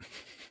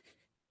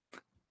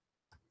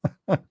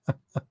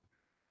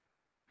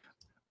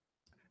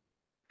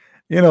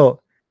 You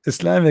know,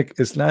 Islamic,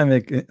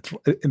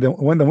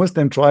 when the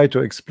Muslim try to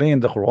explain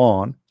the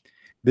Quran,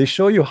 they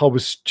show you how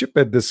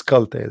stupid this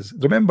cult is.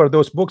 Remember,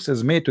 those books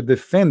is made to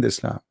defend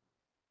Islam,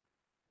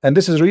 and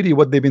this is really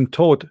what they've been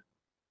taught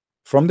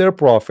from their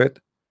prophet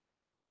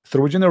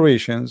through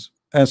generations,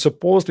 and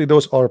supposedly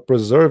those are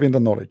preserving the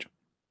knowledge.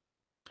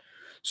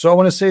 So I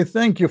want to say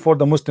thank you for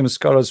the Muslim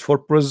scholars for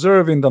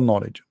preserving the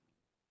knowledge.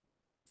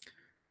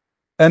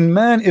 And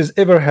man is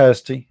ever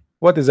hasty.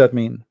 What does that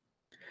mean?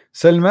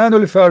 Salman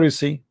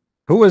al-Farisi,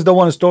 who is the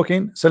one who's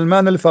talking?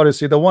 Salman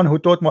al-Farisi, the one who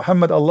taught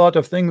Muhammad a lot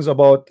of things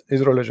about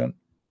his religion.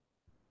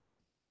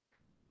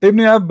 Ibn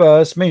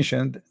Abbas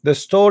mentioned the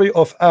story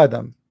of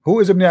Adam. Who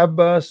is Ibn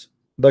Abbas?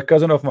 The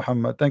cousin of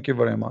Muhammad. Thank you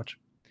very much.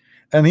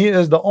 And he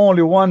is the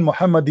only one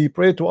Muhammad he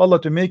prayed to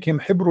Allah to make him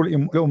Hibrul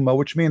Ummah,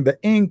 which means the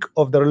ink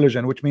of the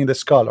religion, which means the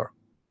scholar.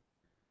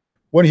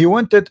 When he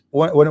wanted,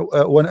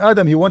 when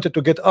Adam he wanted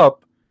to get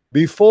up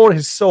before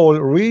his soul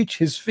reached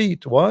his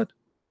feet. What?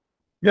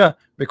 Yeah,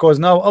 because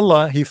now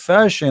Allah he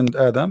fashioned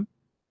Adam,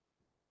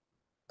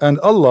 and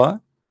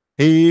Allah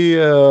he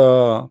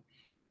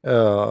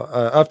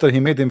after he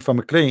made him from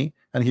clay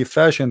and he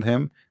fashioned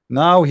him,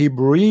 now he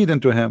breathed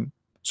into him.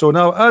 So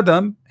now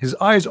Adam, his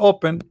eyes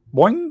open,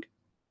 boing,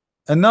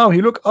 and now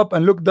he look up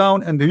and look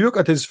down and he look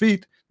at his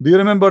feet. Do you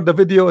remember the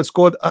video? It's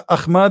called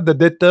Ahmad the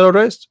Dead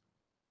Terrorist.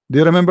 Do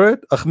you remember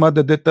it? Ahmad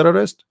the Dead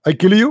Terrorist. I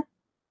kill you.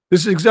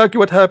 This is exactly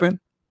what happened.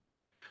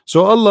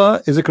 So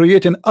Allah is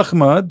creating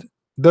Ahmad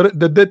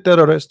the dead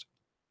terrorist.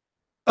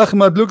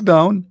 Ahmad looked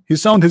down, he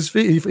found his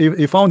feet,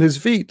 he found his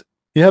feet.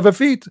 He have a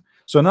feet.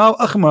 So now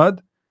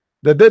Ahmad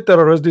the dead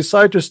terrorist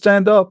decided to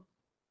stand up.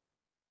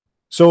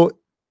 So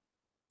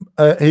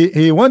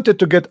he wanted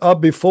to get up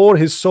before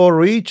his soul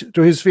reached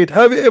to his feet.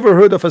 Have you ever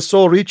heard of a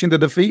soul reaching to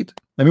the feet?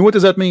 I mean, what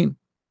does that mean?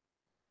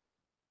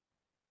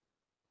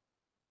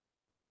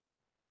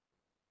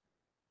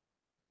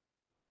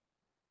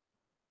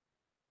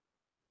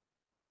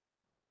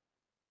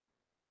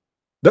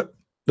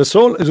 The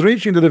soul is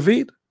reaching to the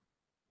feet?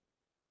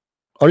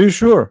 Are you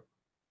sure?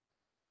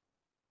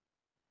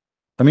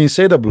 I mean,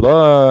 say the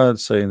blood,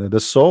 say the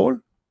soul.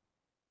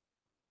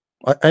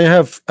 I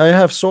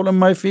have soul in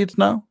my feet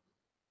now.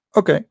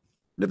 Okay,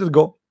 let it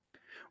go.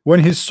 When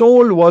his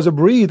soul was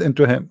breathed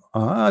into him,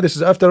 this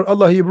is after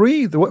Allah he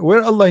breathed.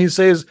 Where Allah he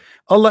says,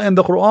 Allah in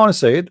the Quran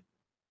said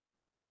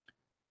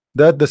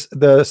that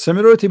the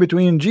similarity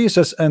between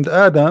Jesus and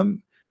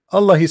Adam,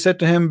 Allah he said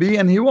to him be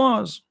and he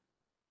was.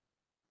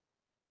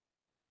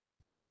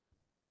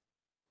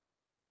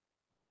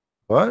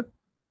 What?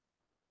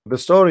 The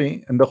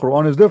story in the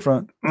Quran is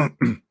different.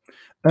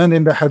 and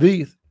in the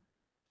hadith.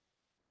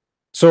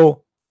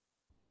 So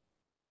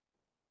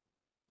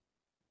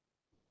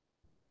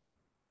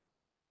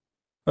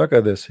look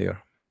at this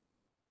here.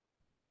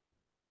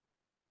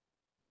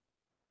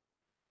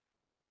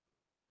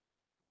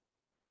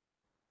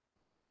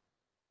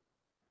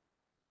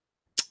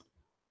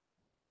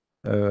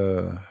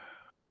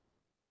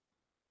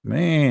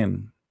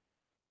 Man,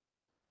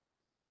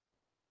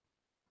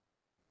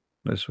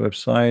 this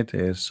website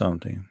is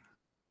something.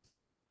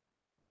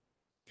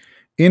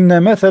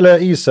 إن مثل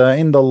عيسى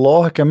عند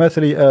الله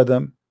كمثل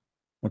آدم.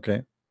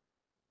 Okay.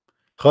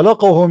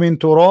 خلقه من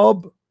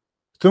تراب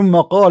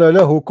ثم قال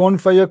له كن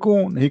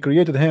فيكون. He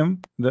created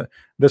him.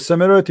 The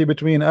similarity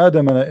between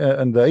Adam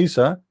and the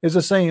Isa is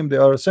the same. They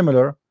are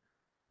similar.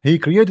 He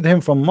created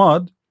him from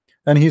mud,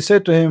 and he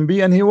said to him, be,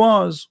 and he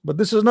was. But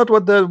this is not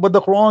what the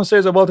Quran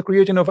says about the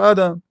creation of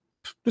Adam.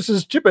 This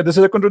is stupid. This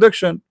is a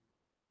contradiction.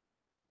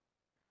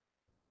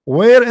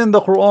 Where in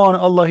the Quran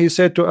Allah he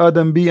said to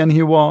Adam, be, and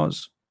he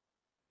was?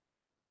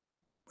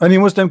 Any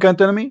Muslim can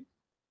tell me?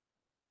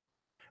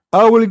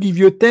 I will give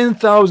you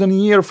 10,000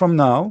 years from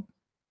now.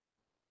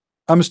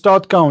 I'm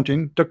start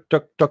counting, tuck,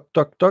 tuck, tuck,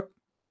 tuck, tuck,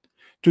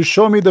 to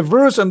show me the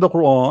verse in the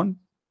Quran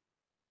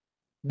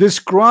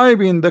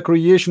describing the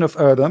creation of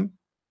Adam,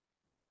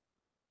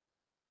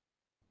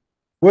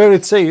 where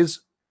it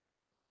says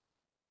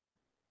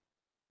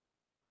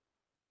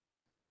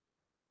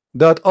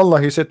that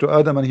Allah he said to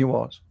Adam and he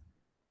was.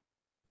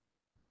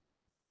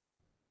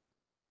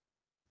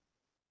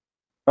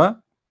 Huh?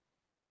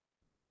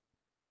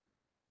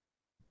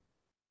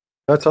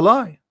 That's a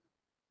lie.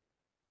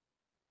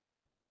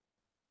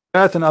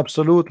 That's an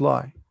absolute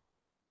lie.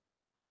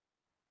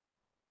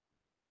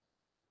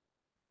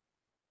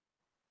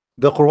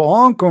 The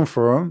Quran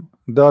confirms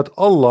that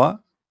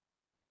Allah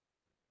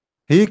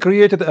he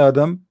created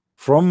Adam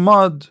from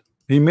mud.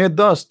 He made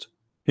dust.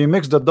 He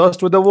mixed the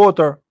dust with the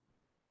water.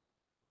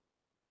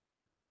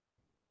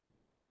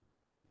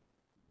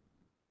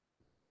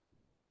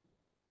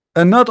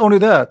 And not only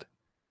that,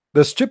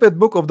 the stupid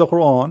book of the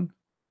Quran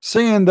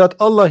saying that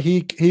Allah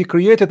he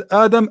created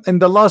Adam in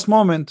the last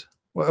moment,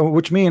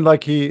 which means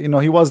like he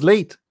was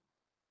late.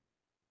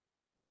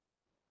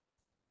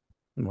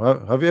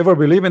 Have you ever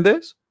believed in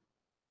this?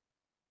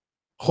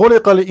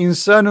 خلق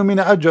الإنسان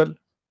من عجل.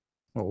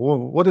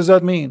 What does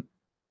that mean?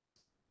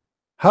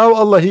 How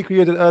Allah he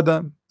created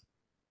Adam?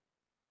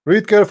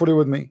 Read carefully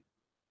with me.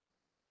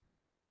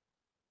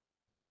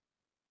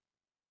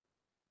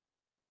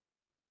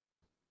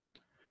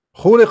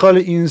 خلق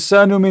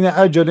الإنسان من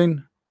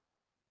عجل.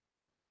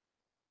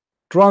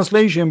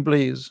 Translation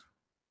please.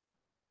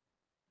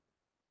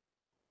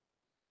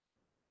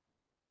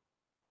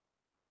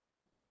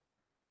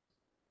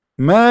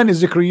 Man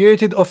is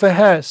created of a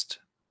haste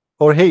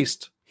or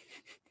haste.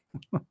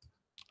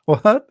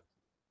 What?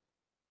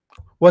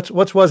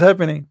 What was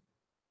happening?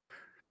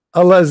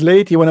 Allah is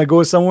late. You want to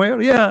go somewhere?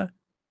 Yeah.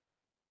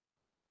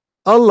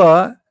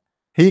 Allah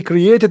he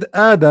created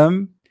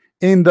Adam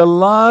in the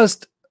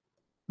last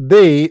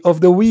day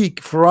of the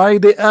week,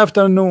 Friday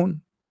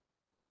afternoon.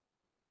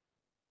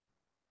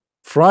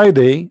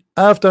 Friday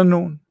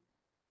afternoon.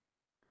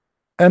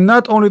 And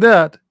not only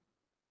that,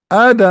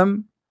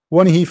 Adam,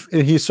 when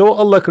he saw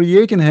Allah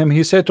creating him,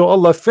 he said to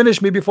Allah,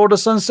 finish me before the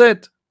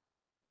sunset.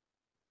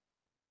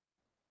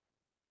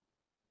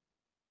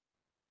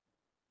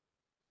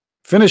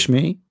 Finish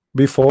me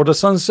before the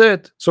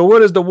sunset. So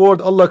where is the word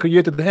Allah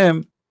created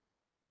him?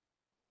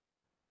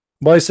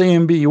 By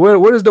saying be.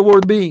 Where is the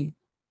word be?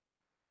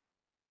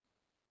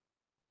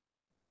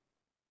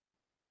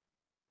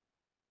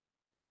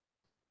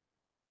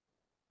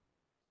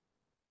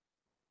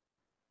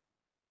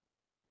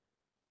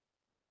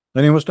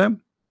 Any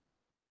Muslim?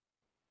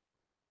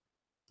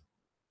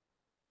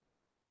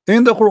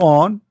 In the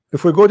Quran,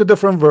 if we go to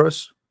different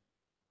verse,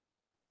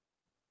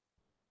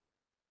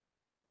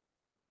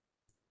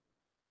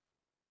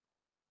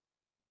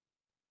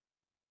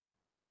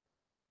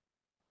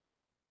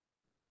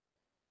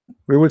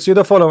 we will see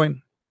the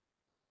following.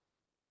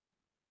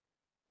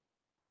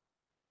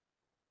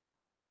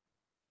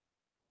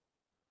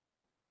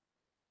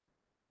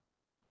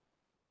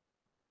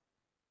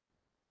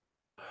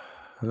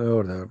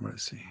 Lord have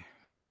mercy.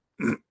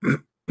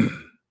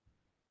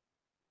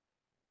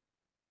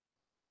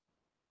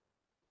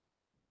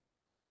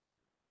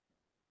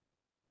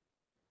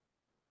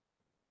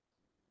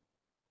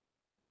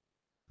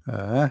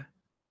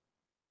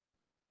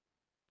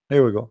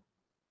 Here we go.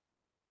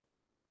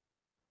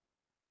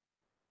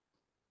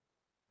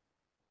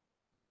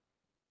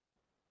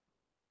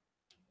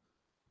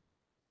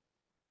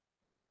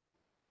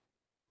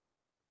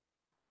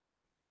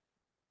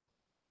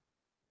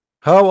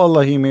 How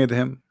Allah he made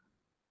him?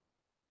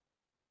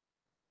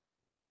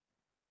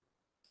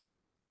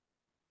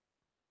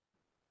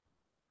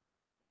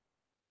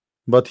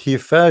 But he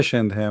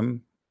fashioned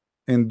him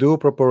in due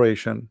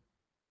preparation,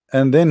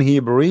 and then he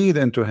breathed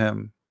into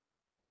him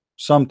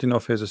something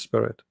of his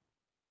spirit.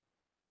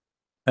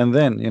 And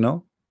then,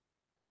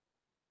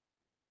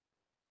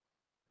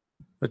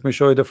 let me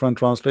show you a different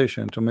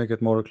translation to make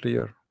it more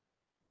clear.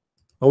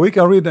 Or we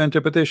can read the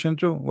interpretation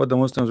too. What the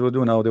Muslims will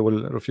do now, they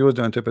will refuse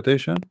the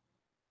interpretation.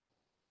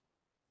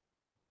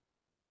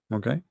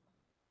 Okay.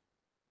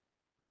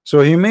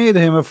 So he made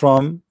him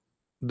from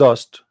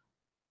dust,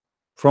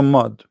 from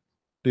mud.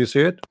 Do you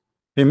see it?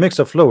 He mixed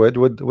a fluid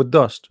with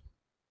dust.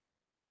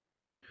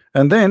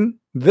 And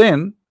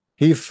then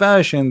he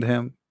fashioned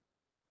him.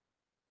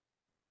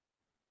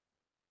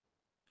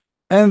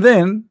 And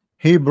then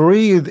he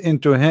breathed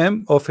into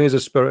him of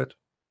his spirit.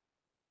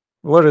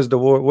 Where is the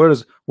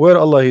word? Where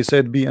Allah he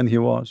said be and he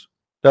was?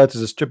 That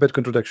is a stupid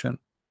contradiction.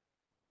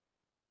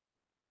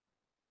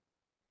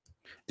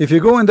 If you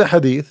go in the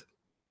hadith,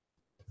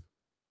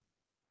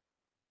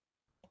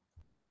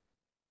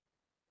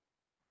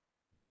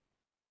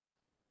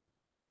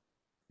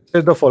 it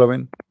says the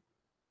following.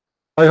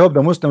 I hope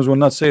the Muslims will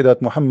not say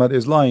that Muhammad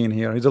is lying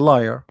here. He's a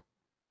liar.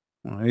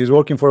 He's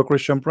working for a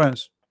Christian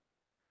prince.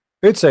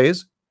 It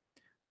says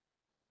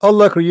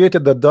Allah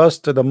created the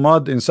dust, the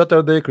mud in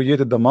Saturday,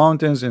 created the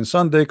mountains in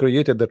Sunday,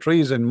 created the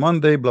trees in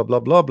Monday, blah blah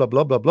blah blah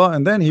blah blah blah.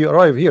 And then he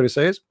arrived here. He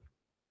says,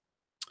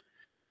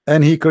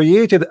 and he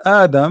created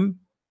Adam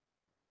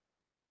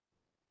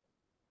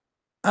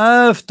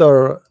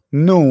after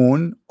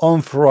noon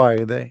on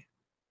Friday.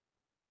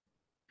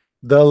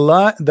 The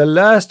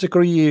last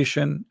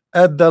creation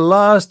at the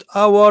last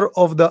hour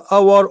of the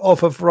hour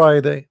of a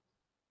Friday,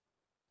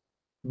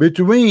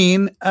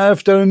 between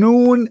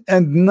afternoon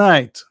and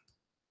night.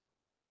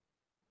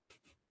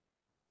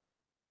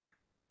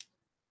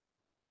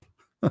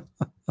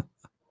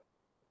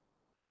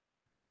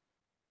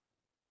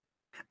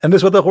 And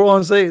this is what the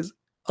Quran says.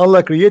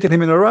 Allah created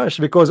him in a rush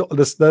because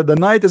the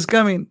night is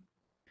coming.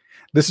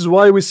 This is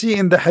why we see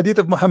in the hadith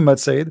of Muhammad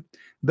said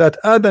that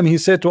Adam, he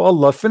said to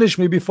Allah, finish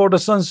me before the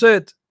sun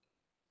set.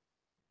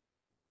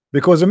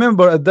 Because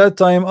remember, at that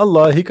time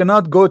Allah, he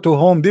cannot go to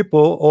Home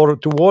Depot or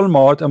to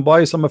Walmart and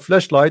buy some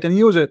flashlight and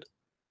use it.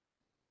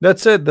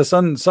 That's it. The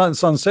sun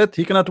set,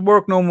 he cannot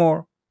work no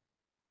more.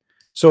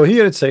 So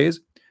here it says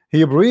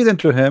he breathed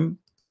into him,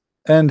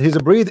 and his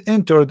breath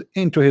entered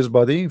into his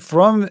body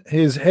from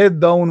his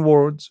head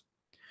downwards.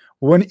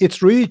 When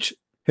it reached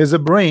his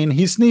brain,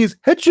 he sneezed,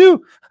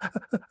 Achoo!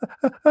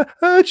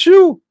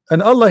 Achoo!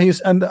 And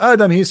and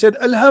Adam, he said,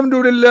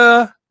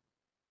 Alhamdulillah.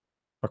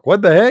 Like,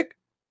 what the heck?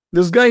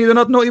 This guy, he did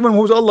not know even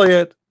who's Allah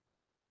yet.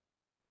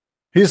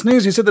 He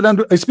sneezed, he said,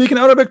 Alhamdulillah. I speak in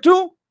Arabic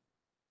too.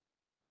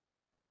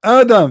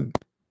 Adam,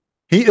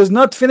 he is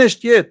not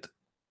finished yet.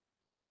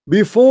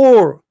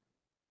 Before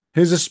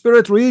his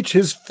spirit reach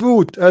his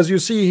foot, as you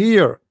see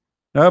here,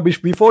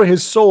 before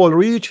his soul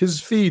reach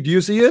his feet. Do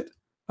you see it?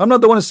 I'm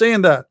not the one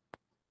saying that.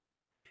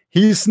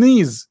 He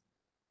sneezed,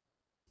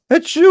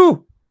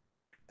 Achoo!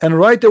 And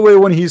right away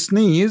when he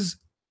sneezed,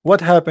 what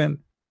happened?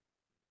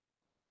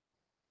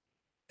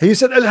 He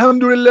said,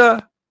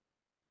 Alhamdulillah.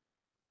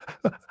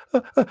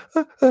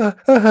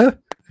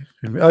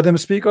 Adam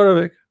speak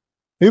Arabic.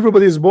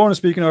 Everybody is born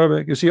speaking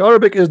Arabic. You see,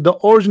 Arabic is the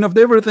origin of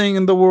everything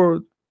in the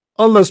world.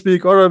 Allah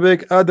speak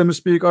Arabic, Adam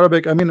speak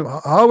Arabic. I mean,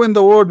 how in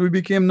the world we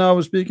became now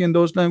speaking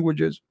those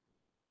languages?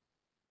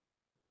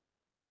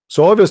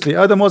 So obviously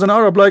Adam was an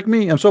Arab like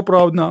me. I'm so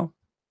proud now.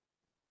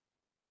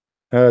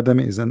 Adam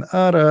is an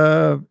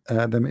Arab.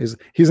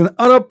 He's an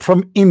Arab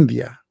from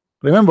India.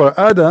 Remember,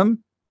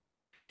 Adam,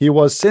 he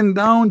was sent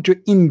down to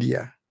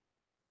India.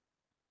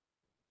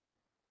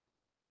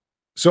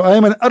 So I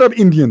am an Arab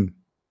Indian.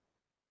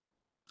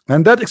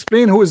 And that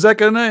explains who is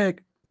Zakir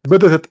Naik.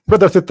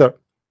 Brother sister.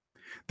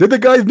 The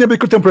guy's name is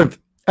Christian Prince.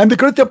 And the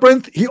Christian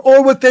Prince, he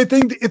always say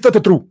things it's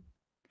not true.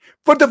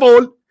 First of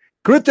all,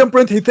 Christian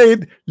Prince, he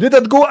said, let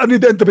us go and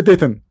read the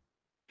interpretation.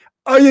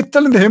 I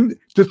telling him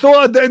to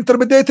throw out the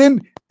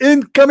interpretation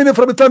in coming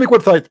from Islamic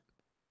website.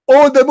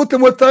 All the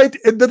Muslim website,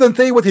 it doesn't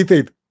say what he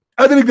said.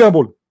 As an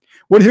example,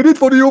 when he read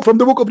for you from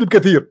the book of Ibn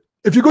Kathir,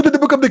 if you go to the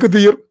book of Ibn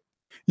Kathir,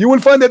 you will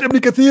find that Ibn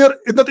Kathir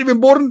is not even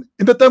born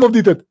in the time of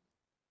Death.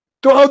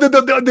 So how did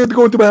that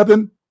going to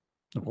happen?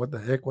 What the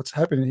heck? What's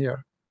happening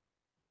here?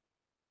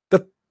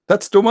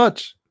 That's too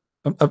much.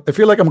 I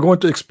feel like I'm going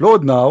to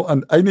explode now,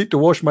 and I need to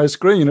wash my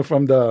screen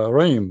from the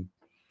rain.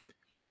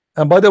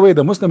 And by the way,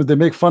 the Muslims, they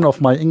make fun of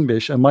my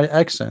English and my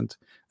accent,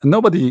 and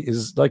nobody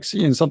is like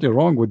seeing something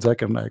wrong with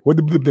Zakir Naik.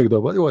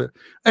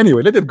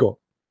 Anyway, let it go.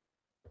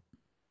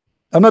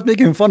 I'm not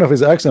making fun of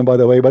his accent, by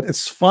the way, but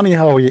it's funny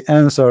how he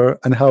answer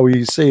and how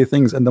he say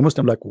things, and the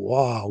Muslim like,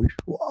 wow,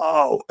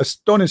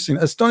 astonishing,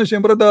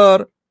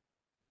 brother.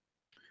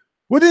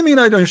 What do you mean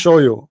I don't show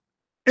you?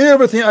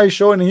 Everything I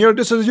show in here,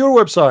 this is your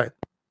website.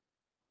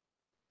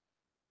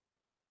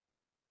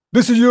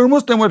 This is your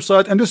Muslim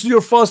website, and this is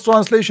your fast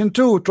translation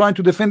too, trying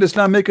to defend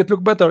Islam, make it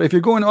look better. If you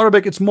go in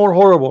Arabic, it's more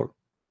horrible.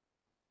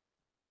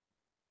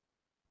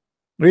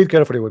 Read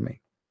carefully with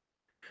me.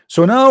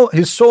 So now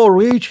his soul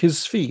reached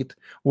his feet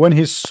when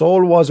his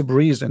soul was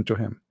breathed into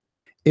him.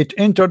 It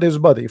entered his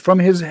body from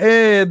his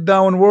head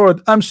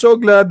downward. I'm so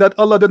glad that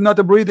Allah did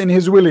not breathe in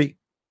his willy.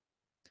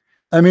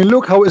 I mean,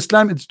 look how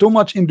Islam is too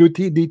much into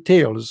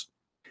details.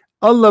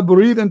 Allah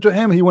breathed into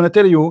him. He want to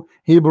tell you,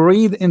 he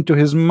breathed into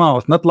his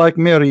mouth, not like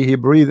Mary, he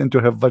breathed into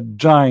her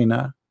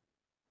vagina.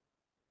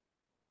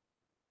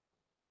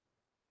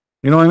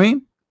 You know what I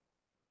mean?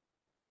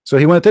 So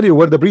he want to tell you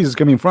where the breeze is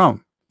coming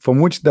from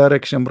which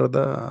direction,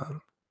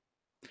 brother.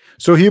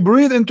 So he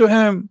breathed into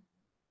him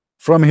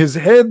from his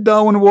head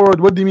downward.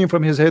 What do you mean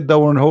from his head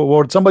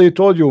downward? Somebody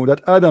told you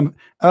that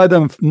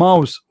Adam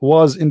mouse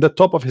was in the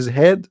top of his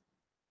head.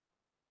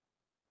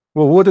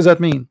 Well, what does that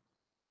mean?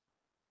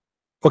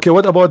 Okay,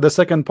 what about the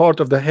second part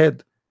of the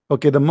head?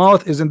 Okay, the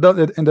mouth is in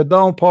the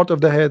down part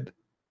of the head,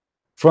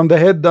 from the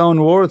head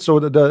downward, so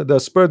that the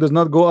spirit does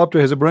not go up to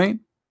his brain.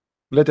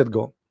 Let it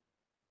go.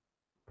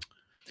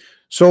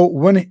 So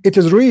when it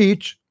is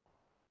reached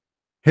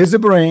his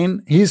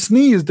brain, he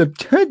sneezed, and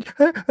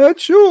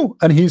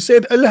he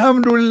said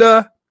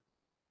Alhamdulillah.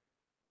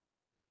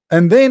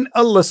 And then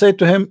Allah said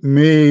to him,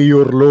 may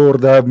your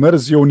Lord have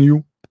mercy on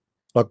you.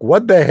 Like,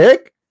 what the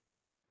heck?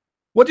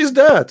 What is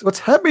that? What's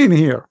happening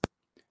here?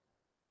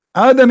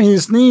 Adam, he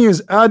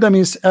sneezed. Adam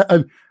is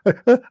and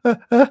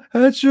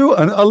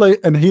Allah,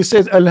 and he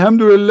says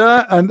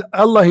Alhamdulillah, and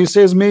Allah, he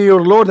says, may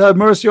your Lord have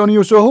mercy on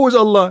you. So who is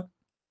Allah?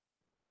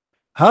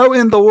 How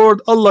in the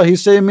word Allah he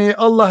say, may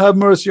Allah have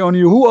mercy on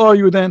you? Who are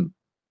you then?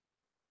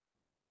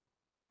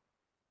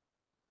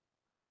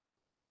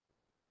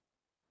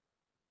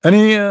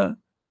 Any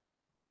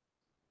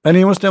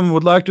Muslim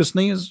would like to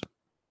sneeze?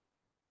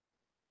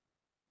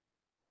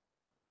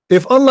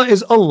 If Allah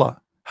is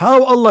Allah,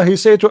 how Allah he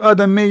say to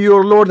Adam, may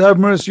your Lord have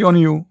mercy on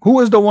you? Who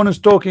is the one who's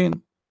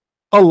talking?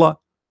 Allah.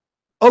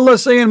 Allah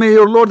saying, may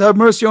your Lord have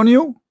mercy on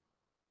you?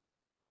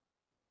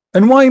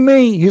 And why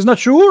may? He's not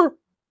sure.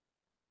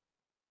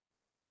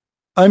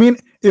 I mean,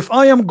 if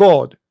I am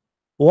God,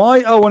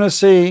 why I want to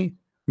say,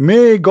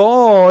 may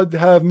God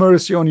have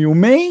mercy on you?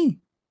 May?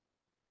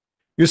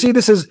 You see,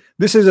 this is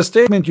a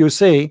statement you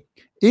say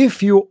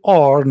if you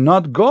are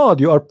not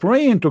God, you are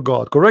praying to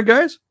God. Correct,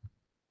 guys?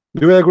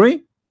 Do you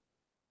agree?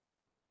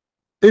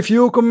 If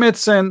you commit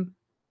sin,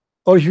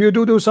 or if you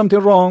do something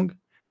wrong,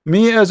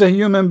 me as a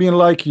human being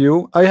like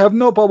you, I have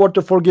no power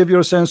to forgive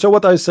your sin. So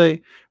what I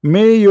say,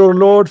 may your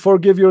Lord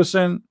forgive your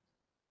sin.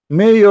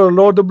 May your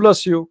Lord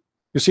bless you.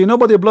 You see,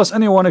 nobody bless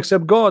anyone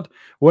except God.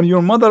 When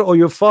your mother or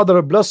your father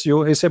bless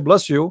you, he say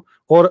bless you,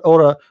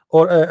 or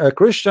a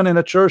Christian in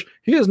a church,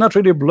 he is not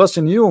really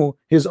blessing you.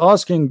 He's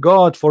asking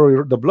God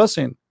for the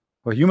blessing.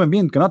 A human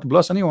being cannot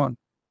bless anyone.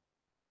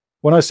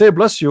 When I say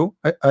bless you,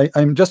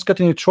 I'm just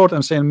cutting it short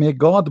and saying may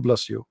God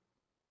bless you,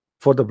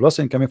 for the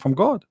blessing coming from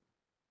God.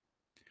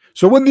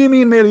 So what do you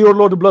mean may your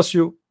Lord bless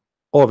you?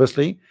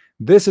 Obviously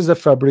this is a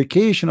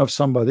fabrication of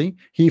somebody.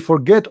 He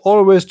forget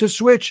always to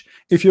switch.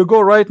 If you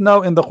go right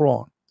now in the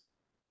Quran,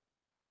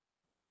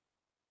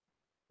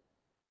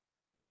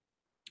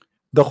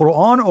 the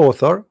Quran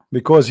author,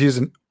 because he's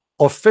an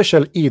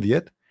official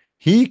idiot,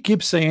 he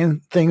keeps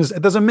saying things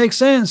that doesn't make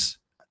sense.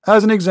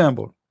 As an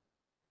example,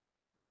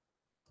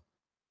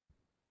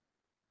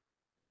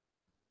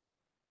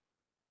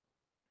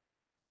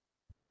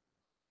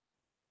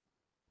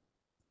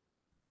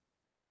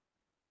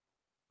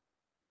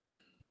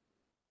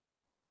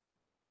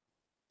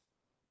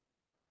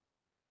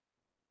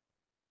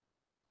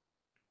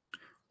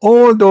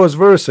 all those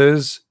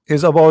verses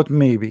is about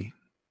maybe.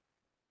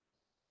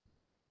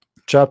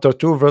 Chapter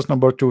 2 verse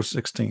number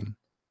 216,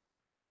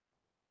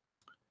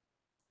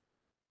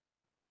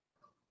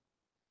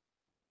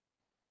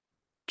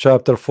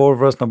 chapter 4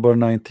 verse number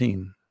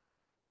 19,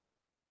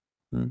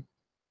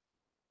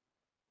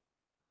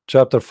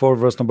 chapter 4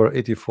 verse number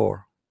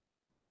 84,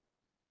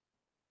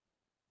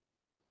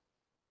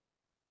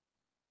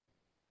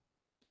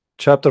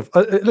 chapter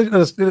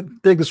let's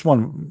take this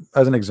one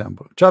as an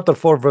example. Chapter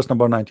 4 verse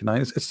number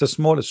 99. It's the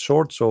smallest,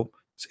 short, so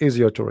it's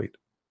easier to read.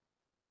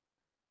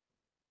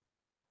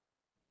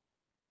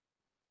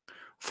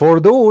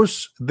 For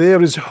those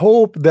there is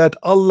hope that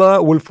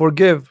Allah will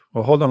forgive.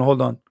 Oh, hold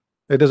on,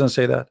 it doesn't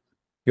say that,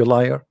 you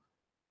liar.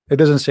 It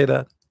doesn't say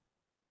that.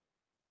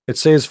 It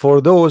says for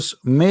those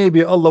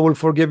maybe Allah will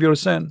forgive your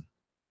sin.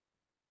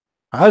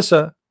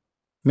 Asa,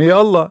 may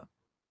Allah.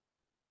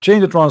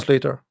 Change the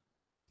translator.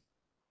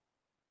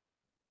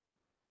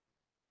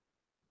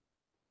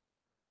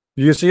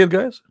 Do you see it,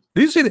 guys?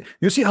 Do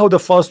you see how the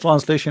false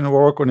translation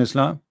work on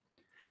Islam?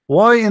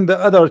 Why in the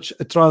other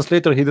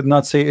translator he did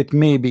not say it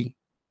may be?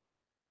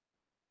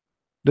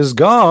 This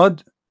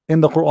God in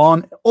the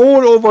Quran,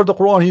 all over the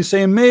Quran, he's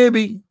saying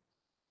maybe.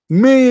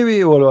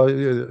 Well,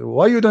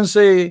 why you don't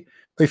say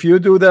if you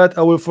do that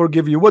I will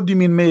forgive you? What do you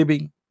mean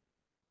maybe?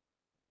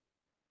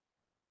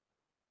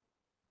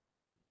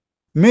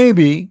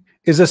 Maybe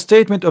is a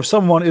statement of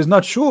someone is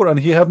not sure and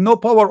he have no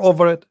power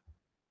over it.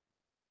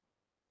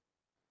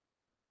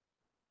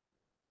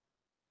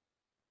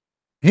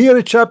 Here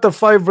in chapter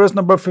 5 verse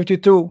number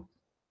 52,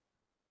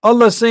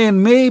 Allah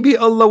saying maybe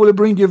Allah will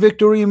bring you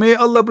victory. May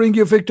Allah bring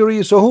you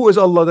victory. So who is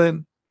Allah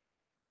then?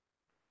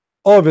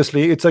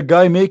 Obviously it's a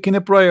guy making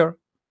a prayer,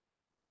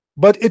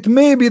 but it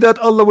may be that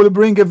Allah will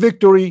bring a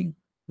victory.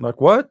 Like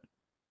what?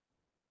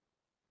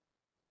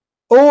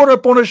 Or a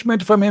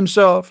punishment from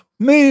himself.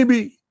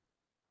 Maybe.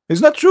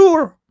 He's not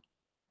sure.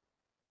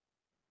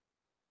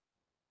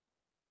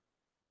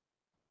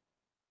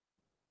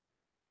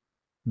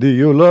 Do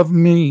you love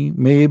me?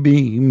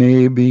 Maybe,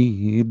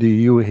 maybe. Do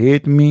you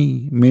hate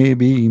me?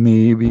 Maybe,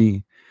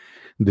 maybe.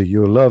 Do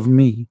you love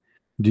me?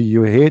 Do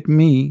you hate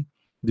me?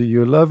 Do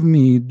you love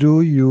me?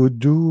 Do you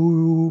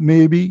do?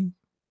 Maybe.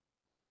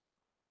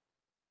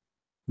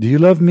 Do you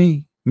love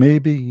me?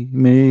 Maybe,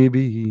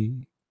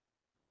 maybe.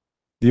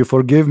 Do you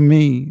forgive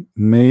me?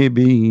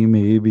 Maybe,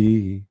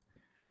 maybe.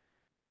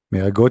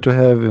 May I go to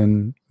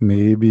heaven?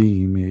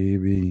 Maybe,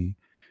 maybe.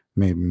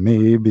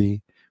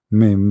 Maybe,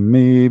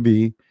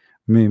 maybe,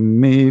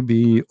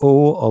 maybe.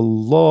 Oh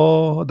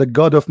Allah, the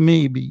God of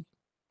maybe.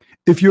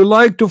 If you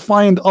like to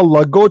find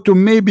Allah, go to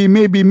maybe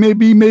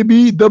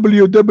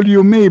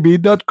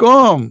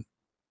www.maybe.com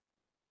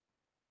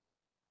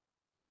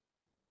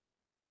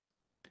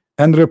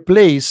and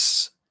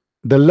replace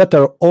the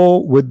letter O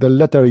with the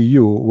letter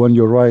U when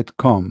you write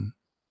com,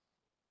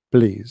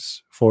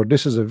 please, for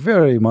this is a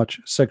very much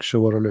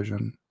sexual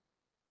religion.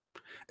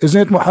 Isn't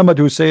it Muhammad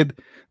who said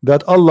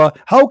that Allah,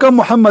 how come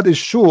Muhammad is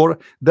sure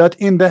that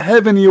in the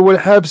heaven you will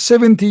have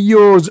 70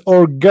 years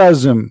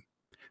orgasm,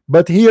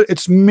 but here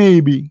it's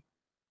maybe?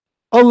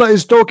 Allah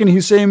is talking, he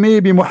say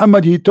maybe.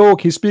 Muhammad, he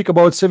speak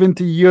about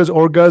 70 years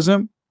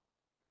orgasm.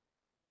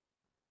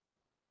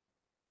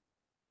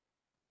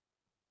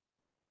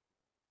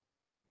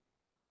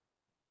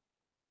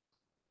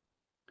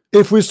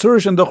 If we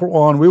search in the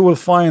Quran, we will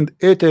find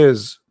it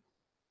is,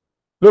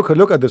 look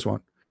at this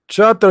one,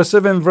 chapter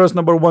 7 verse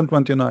number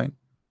 129.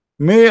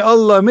 May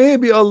Allah,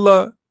 maybe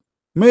Allah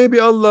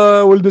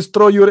will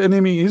destroy your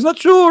enemy. He's not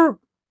sure.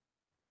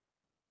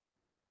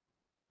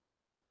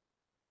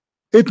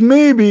 It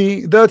may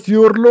be that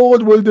your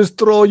Lord will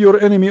destroy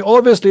your enemy.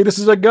 Obviously, this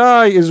is a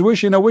guy is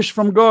wishing a wish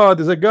from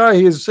God. Is a guy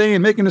he is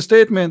saying, making a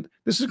statement.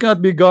 This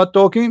cannot be God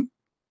talking.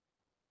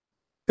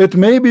 It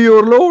may be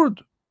your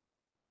Lord.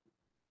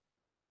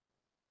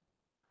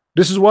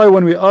 This is why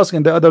when we asked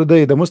in the other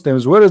day the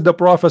Muslims, where is the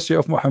prophecy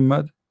of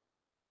Muhammad?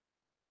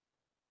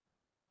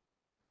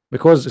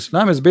 Because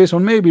Islam is based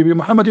on maybe.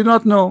 Muhammad did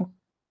not know.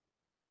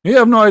 You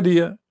have no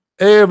idea.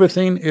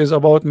 Everything is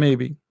about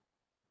maybe.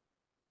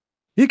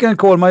 He can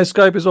call. My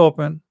Skype is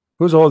open.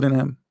 Who's holding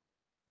him?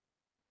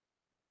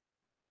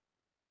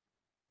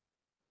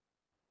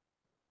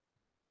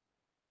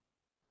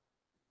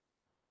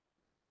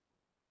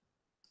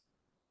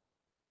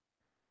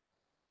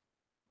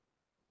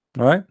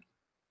 All right.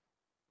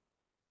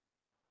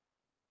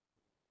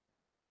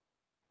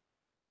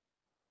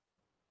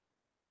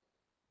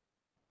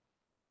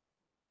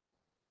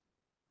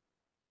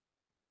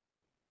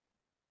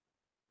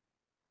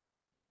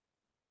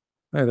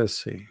 Let us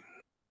see.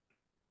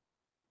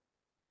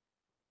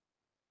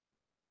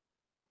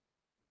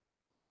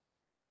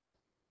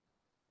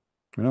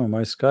 You know,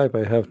 my Skype,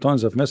 I have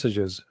tons of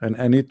messages, and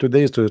I need 2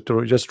 days to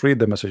just read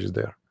the messages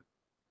there.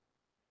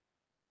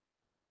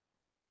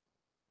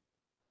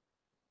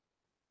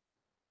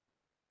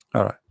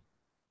 All right.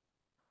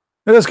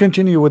 Let us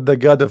continue with the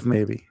God of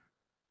maybe.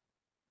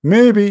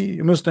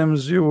 Maybe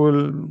Muslims, you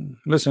will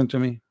listen to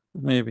me.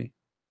 Maybe.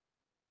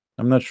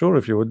 I'm not sure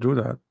if you would do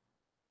that.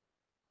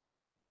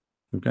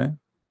 Okay.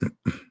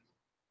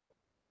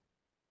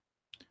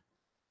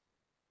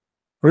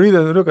 Read it.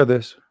 Look at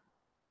this.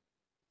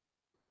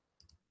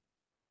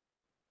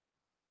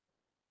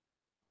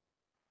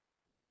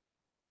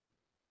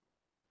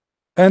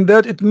 And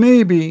that it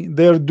may be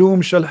their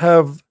doom shall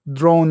have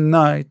drawn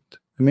night.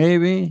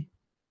 Maybe.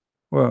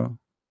 Well,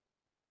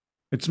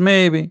 it's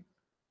maybe.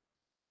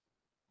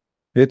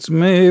 It's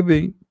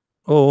maybe.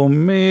 Oh,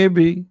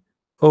 maybe.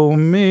 Oh,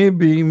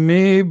 maybe.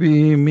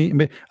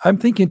 I'm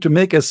thinking to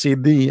make a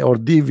CD or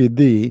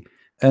DVD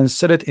and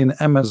sell it in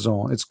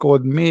Amazon. It's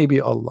called Maybe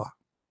Allah.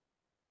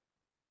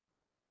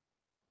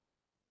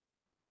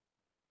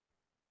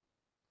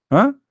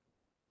 Huh?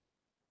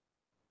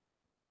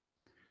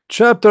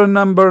 Chapter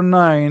number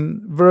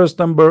 9, verse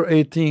number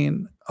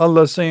 18.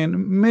 Allah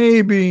saying,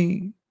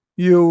 maybe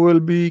you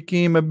will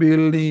become a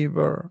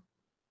believer.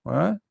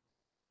 What?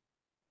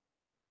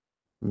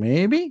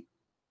 Maybe?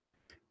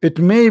 It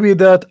may be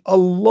that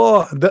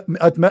Allah,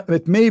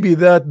 it may be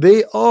that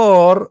they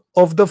are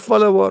of the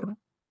follower.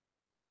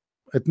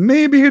 It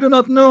may be you do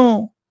not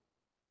know.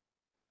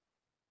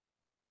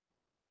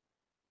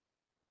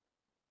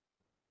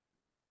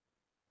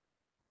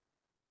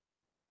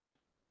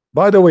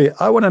 By the way,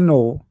 I want to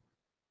know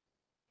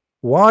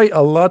why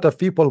a lot of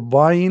people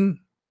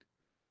buying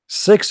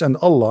sex and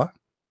Allah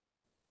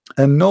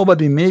and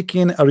nobody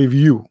making a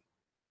review.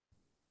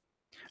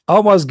 I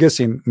was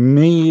guessing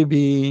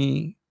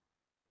maybe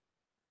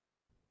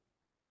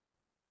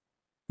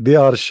they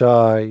are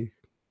shy.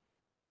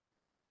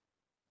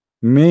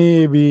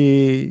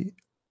 Maybe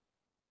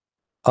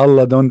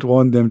Allah don't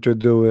want them to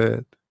do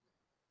it.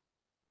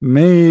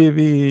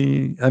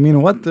 Maybe, I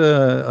mean, what?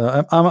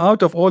 I'm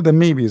out of all the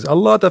maybes. A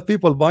lot of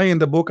people buying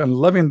the book and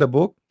loving the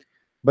book,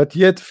 but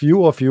yet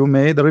few of you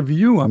made a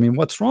review. I mean,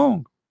 what's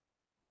wrong?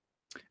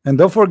 And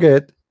don't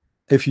forget,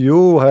 if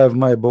you have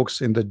my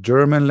books in the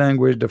German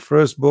language, the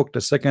first book,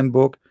 the second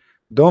book,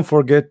 don't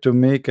forget to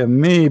make a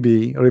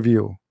maybe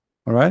review.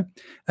 All right.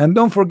 And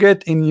don't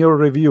forget in your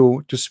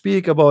review to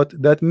speak about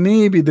that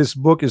maybe this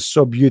book is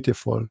so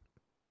beautiful.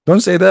 Don't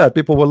say that.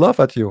 People will laugh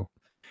at you.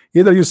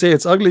 Either you say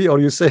it's ugly or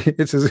you say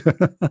it's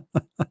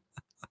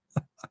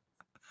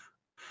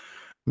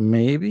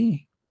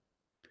maybe.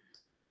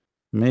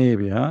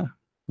 Maybe, huh?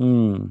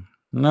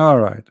 All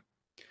right.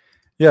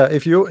 Yeah,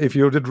 if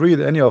you did read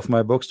any of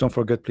my books, don't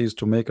forget please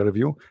to make a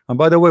review. And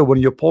by the way, when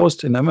you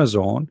post in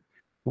Amazon,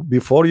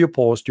 before you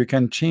post, you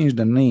can change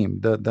the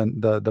name,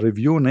 the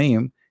review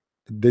name.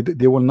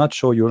 They will not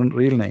show your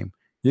real name.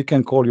 You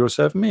can call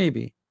yourself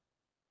maybe.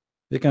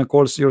 You can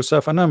call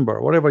yourself a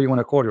number, whatever you want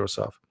to call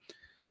yourself.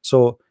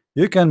 So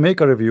you can make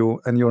a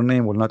review and your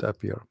name will not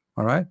appear.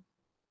 All right,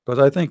 because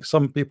I think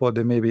some people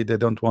they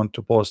don't want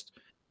to post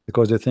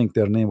because they think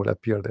their name will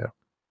appear there.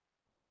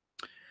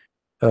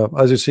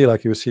 As you see,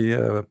 like you see,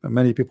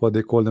 many people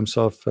they call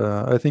themselves.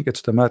 I think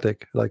it's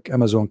thematic, like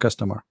Amazon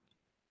customer.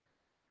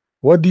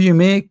 What do you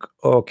make?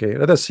 Okay,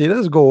 let us see.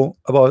 Let's go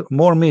about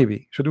more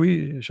maybe. Shall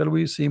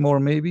we see more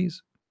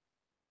maybes?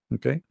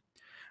 Okay.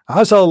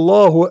 عسى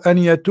الله أن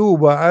يتوب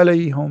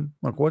عليهم.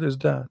 Like what is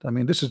that? I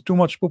mean, this is too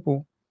much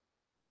poo-poo.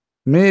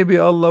 Maybe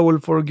Allah will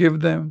forgive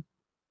them.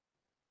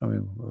 I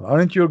mean,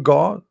 aren't you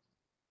God?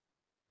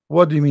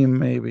 What do you mean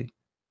maybe?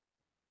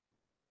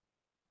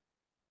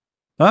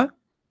 Huh?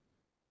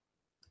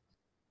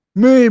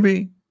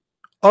 Maybe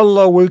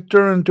Allah will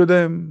turn to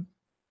them.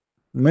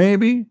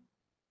 Maybe.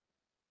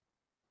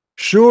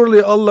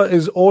 Surely Allah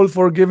is all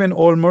forgiving,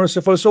 all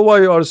merciful. So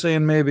why you are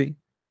saying maybe?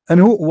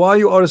 And why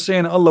you are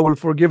saying Allah will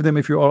forgive them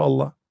if you are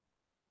Allah?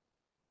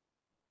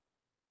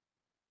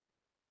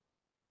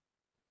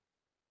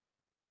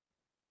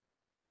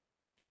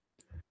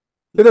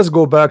 Let us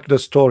go back to the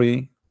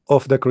story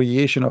of the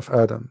creation of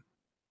Adam,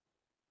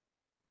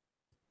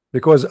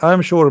 because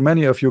I'm sure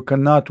many of you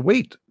cannot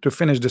wait to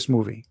finish this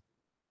movie.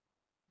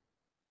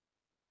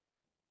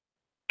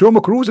 Tom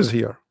Cruise is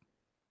here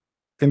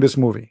in this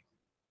movie.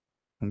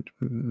 And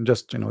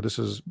just this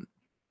is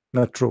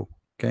not true.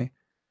 Okay,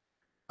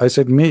 I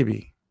said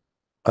maybe.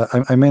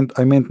 I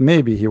meant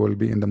maybe he will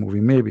be in the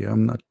movie. Maybe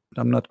I'm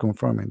not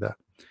confirming that.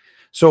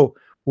 So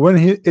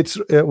when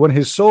when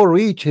his soul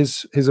reached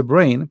his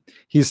brain,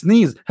 he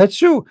sneezed.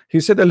 Hachu. He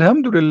said,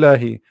 Alhamdulillah,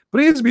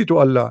 praise be to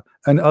Allah.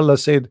 And Allah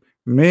said,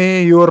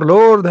 may your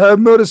Lord have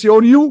mercy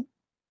on you,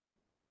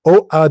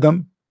 O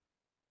Adam.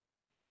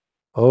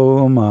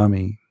 Oh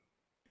mommy.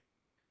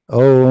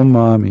 Oh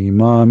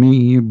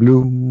mommy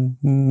blue.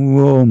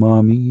 Oh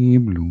mommy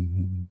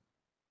blue.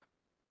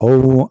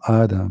 Oh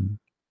Adam.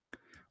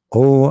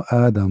 Oh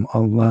Adam,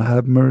 Allah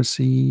have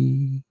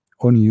mercy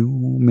on you,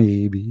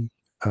 maybe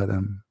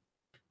Adam.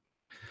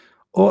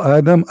 Oh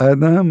Adam.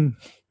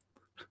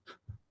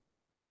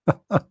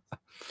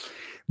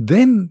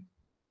 Then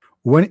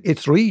when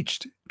it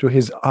reached to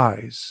his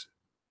eyes,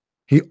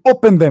 he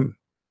opened them.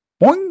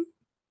 Boing!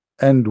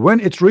 And when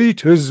it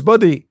reached his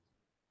body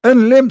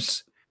and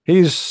limbs,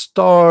 he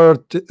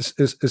started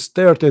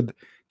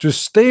to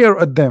stare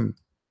at them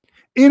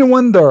in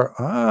wonder.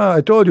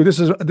 I told you this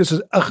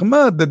is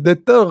Ahmad, the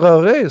dead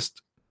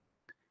terrorist.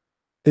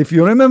 If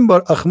you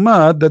remember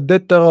Ahmad, the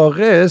dead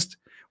terrorist,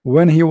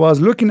 when he was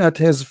looking at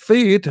his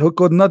feet, who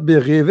could not be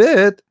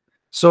it,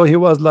 so he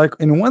was like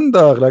in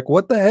wonder, like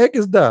what the heck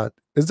is that?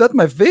 Is that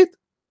my feet?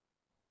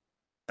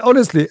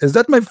 Honestly, is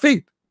that my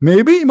feet?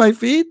 Maybe my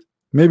feet,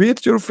 maybe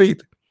it's your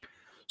feet.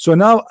 So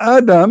now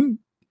Adam,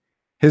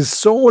 his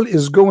soul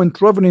is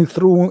traveling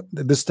through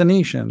the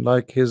destination,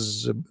 like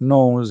his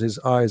nose, his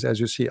eyes, as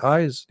you see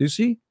eyes. Do you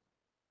see?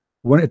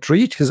 When it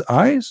reached his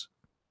eyes,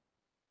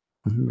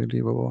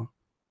 unbelievable.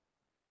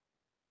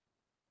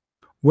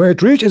 When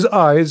it reached his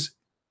eyes,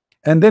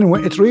 and then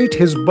when it reached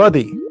his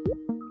body.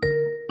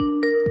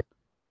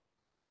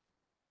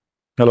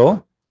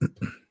 Hello?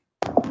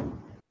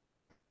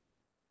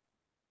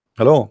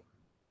 Hello?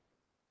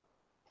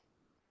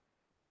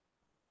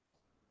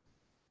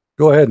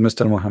 Go ahead,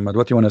 Mr. Muhammad.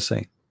 What do you want to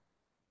say?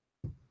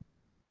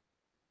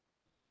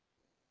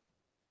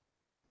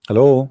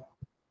 Hello?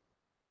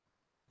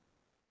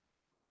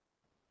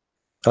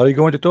 Are you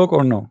going to talk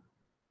or no?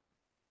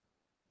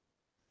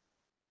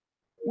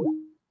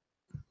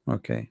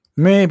 Okay.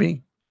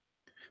 Maybe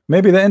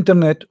the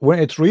internet, when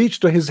it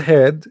reached to his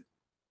head,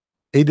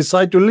 he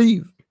decided to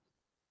leave.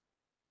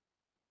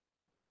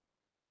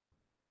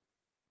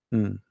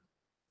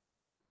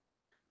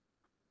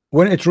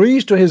 When it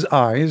reached to his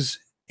eyes,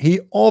 he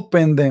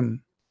opened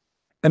them,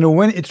 and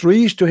when it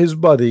reached to his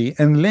body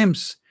and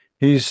limbs,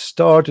 he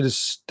started to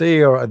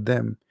stare at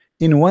them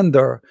in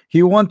wonder.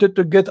 He wanted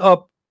to get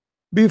up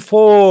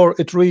before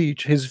it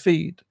reached his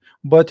feet,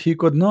 but he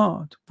could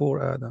not.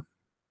 Poor Adam.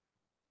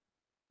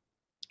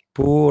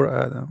 Poor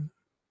Adam.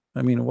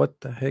 I mean, what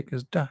the heck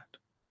is that?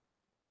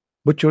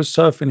 Put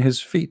yourself in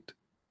his feet.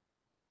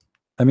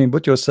 I mean,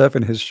 put yourself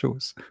in his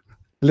shoes.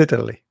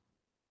 Literally.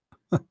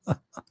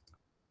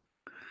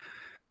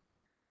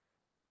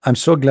 I'm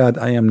so glad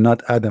I am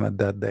not Adam at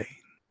that day.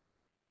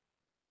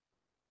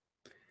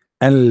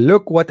 And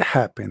look what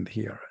happened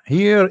here.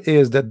 Here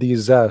is the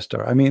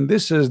disaster. I mean,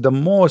 this is the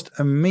most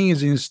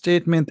amazing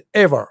statement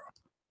ever.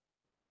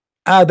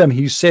 Adam,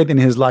 he said in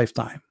his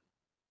lifetime.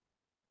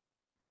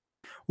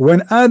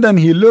 When Adam,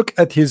 he looked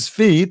at his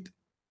feet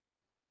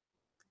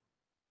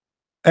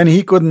and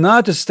he could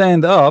not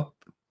stand up,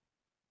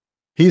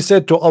 he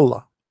said to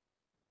Allah,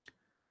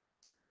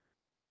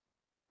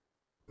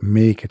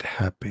 make it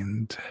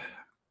happen.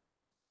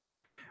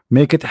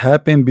 Make it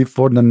happen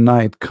before the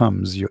night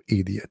comes, you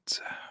idiot.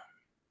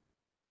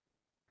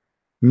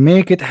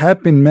 Make it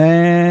happen,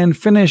 man.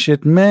 Finish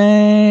it,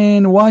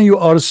 man. Why you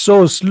are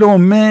so slow,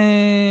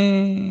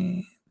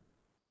 man?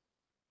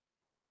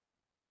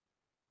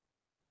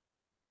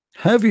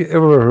 Have you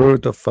ever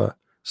heard of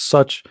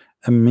such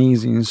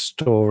amazing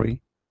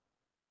story?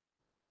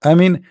 I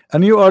mean,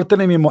 and you are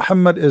telling me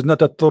Muhammad is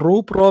not a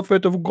true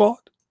prophet of God?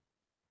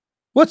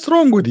 What's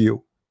wrong with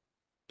you?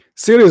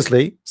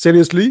 Seriously,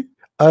 seriously,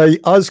 I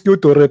ask you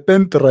to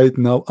repent right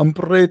now and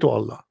pray to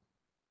Allah.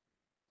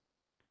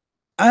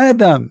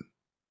 Adam,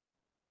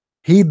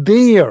 he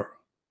dare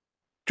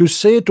to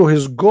say to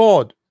his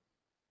God,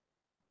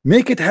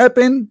 make it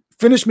happen,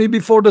 finish me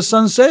before the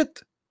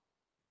sunset.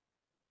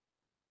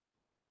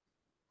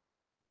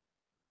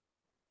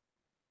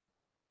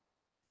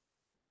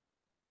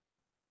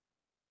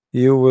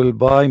 You will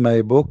buy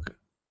my book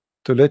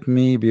to let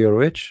me be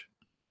rich?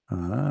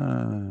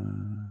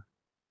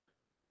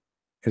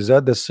 Is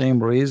that the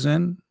same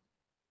reason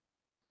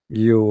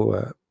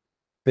you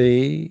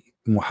pay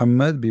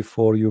Muhammad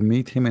before you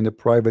meet him in a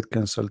private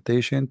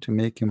consultation to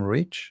make him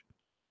rich?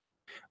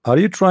 Are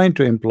you trying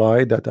to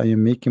imply that I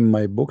am making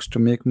my books to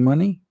make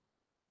money?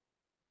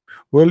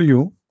 Well,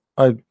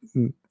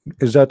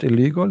 is that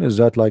illegal? Is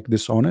that like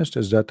dishonest?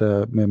 Is that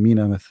mean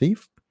I'm a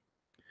thief?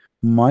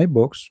 My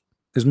books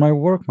is my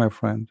work, my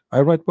friend.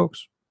 I write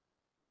books.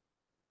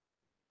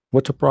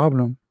 What's a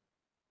problem?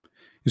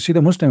 You see,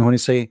 the Muslim, when he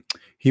say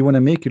he want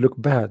to make you look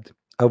bad,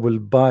 I will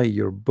buy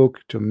your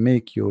book to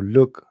make you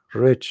look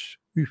rich.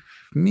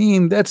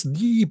 Mean that's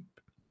deep.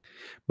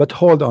 But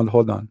hold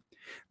on.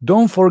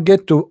 Don't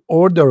forget to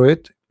order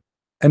it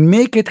and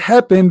make it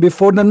happen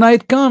before the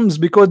night comes,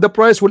 because the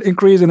price will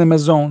increase in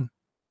Amazon.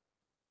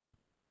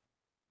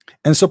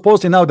 And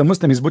supposedly now the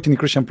Muslim is putting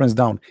Christian Prince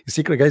down. You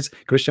see, guys,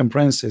 Christian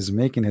Prince is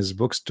making his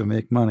books to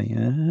make money.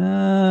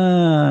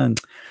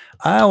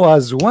 I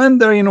was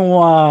wondering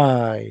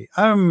why.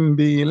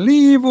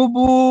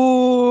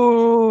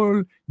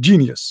 Unbelievable.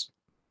 Genius.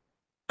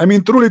 I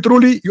mean,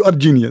 truly, you are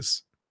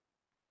genius.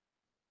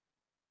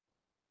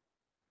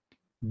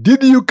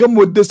 Did you come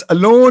with this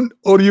alone,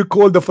 or you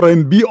called a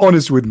friend? Be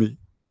honest with me.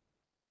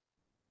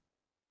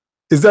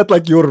 Is that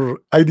like your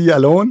idea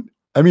alone?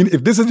 I mean,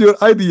 if this is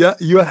your idea,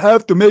 you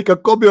have to make a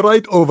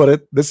copyright over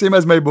it, the same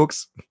as my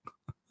books.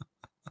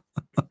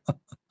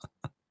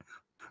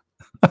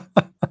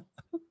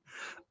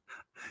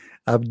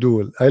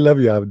 Abdul, I love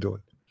you, Abdul.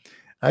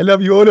 I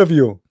love you, all of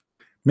you.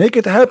 Make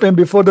it happen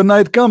before the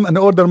night come and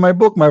order my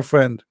book, my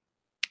friend.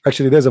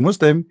 Actually, there's a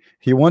Muslim,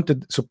 he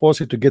wanted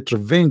supposedly to get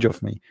revenge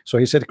of me. So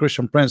he said,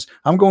 Christian Prince,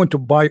 I'm going to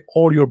buy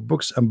all your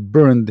books and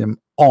burn them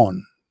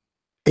on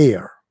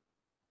air.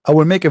 I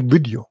will make a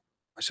video.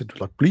 I said,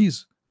 like,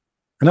 please.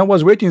 And I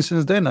was waiting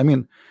since then. I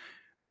mean,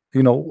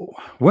 you know,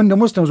 when the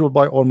Muslims will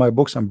buy all my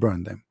books and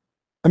burn them.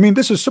 I mean,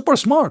 this is super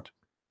smart.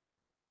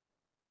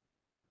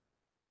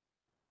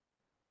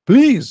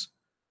 Please.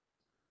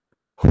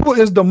 Who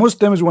is the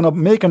Muslims want to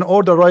make an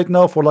order right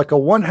now for like a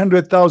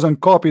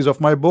 100,000 copies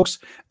of my books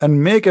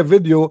and make a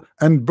video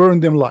and burn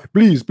them live?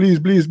 Please.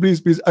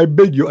 I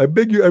beg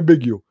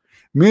you.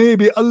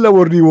 Maybe Allah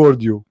will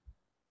reward you.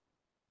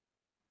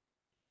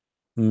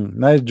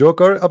 Nice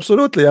joker.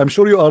 Absolutely. I'm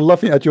sure you are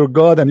laughing at your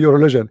God and your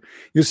religion.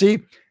 You see,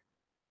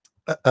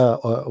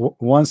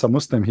 once a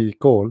Muslim he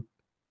called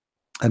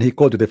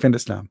to defend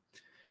Islam.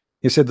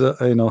 He said,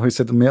 he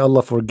said, may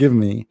Allah forgive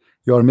me.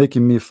 You are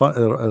making me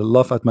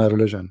laugh at my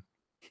religion.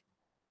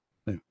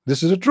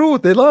 This is the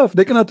truth. They laugh.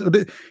 They cannot,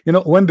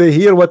 when they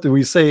hear what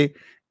we say,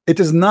 it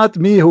is not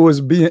me who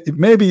is being,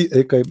 maybe,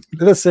 okay,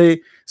 let's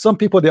say some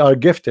people, they are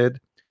gifted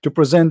to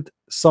present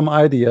some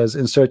ideas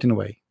in certain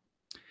way.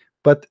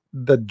 But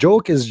the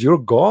joke is your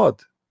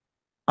God.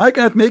 I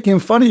cannot make him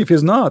funny if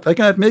he's not. I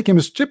cannot make him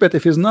stupid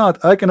if he's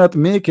not. I cannot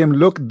make him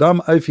look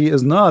dumb if he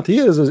is not. He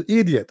is an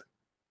idiot.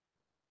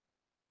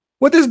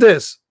 What is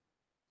this?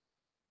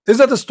 Is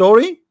that a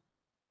story?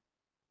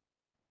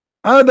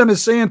 Adam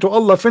is saying to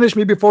Allah, finish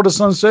me before the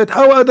sunset.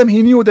 How Adam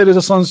he knew there is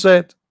a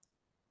sunset?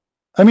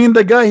 I mean,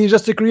 the guy, he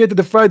just created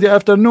the Friday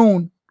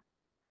afternoon.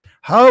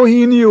 How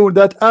he knew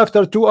that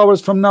after 2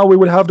 hours from now we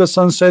will have the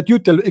sunset?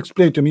 You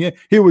explain to me.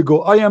 Here we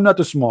go. I am not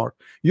a smart.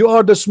 You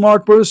are the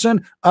smart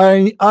person.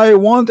 I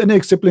want an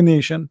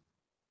explanation.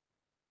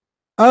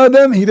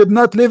 Adam, he did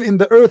not live in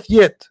the earth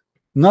yet,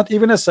 not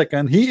even a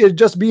second. He is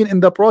just being in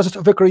the process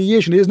of a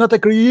creation. He is not a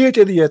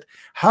created yet.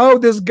 How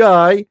this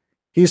guy,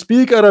 he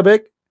speak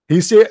Arabic, he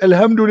say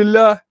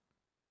Alhamdulillah.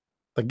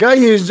 The guy,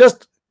 he is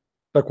just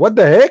like, what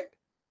the heck?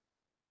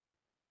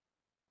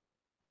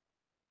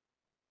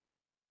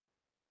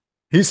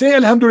 He say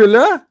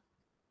Alhamdulillah.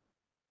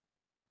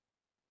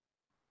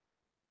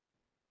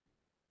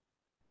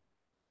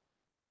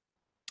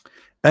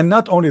 And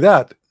not only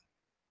that,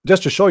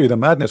 just to show you the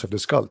madness of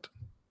this cult.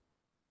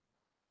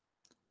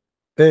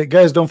 Hey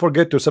guys, don't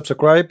forget to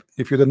subscribe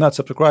if you did not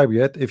subscribe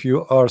yet. If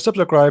you are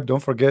subscribed,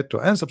 don't forget to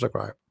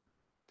unsubscribe.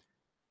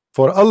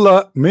 For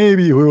Allah,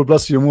 maybe He will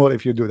bless you more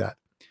if you do that.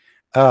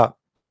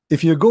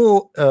 If you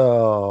go,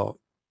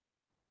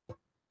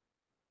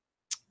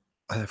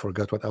 I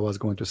forgot what I was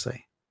going to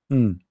say.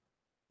 You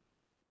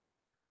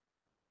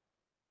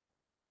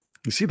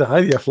see the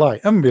idea fly,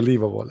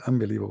 unbelievable,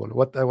 unbelievable.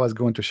 What I was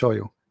going to show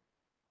you,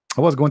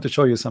 I was going to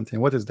show you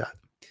something. What is that?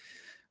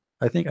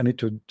 I think I need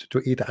to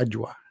eat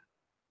ajwa.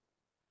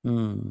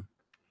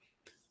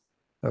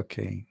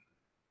 Okay.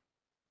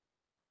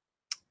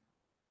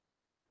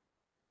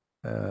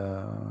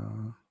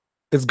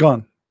 It's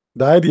gone.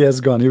 The idea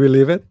is gone. You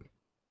believe it?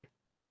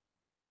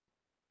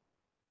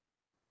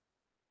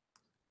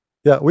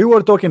 Yeah, we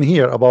were talking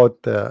here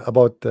about the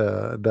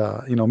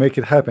make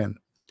it happen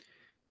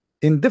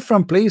in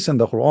different place in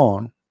the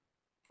Quran.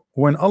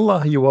 When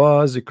Allah He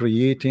was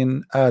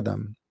creating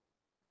Adam,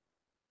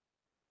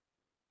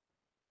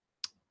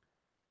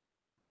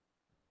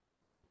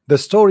 the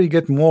story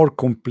get more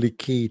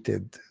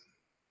complicated.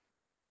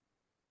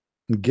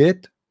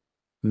 Get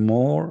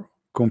more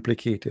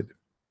complicated.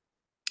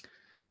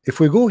 If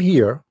we go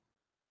here,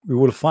 we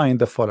will find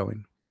the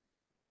following.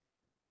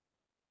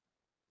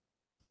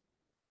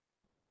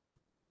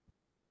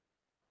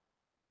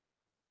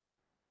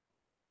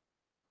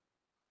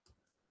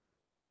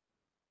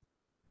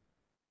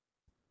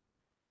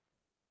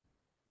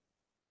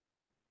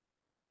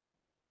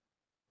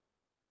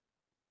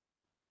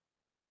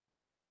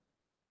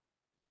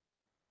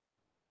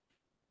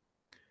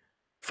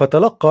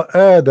 فتلقى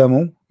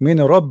آدم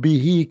من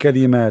ربه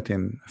كلمات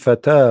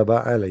فتاب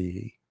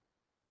عليه.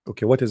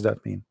 Okay, what does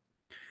that mean?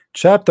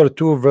 Chapter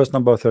 2, verse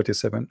number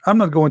 37. I'm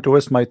not going to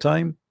waste my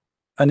time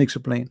and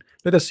explain.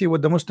 Let us see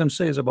what the Muslim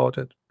says about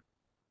it.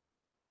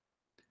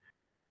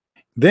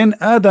 Then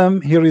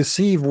Adam, he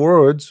received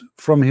words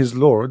from his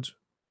Lord,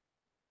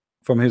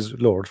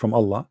 from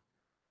Allah,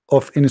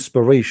 of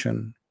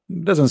inspiration.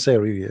 Doesn't say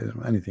really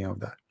anything of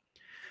that.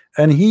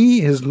 And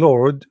he, his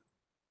Lord,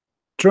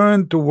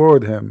 turned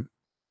toward him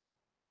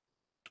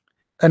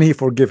and he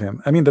forgive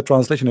him. I mean, the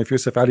translation of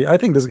Yusuf Ali, I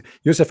think this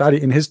Yusuf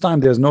Ali, in his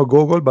time there's no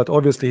Google, but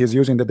obviously he's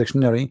using the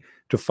dictionary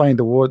to find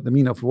the word, the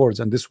meaning of words,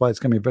 and this is why it's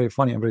coming very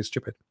funny and very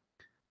stupid.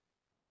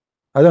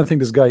 I don't think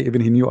this guy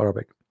even he knew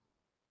Arabic.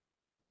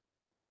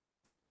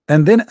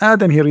 And then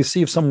Adam, he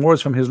received some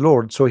words from his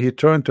Lord, so he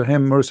turned to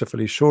him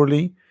mercifully.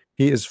 Surely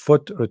he is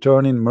foot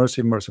returning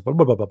mercy, merciful.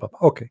 Blah, blah, blah, blah.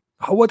 Okay,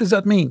 what does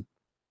that mean?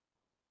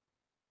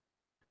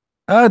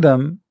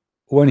 Adam,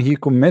 when he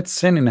commits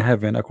sin in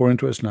heaven, according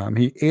to Islam,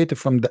 he ate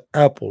from the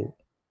apple.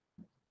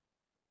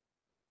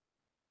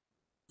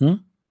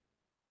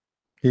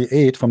 He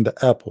ate from the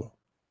apple.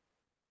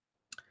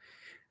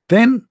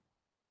 Then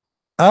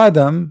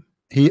Adam,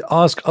 he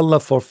asked Allah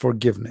for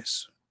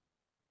forgiveness.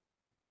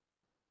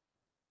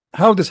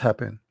 How this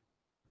happened?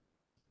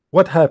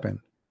 What happened?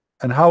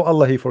 And how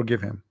Allah he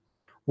forgive him?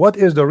 What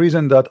is the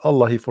reason that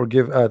Allah he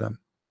forgive Adam?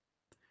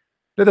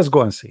 Let us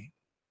go and see.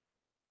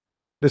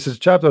 This is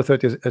chapter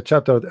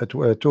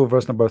 2,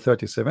 verse number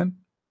 37.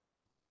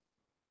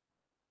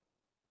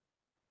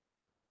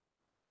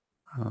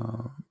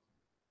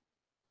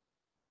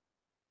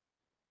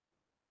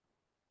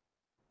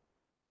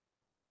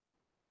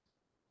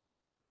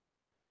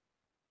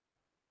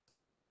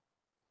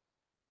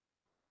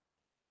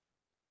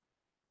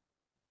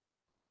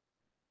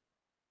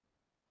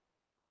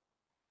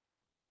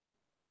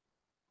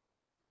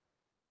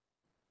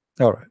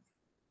 All right.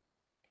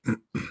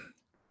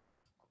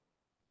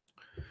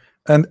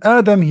 And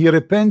Adam he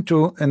repent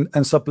to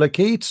and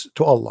supplicates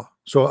to Allah.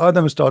 So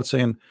Adam starts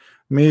saying,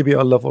 maybe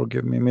Allah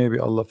forgive me, maybe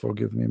Allah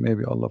forgive me,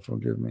 maybe Allah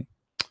forgive me.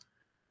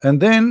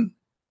 And then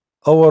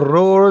our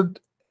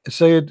Lord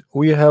said,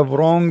 we have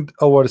wronged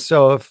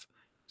ourselves,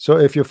 so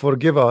if you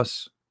forgive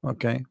us.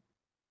 Okay,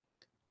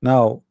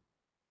 now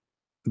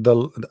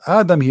the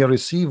Adam he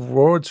received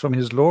words from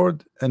his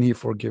Lord and he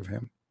forgive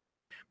him.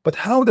 But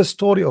how the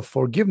story of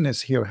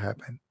forgiveness here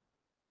happened?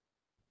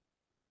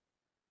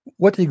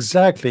 What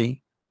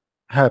exactly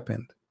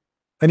happened?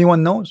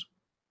 Anyone knows?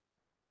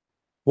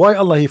 Why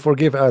Allah he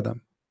forgave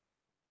Adam?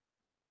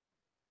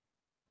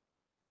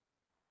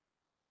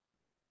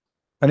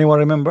 Anyone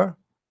remember?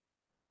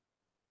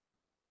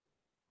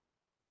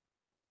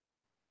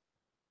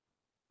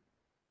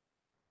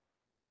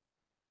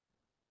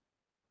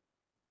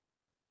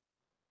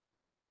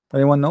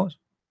 Anyone knows?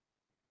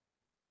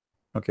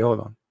 Okay, hold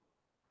on.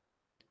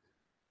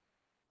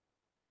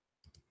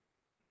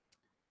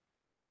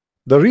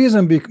 The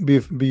reason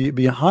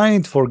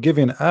behind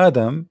forgiving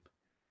Adam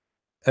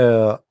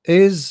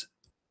is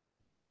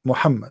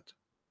Muhammad.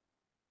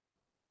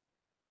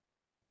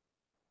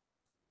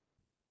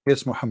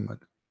 Yes, Muhammad.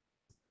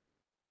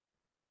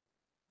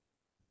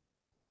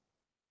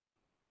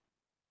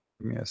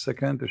 Give me a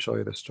second to show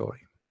you the story.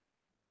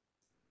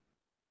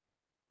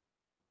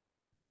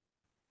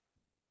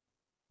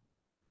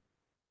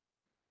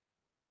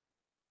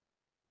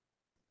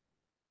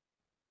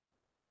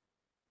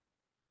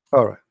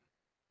 All right.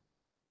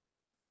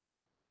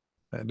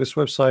 This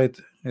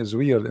website is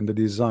weird in the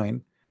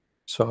design,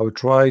 so I'll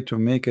try to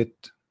make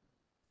it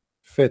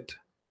fit.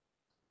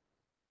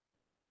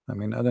 I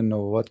mean, I don't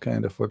know what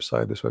kind of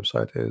website this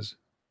website is,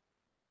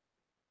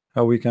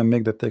 how we can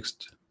make the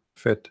text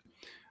fit.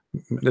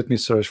 Let me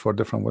search for a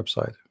different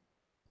website.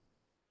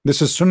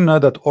 This is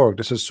sunnah.org.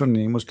 This is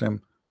Sunni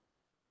Muslim.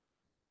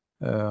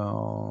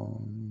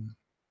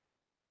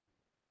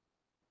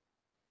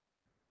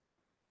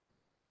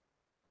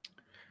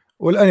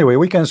 Well, anyway,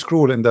 we can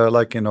scroll in there,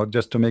 like,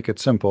 just to make it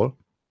simple,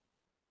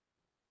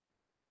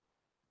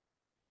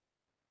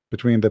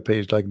 between the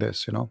page like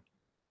this,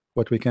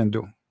 what we can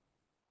do.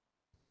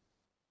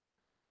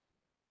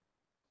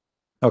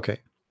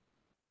 Okay.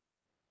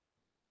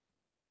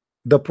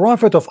 The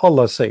Prophet of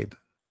Allah said,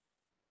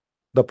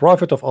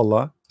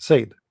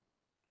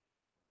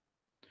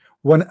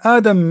 when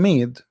Adam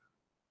made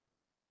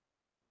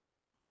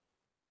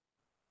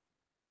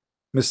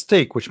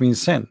mistake, which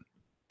means sin,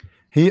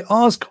 he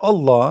asked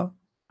Allah,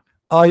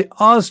 I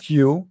ask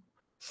you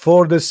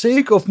for the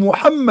sake of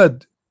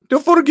Muhammad to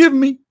forgive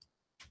me.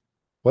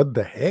 What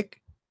the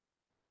heck?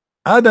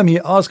 Adam, he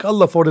asked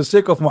Allah for the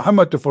sake of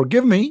Muhammad to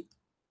forgive me?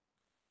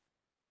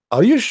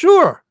 Are you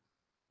sure?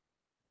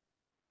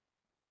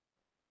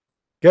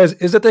 Guys,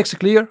 is the text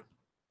clear?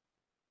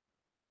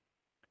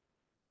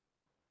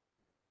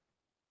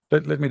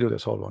 Let me do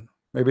this. Hold on.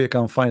 Maybe I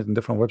can find a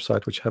different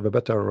website which have a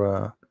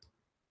better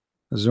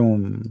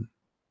Zoom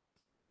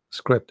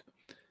script.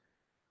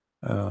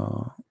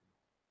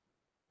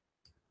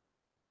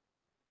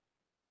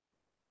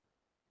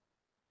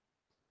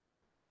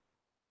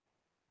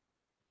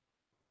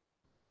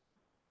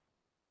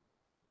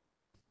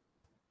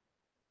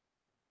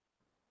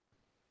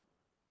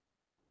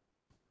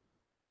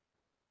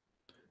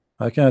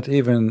 I cannot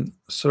even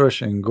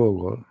search in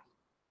Google.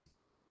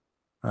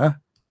 Huh?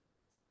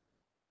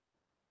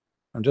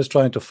 I'm just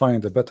trying to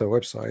find a better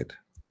website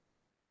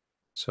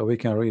so we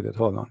can read it.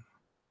 Hold on.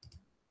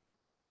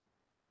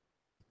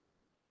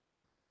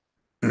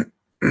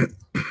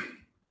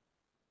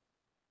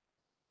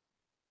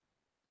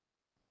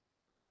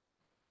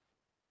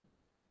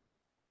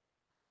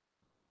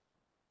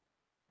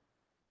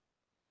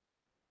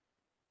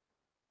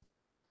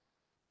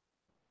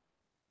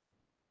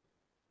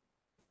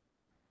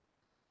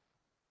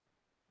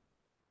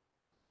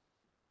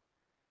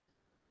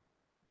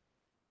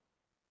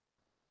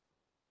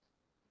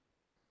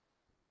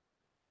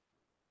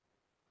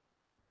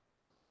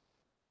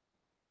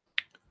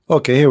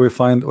 Okay, here we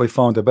found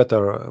a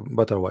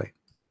better way.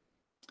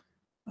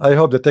 I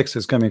hope the text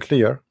is coming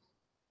clear.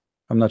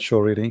 I'm not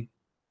sure really.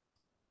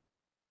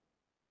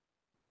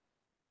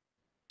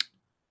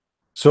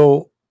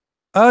 So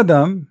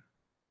Adam,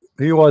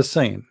 he was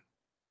saying,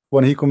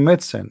 when he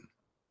commits sin,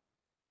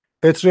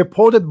 it's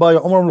reported by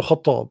Umar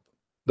al-Khattab,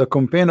 the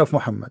companion of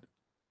Muhammad,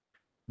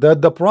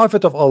 that the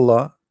Prophet of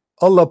Allah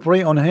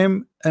pray on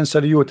him and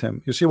salute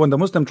him. You see, when the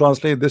Muslim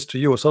translate this to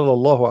you,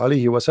 sallallahu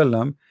alaihi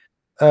wasallam,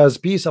 as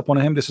peace upon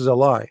him, this is a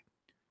lie.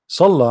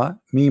 Salah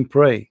mean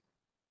pray.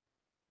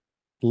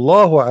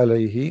 Allahu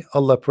alayhi,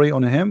 Allah pray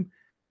on him,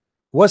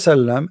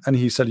 wasallam, and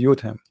he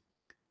salute him.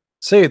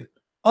 Said,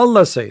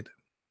 Allah said,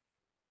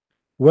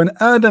 when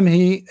Adam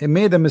he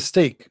made a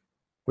mistake,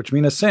 which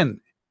mean a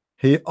sin,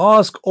 he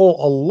asked, oh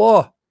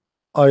Allah,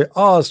 I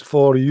ask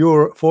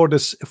you for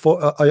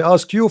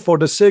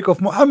the sake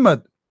of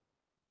Muhammad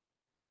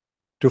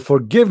to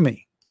forgive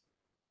me.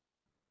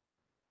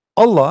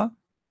 Allah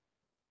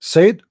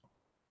said,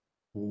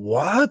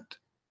 what?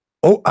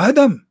 Oh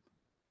Adam,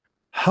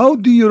 how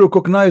do you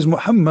recognize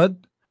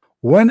Muhammad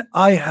when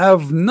I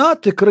have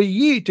not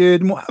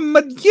created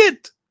Muhammad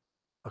yet?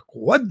 Like,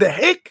 what the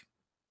heck?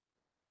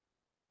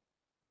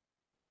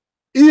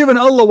 Even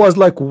Allah was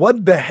like,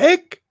 what the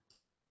heck?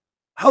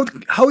 How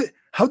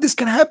this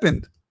can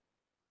happen?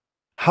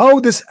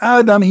 How this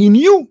Adam he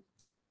knew?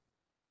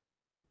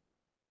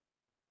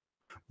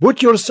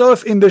 Put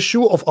yourself in the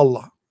shoe of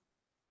Allah,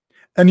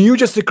 and you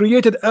just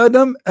created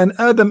Adam, and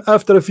Adam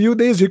after a few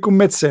days he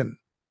commits sin,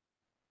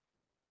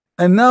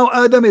 and now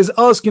Adam is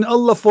asking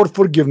Allah for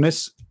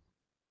forgiveness.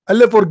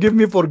 Allah, forgive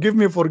me, forgive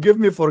me, forgive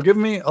me, forgive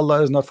me.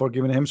 Allah is not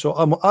forgiving him. So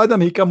Adam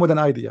he come with an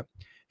idea.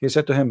 He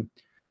said to him,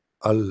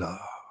 Allah,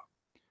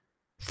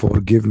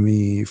 forgive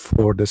me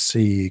for the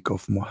sake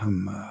of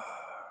Muhammad.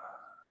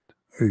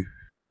 Hey,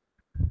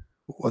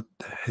 what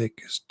the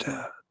heck is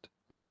that?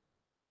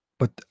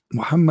 But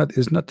Muhammad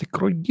is not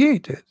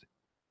created.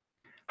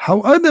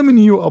 How Adam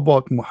knew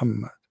about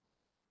Muhammad?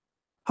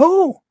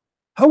 How?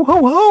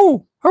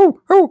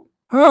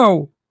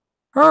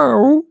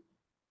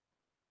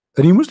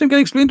 Any Muslim can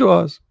explain to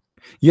us.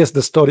 Yes,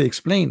 the story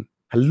explained.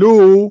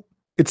 Hello,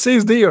 it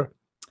says there.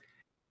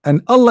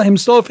 And Allah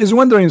himself is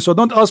wondering. So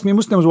don't ask me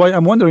Muslims why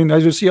I'm wondering.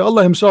 As you see,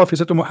 Allah himself, he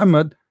said to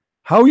Muhammad,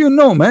 how you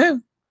know,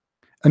 man?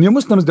 And you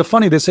Muslims, the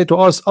funny, they say to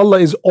us, Allah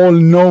is all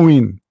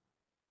knowing.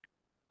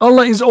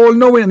 Allah is all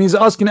knowing, and he's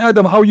asking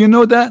Adam, how you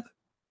know that?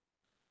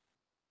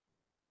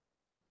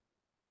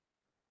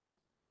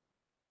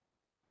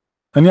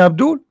 And ya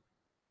Abdul,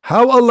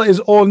 How Allah is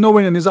all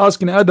knowing and is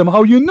asking Adam,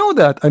 how you know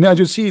that? And as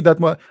you see that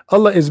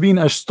Allah is being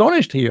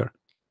astonished here.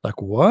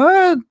 Like,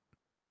 what?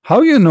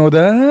 How you know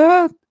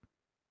that?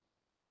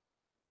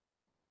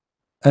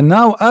 And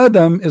now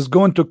Adam is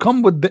going to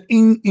come with the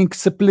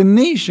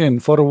explanation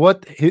for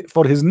what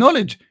for his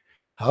knowledge.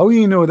 How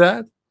you know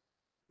that?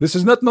 This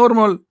is not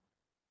normal.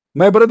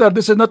 My brother,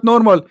 this is not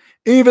normal.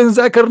 Even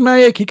Zakir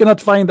Naik, he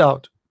cannot find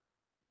out.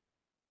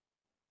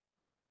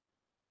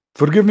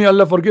 Forgive me,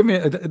 Allah, forgive me.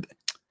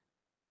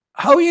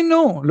 How you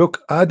know?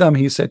 Look, Adam,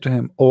 he said to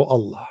him, oh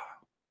Allah.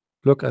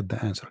 Look at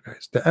the answer,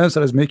 guys. The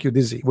answer is make you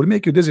dizzy. Will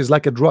make you dizzy. It's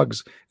like a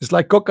drugs. It's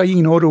like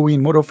cocaine,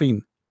 heroin,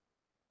 morphine.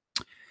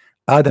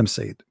 Adam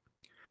said,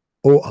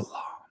 oh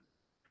Allah,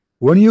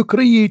 when you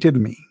created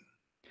me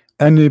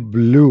and it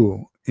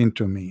blew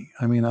into me,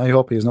 I mean, I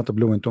hope he's not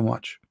blowing too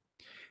much,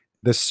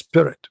 the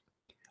spirit,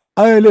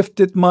 I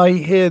lifted my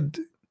head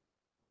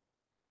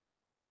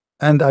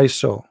and I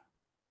saw,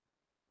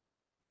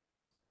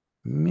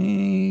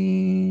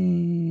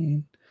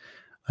 man,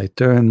 I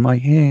turned my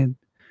head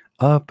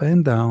up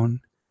and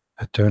down,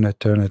 I turn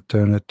it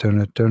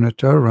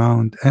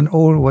around, and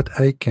all what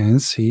I can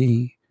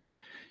see,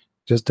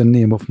 just the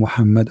name of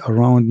Muhammad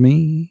around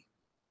me.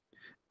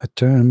 I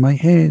turn my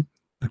head,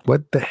 like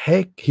what the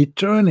heck? He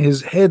turned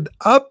his head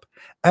up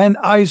and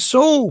I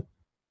saw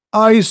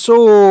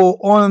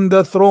on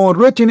the throne,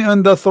 written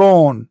on the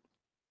throne,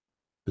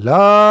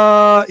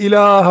 La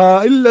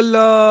ilaha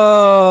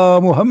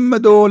illallah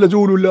Muhammadun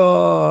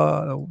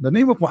Rasulullah. The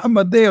name of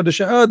Muhammad there, the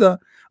Shahada.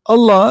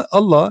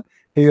 Allah,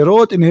 he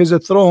wrote in his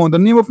throne the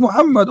name of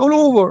Muhammad all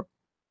over.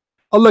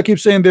 Allah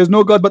keeps saying there's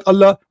no God but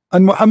Allah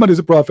and Muhammad is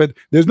a prophet.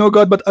 There's no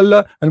God but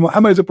Allah and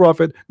Muhammad is a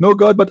prophet. No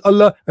God but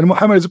Allah and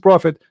Muhammad is a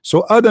prophet.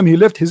 So Adam, he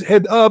left his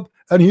head up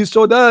and he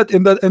saw that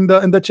in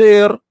the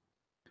chair.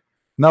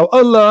 Now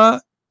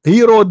Allah,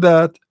 he wrote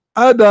that.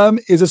 Adam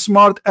is a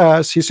smart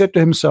ass. He said to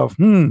himself,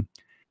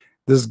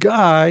 this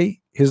guy,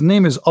 his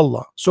name is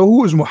Allah. So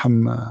who is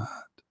Muhammad?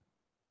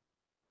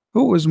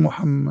 Who is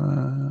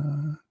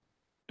Muhammad?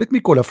 Let me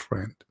call a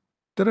friend.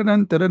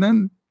 Taradan,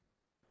 taradan,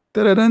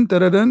 taradan,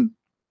 taradan.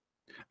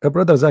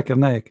 Brother Zakir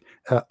Naik,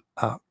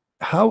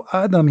 how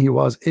Adam he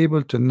was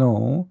able to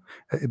know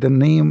the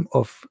name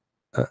of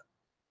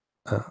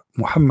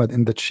Muhammad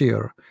in the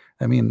chair?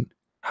 I mean,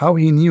 how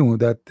he knew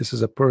that this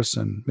is a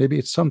person? Maybe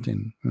it's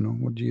something, you know.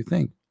 What do you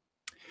think?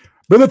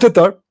 Brother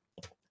Tatar,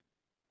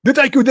 did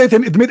accusate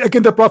him admit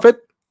against the prophet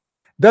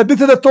that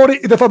this is a story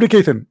is a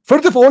fabrication?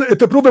 First of all,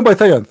 it's proven by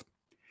science.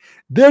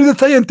 There is a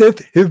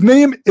scientist, his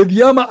name is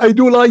Yama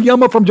Aidullah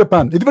Yama from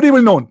Japan. It's very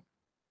well known.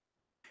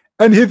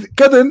 And his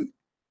cousin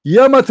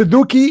Yama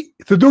Suzuki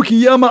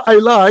Yama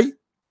Ailai,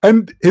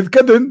 and his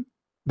cousin,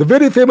 the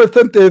very famous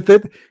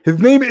scientist, his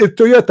name is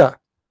Toyota.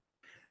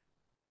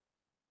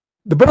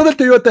 The brother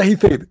Toyota, he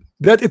said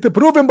that it's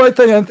proven by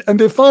science, and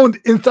they found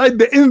inside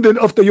the engine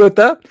of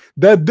Toyota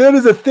that there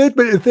is a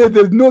statement. It says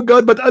there is no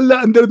God but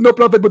Allah and there is no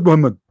prophet but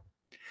Muhammad.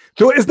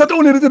 So it's not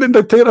only written in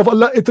the Torah of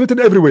Allah, it's written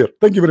everywhere.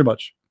 Thank you very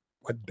much.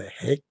 What the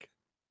heck?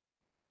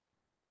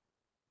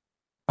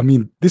 I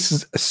mean, this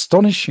is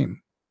astonishing.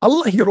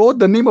 Allah, he wrote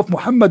the name of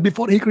Muhammad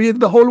before he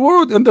created the whole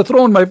world and the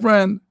throne, my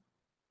friend.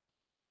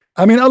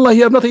 I mean, Allah, he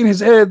have nothing in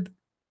his head.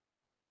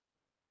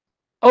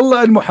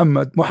 Allah and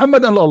Muhammad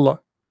and Allah.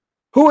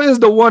 Who is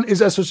the one is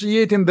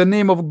associating the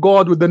name of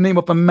God with the name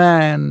of a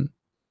man?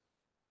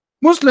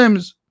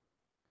 Muslims.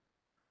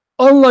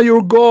 Allah,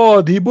 your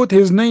God, he put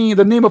his name,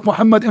 the name of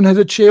Muhammad in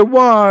his chair.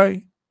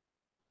 Why?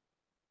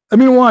 I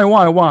mean,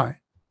 why?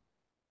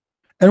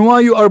 And why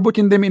you are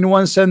putting them in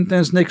one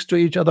sentence next to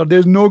each other?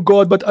 There's no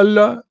God but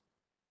Allah,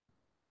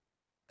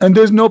 and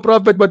there's no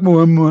prophet but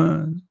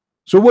Muhammad.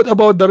 So what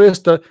about the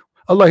rest?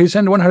 Allah, he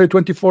sent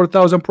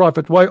 124,000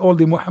 prophets. Why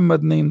only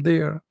Muhammad named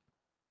there?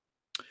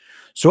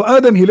 So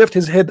Adam, he left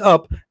his head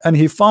up and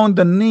he found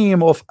the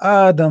name of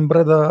Adam,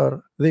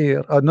 brother,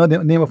 there, not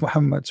the name of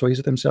Muhammad. So he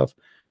said to himself,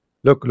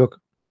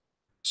 look.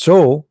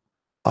 So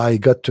I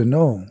got to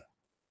know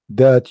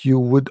that you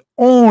would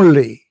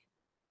only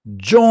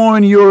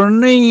join your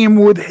name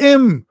with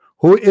him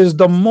who is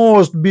the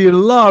most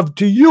beloved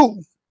to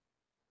you.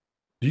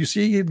 Do you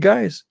see it,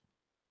 guys?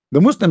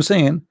 The Muslim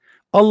saying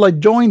Allah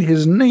joined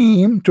his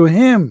name to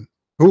him.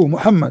 Who?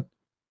 Muhammad.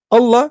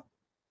 Allah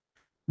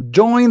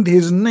joined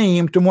his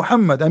name to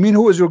Muhammad. I mean,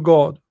 who is your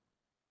God?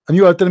 And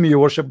you are telling me you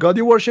worship God?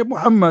 You worship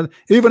Muhammad.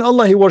 Even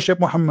Allah, he worship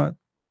Muhammad.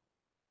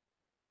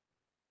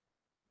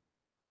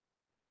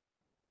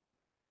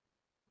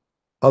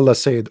 Allah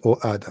said, oh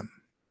Adam.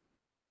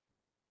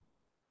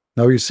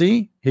 Now you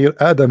see here,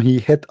 Adam, he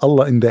hit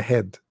Allah in the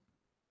head.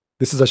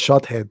 This is a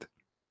shot head,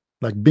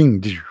 like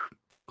bing.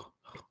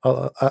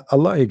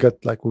 Allah, he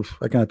got like, oof,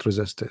 I cannot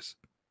resist this.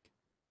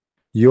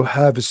 You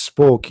have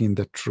spoken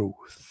the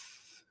truth.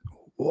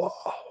 Wow,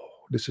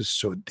 this is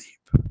so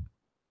deep.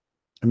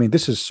 I mean,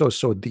 this is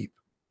so deep.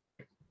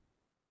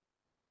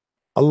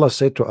 Allah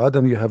said to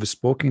Adam, you have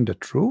spoken the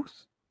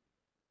truth.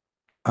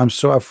 I'm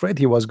so afraid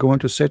he was going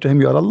to say to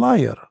him, you are a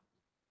liar.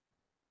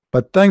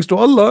 But thanks to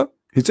Allah,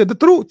 he said the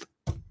truth.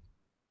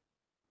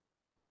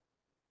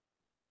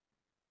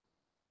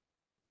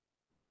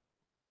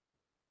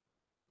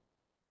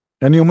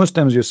 And you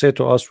Muslims, you say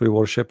to us, we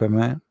worship a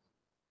man.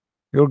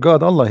 Your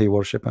God, Allah, he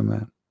worship a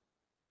man.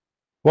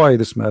 Why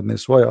this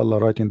madness? Why Allah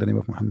writing the name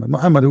of Muhammad?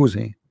 Muhammad, who's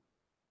he?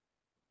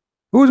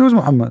 Who's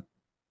Muhammad?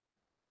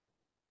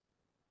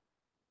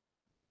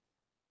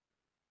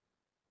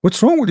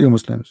 What's wrong with you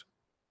Muslims?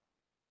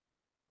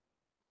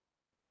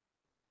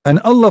 And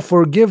Allah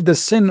forgive the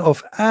sin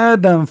of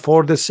Adam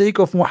for the sake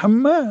of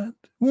Muhammad.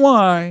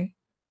 Why?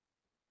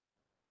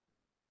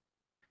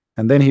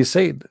 And then he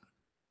said,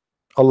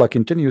 Allah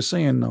continues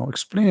saying now,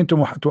 explaining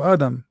to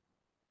Adam.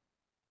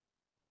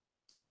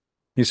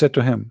 He said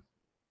to him,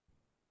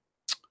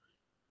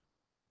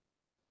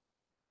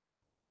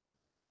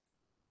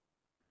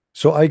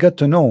 so I got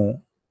to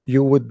know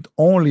you would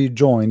only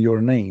join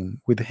your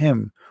name with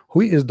him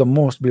who is the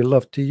most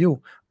beloved to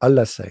you.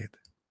 Allah said,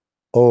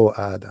 oh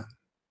Adam,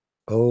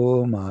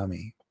 oh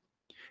mommy,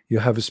 you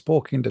have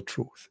spoken the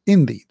truth.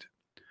 Indeed,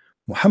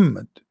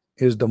 Muhammad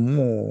is the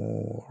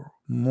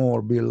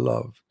more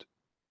beloved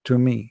to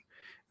me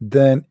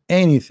than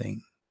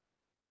anything.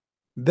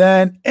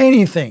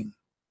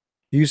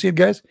 You see it,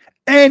 guys?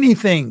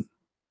 Anything.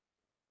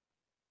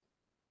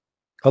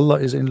 Allah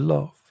is in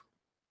love.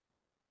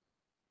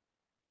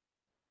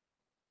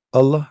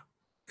 Allah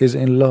is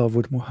in love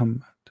with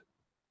Muhammad.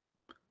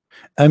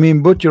 I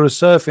mean, put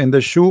yourself in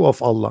the shoe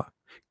of Allah.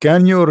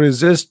 Can you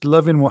resist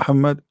loving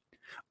Muhammad?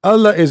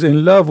 Allah is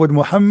in love with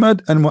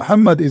Muhammad, and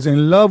Muhammad is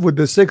in love with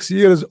the 6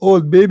 years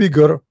old baby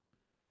girl.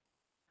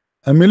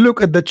 I mean,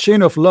 look at the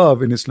chain of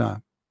love in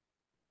Islam.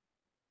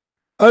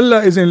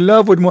 Allah is in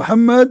love with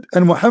Muhammad,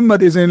 and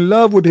Muhammad is in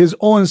love with his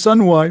own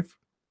son wife.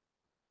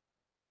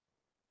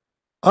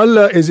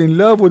 Allah is in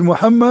love with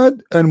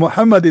Muhammad, and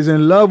Muhammad is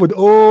in love with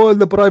all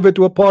the private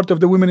part of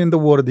the women in the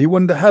world. He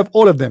wanted to have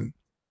all of them.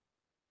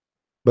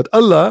 But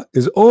Allah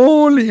is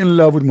only in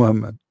love with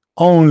Muhammad.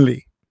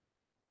 Only.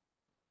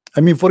 I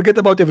mean, forget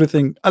about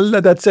everything.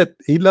 Allah, that's it.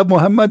 He loved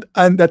Muhammad,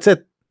 and that's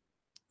it.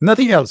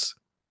 Nothing else.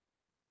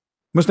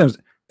 Muslims,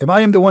 am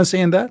I the one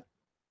saying that?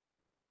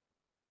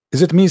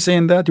 Is it me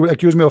saying that? You will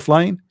accuse me of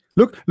lying?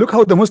 Look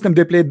how the Muslim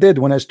they play dead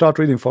when I start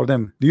reading for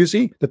them. Do you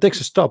see? The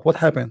text stop. What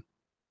happened?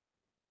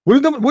 What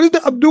is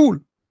the Abdul?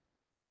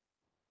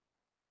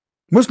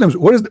 Muslims,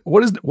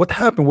 what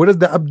happened? What is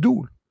the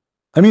Abdul?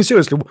 I mean,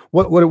 seriously,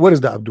 what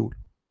is the Abdul?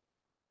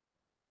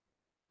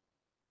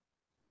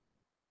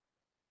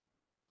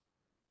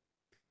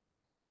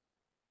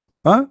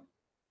 Huh?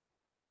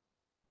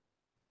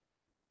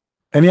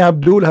 Any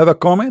Abdul have a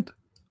comment?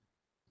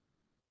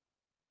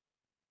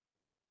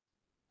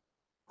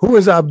 Who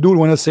is Abdul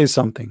when I say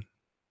something?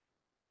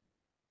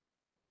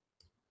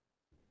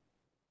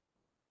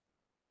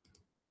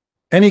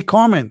 Any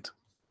comment?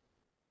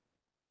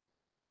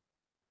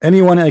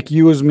 Anyone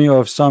accuse me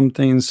of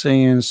something,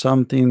 saying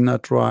something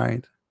not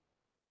right?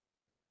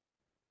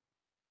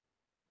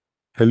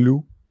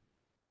 Hello?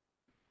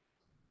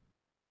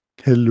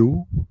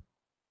 Hello?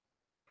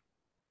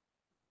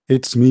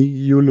 It's me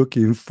you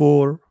looking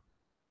for.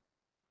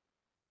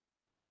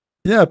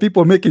 Yeah,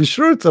 people making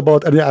shirts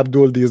about Ali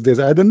Abdul these days.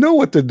 I don't know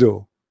what to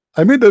do.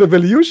 I made a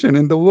revolution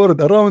in the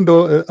world around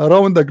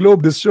the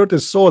globe. This shirt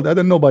is sold. I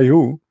don't know by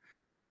who,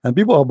 and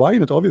people are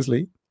buying it.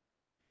 Obviously,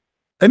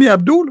 any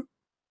Abdul?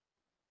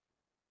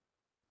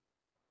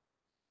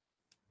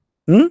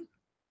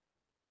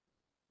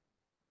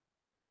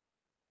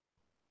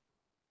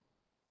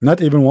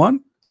 Not even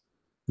one.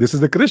 This is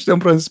the Christian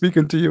friend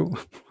speaking to you.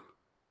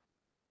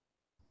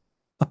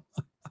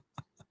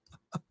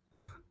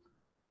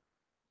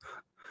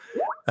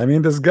 I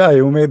mean, this guy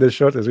who made the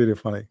shirt is really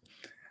funny.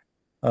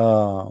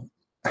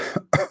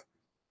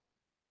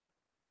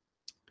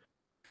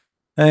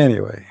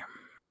 Anyway,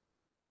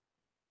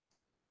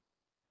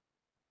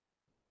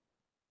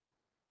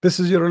 this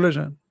is your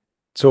religion.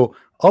 So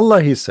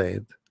Allah, he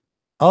said,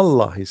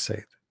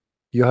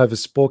 you have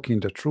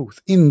spoken the truth.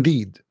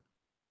 Indeed,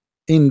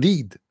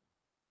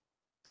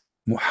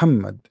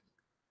 Muhammad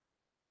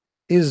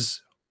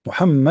is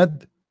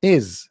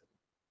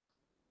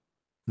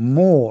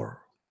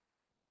more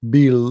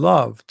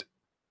beloved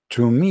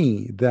to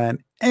me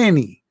than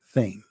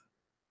anything.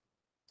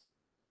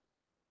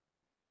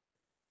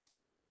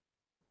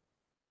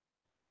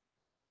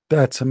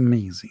 That's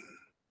amazing.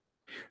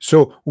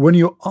 So when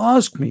you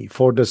ask me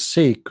for his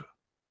sake,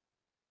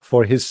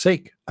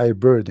 I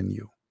burden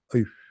you.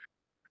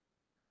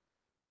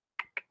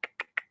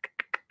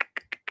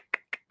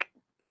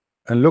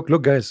 And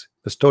look guys,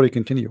 the story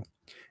continue.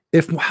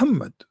 If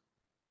Muhammad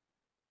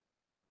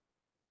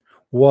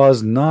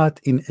was not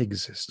in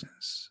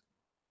existence,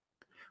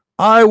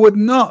 I would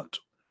not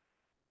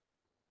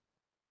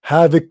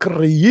have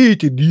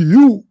created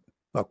you.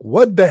 Like,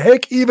 what the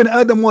heck? Even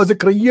Adam was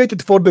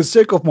created for the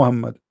sake of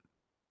Muhammad.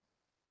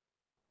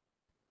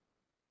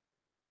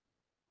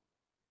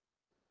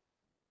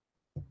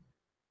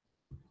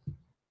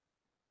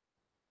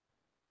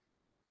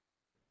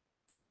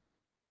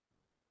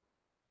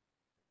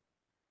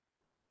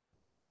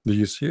 Do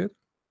you see it?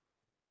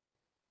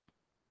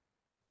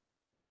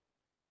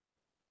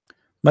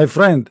 My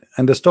friend,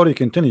 and the story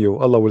continue.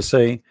 Allah will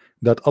say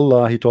that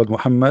Allah, he told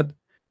Muhammad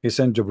He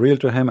sent Jibril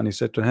to him and he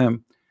said to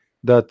him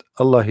that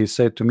Allah, he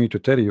said to me to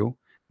tell you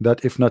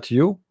that if not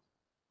you,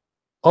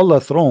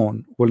 Allah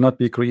throne will not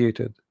be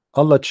created,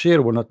 Allah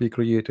chair will not be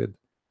created,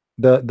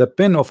 the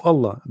pen of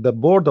Allah, the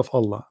board of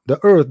Allah, the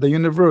earth, the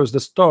universe, the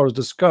stars,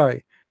 the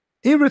sky,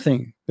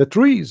 everything, the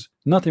trees,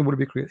 nothing will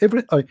be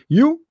created.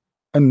 You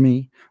and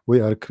me, we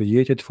are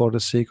created for the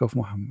sake of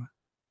Muhammad.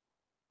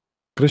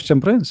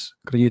 Christian Prince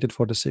created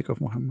for the sake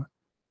of Muhammad.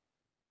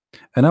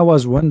 And I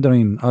was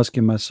wondering,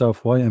 asking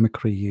myself, why am I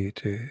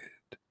created?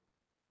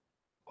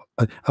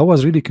 I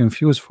was really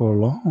confused for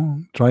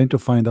long, trying to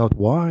find out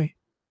why.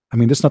 I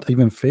mean, it's not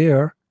even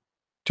fair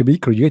to be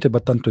created,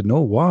 but then to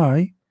know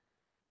why.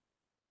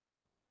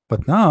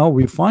 But now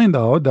we find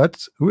out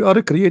that we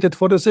are created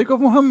for the sake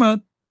of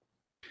Muhammad.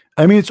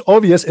 I mean, it's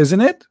obvious,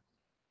 isn't it?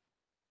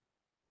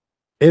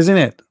 Isn't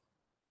it?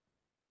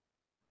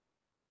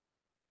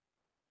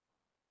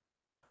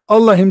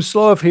 Allah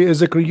himself, he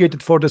is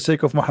created for the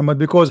sake of Muhammad,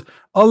 because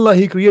Allah,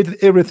 he created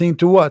everything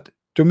to what?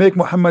 To make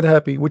Muhammad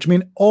happy, which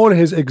means all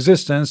his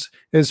existence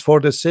is for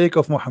the sake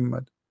of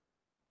Muhammad.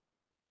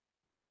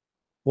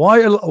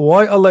 Why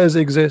Allah is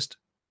exist?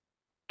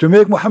 To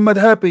make Muhammad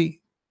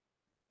happy.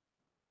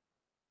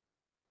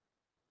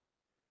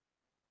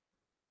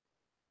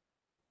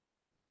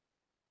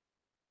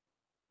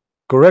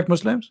 Correct,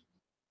 Muslims?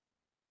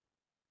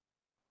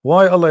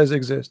 Why Allah is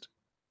exist?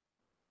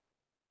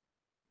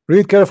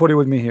 Read carefully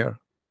with me here.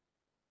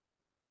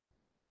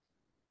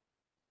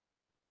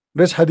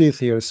 This hadith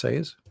here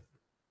says,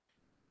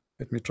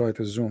 let me try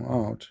to zoom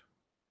out.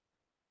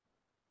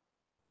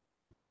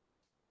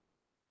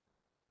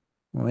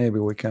 Maybe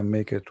we can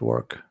make it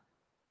work.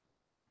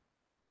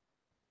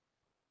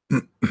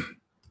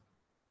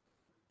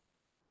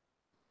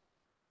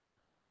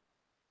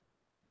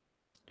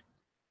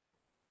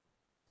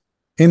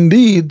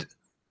 Indeed,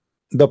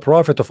 the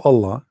Prophet of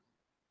Allah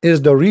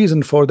is the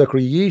reason for the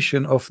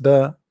creation of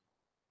the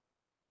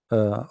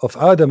of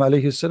Adam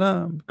alayhi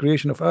salam,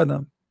 creation of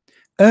Adam,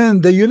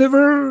 and the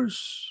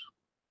universe.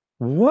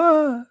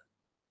 What?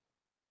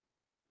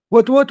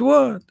 What?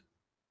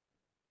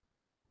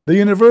 The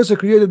universe is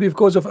created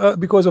because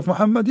of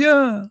Muhammad.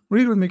 Yeah,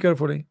 read with me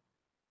carefully.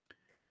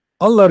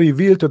 Allah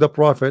revealed to the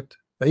Prophet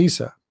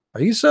Isa.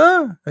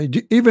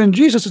 Even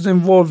Jesus is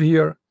involved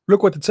here.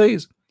 Look what it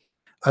says.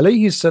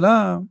 Alayhi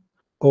salam,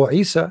 O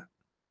Isa,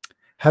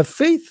 have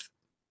faith.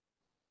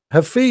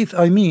 Have faith,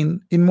 I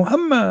mean, in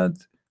Muhammad,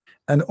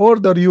 and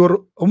order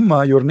your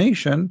ummah, your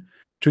nation,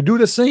 to do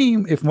the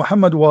same. If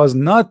Muhammad was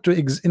not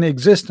in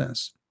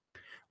existence,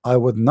 I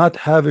would not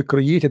have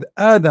created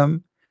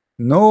Adam,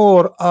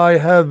 nor I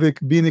have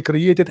been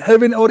created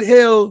heaven or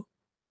hell.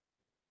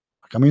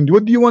 I mean,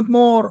 what do you want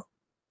more?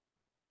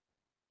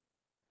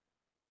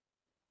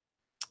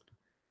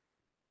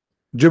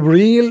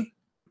 Jibril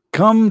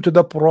come to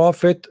the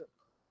Prophet,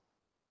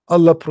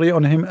 Allah pray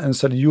on him and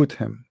salute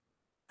him,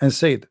 and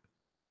said,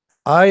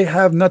 I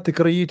have not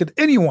created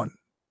anyone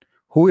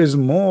who is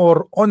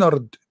more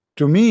honored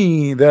to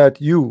me than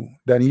you.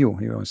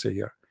 He won't say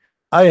here.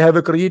 I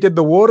have created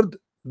the word.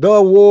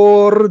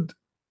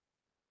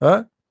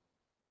 Huh?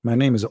 My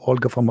name is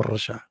Olga from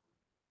Russia.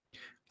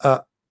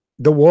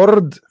 The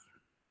word,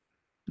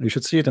 you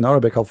should see it in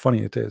Arabic, how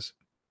funny it is.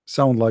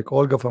 Sound like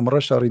Olga from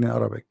Russia reading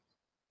Arabic.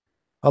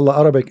 Allah,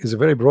 Arabic is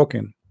very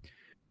broken.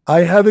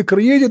 I have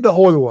created the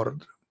whole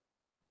world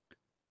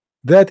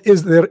that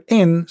is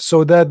therein,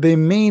 so that they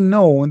may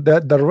know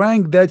that the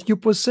rank that you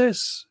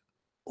possess.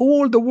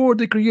 All the world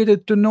they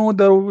created to know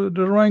the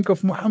rank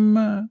of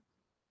Muhammad.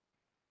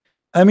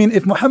 I mean,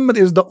 if Muhammad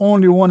is the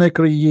only one I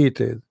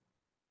created,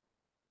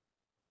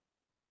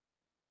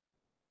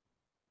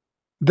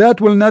 that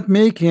will not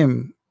make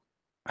him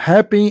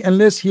happy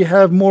unless he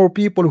have more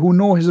people who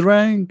know his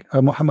rank.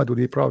 Muhammad will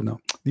be proud now.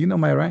 Do you know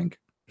my rank?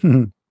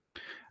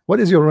 What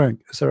is your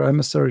rank? Sir, I'm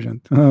a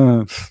sergeant.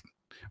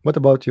 What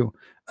about you?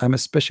 I'm a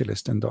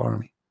specialist in the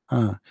army.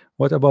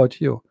 What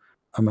about you?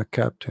 I'm a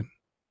captain.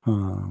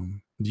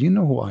 Do you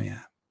know who I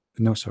am?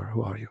 No, sir.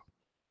 Who are you?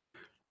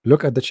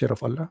 Look at the chair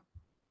of Allah.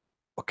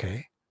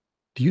 Okay.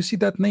 Do you see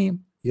that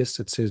name? Yes,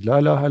 it says La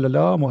ilaha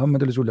illallah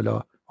Muhammad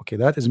Rasulullah. Okay,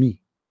 that is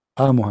me.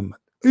 Muhammad.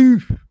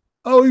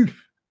 Oh,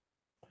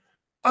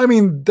 I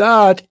mean,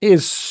 that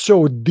is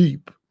so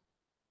deep.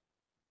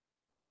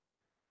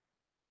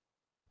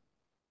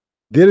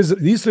 There is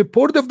this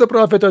report of the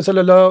Prophet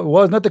ﷺ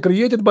was not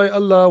created by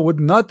Allah,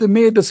 would not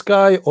made the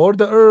sky or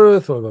the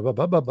earth.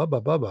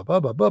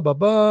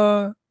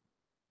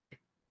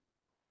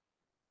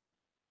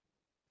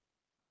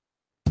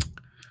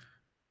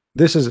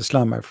 This is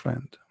Islam, my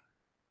friend.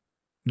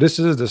 This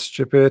is the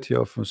stupidity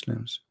of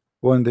Muslims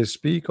when they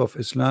speak of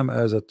Islam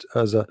as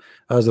a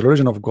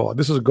religion of God.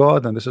 This is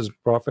God and this is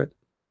Prophet.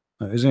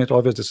 Isn't it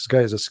obvious this guy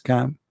is a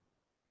scam?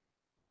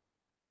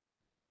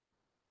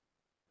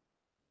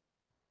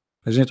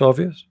 Isn't it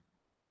obvious?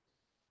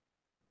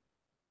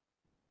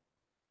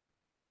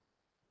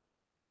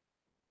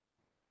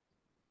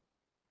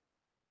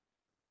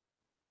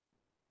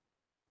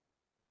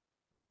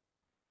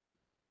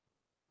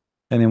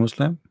 Any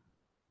Muslim?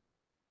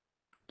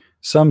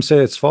 Some say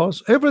it's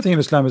false. Everything in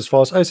Islam is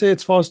false. I say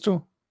it's false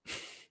too.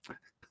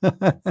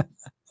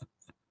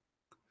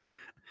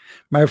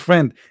 My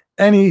friend,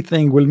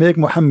 anything will make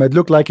Muhammad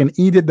look like an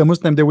idiot. The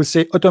Muslim, they will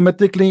say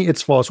automatically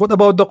it's false. What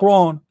about the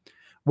Quran?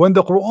 When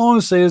the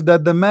Quran says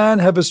that the man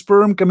have a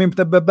sperm coming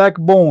from the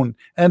backbone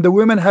and the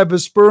women have a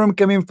sperm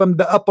coming from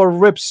the upper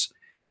ribs,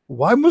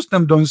 why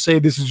Muslim don't say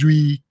this is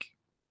weak?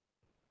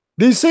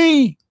 They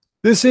say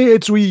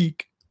it's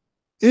weak.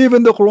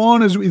 Even the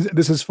Quran is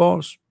this is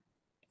false.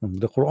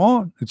 The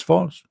Quran, it's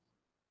false.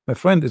 My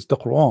friend, it's the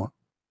Quran.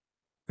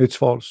 It's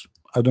false.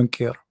 I don't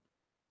care.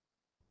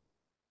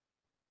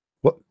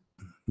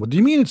 What do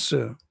you mean it's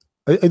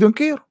I don't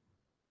care.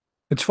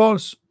 It's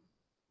false.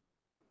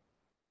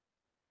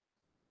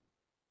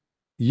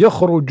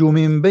 يخرج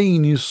من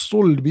بين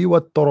الصلب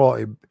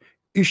والترائب,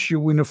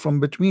 issuing from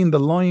between the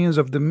loins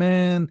of the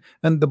man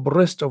and the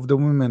breast of the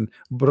women.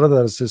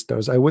 Brothers,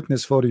 sisters, I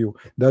witness for you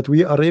that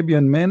we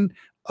Arabian men,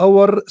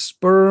 our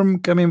sperm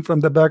coming from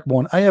the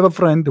backbone. I have a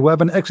friend who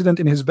have an accident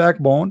in his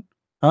backbone.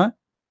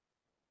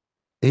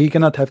 He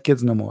cannot have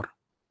kids no more.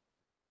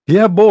 He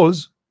have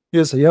balls.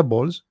 Yes, he have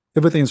balls.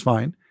 Everything is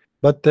fine.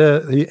 But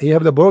he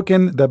have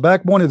the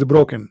backbone is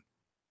broken.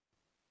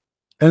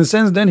 And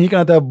since then he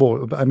cannot have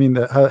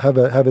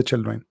have a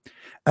children.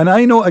 And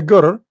I know a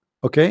girl,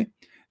 okay,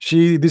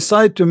 she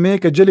decided to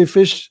make a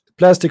jellyfish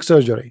plastic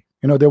surgery.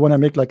 You know, they want to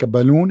make like a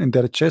balloon in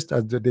their chest,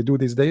 as they do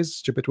these days,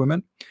 stupid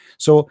women.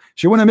 So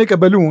she want to make a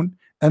balloon,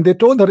 and they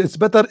told her it's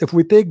better if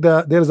we take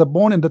there's a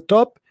bone in the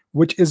top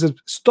which is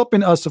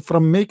stopping us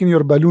from making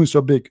your balloon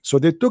so big. So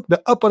they took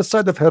the upper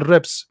side of her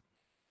ribs,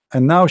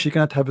 and now she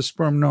cannot have a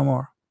sperm no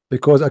more,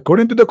 because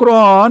according to the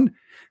Quran,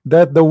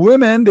 that the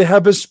women, they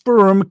have a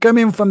sperm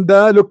coming from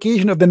the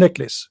location of the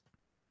necklace.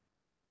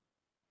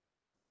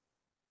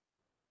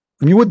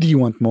 I mean, what do you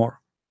want more?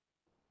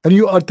 And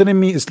you are telling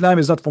me Islam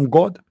is not from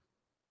God?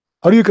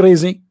 Are you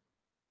crazy?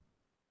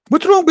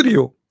 What's wrong with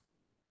you?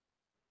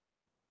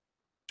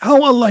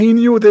 How Allah he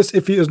knew this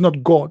if he is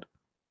not God?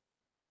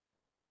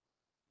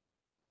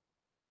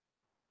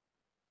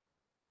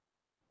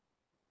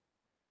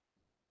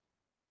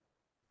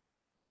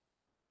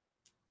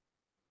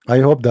 I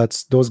hope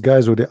that's those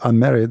guys who they are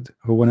married,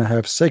 who want to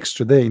have sex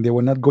today, they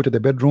will not go to the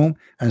bedroom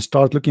and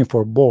start looking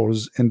for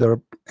balls in the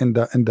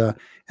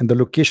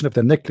location of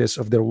the necklace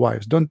of their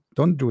wives. Don't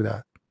do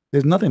that.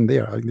 There's nothing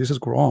there. This is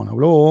Quran.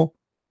 Hello,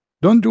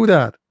 don't do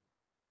that.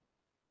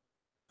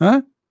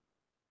 Huh?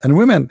 And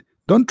women,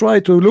 don't try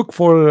to look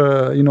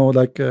for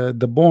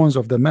the bones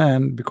of the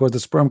man because the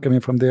sperm coming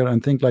from there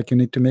and think like you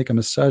need to make a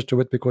massage to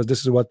it because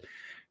this is what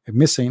is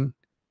missing.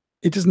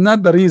 It is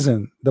not the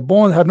reason. The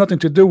bones have nothing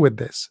to do with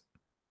this.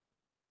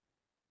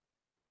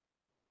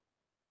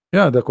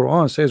 Yeah, the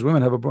Quran says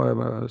women have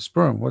a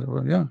sperm.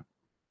 Yeah,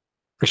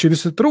 actually,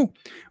 this is true.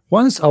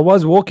 Once I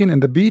was walking in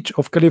the beach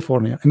of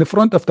California. In the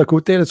front of the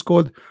hotel, it's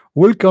called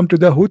 "Welcome to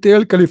the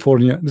Hotel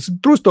California." This is a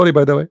true story,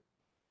 by the way.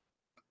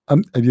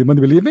 You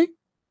don't believe me?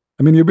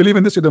 I mean, you believe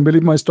in this? You don't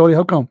believe my story?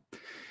 How come?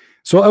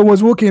 So I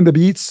was walking in the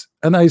beach,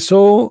 and I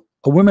saw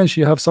a woman. She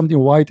have something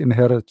white in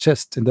her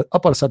chest, in the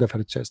upper side of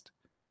her chest.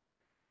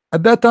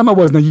 At that time, I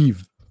was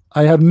naive.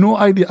 I have no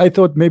idea. I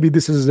thought maybe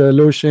this is a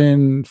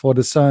lotion for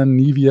the sun,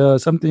 Nivea,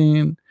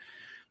 something.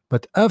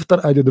 But after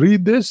I did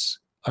read this,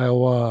 I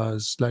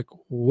was like,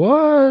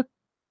 what?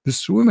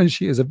 This woman,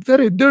 she is a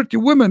very dirty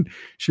woman.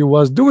 She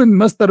was doing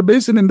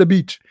masturbation in the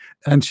beach.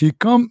 And she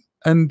come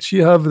and she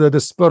have the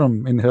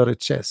sperm in her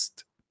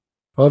chest.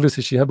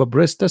 Obviously, she have a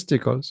breast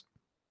testicles.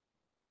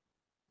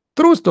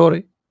 True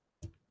story.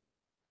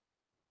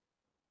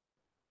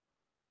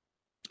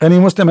 Any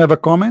Muslim have a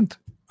comment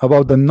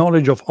about the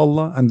knowledge of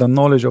Allah and the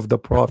knowledge of the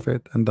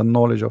Prophet and the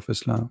knowledge of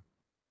Islam?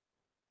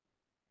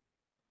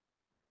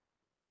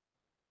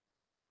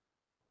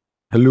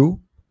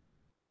 Hello?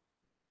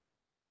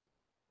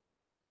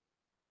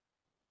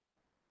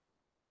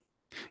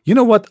 You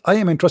know what? I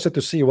am interested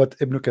to see what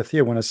Ibn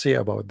Kathir want to say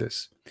about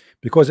this,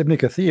 because Ibn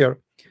Kathir,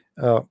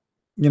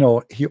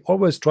 he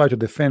always try to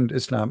defend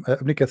Islam.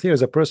 Ibn Kathir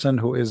is a person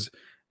who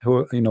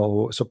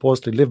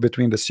supposedly live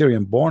between the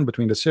Syrian, born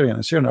between the Syrian,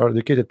 and Syrian are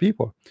educated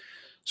people.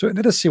 So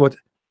let us see what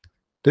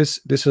this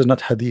is.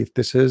 Not hadith.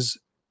 This is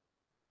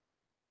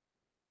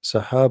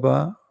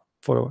Sahaba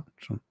follower.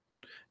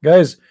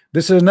 Guys,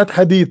 this is not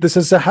hadith. This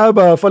is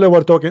Sahaba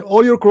follower talking.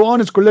 All your Quran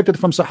is collected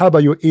from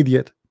Sahaba, you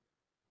idiot.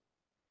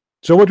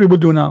 So what we will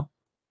do now?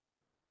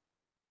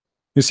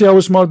 You see how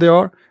smart they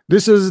are?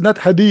 This is not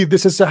hadith.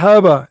 This is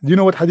Sahaba. Do you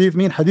know what hadith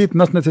mean? Hadith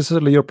not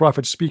necessarily your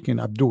prophet speaking,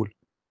 Abdul.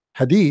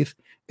 Hadith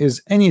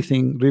is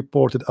anything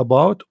reported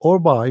about or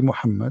by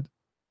Muhammad.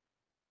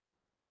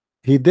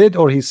 He did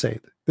or he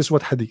said. This is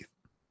what hadith.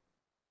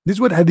 This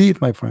is what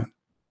hadith, my friend.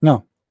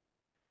 Now,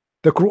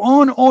 the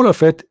Quran, all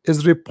of it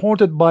is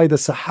reported by the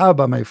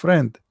Sahaba, my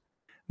friend.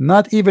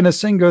 Not even a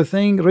single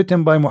thing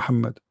written by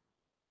Muhammad.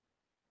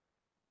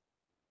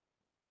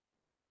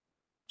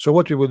 So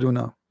what we will do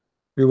now?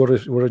 We will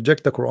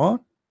reject the Quran.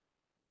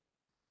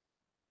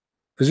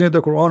 Isn't it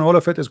the Quran? All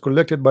of it is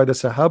collected by the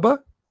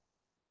Sahaba,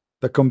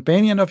 the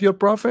companion of your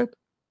prophet.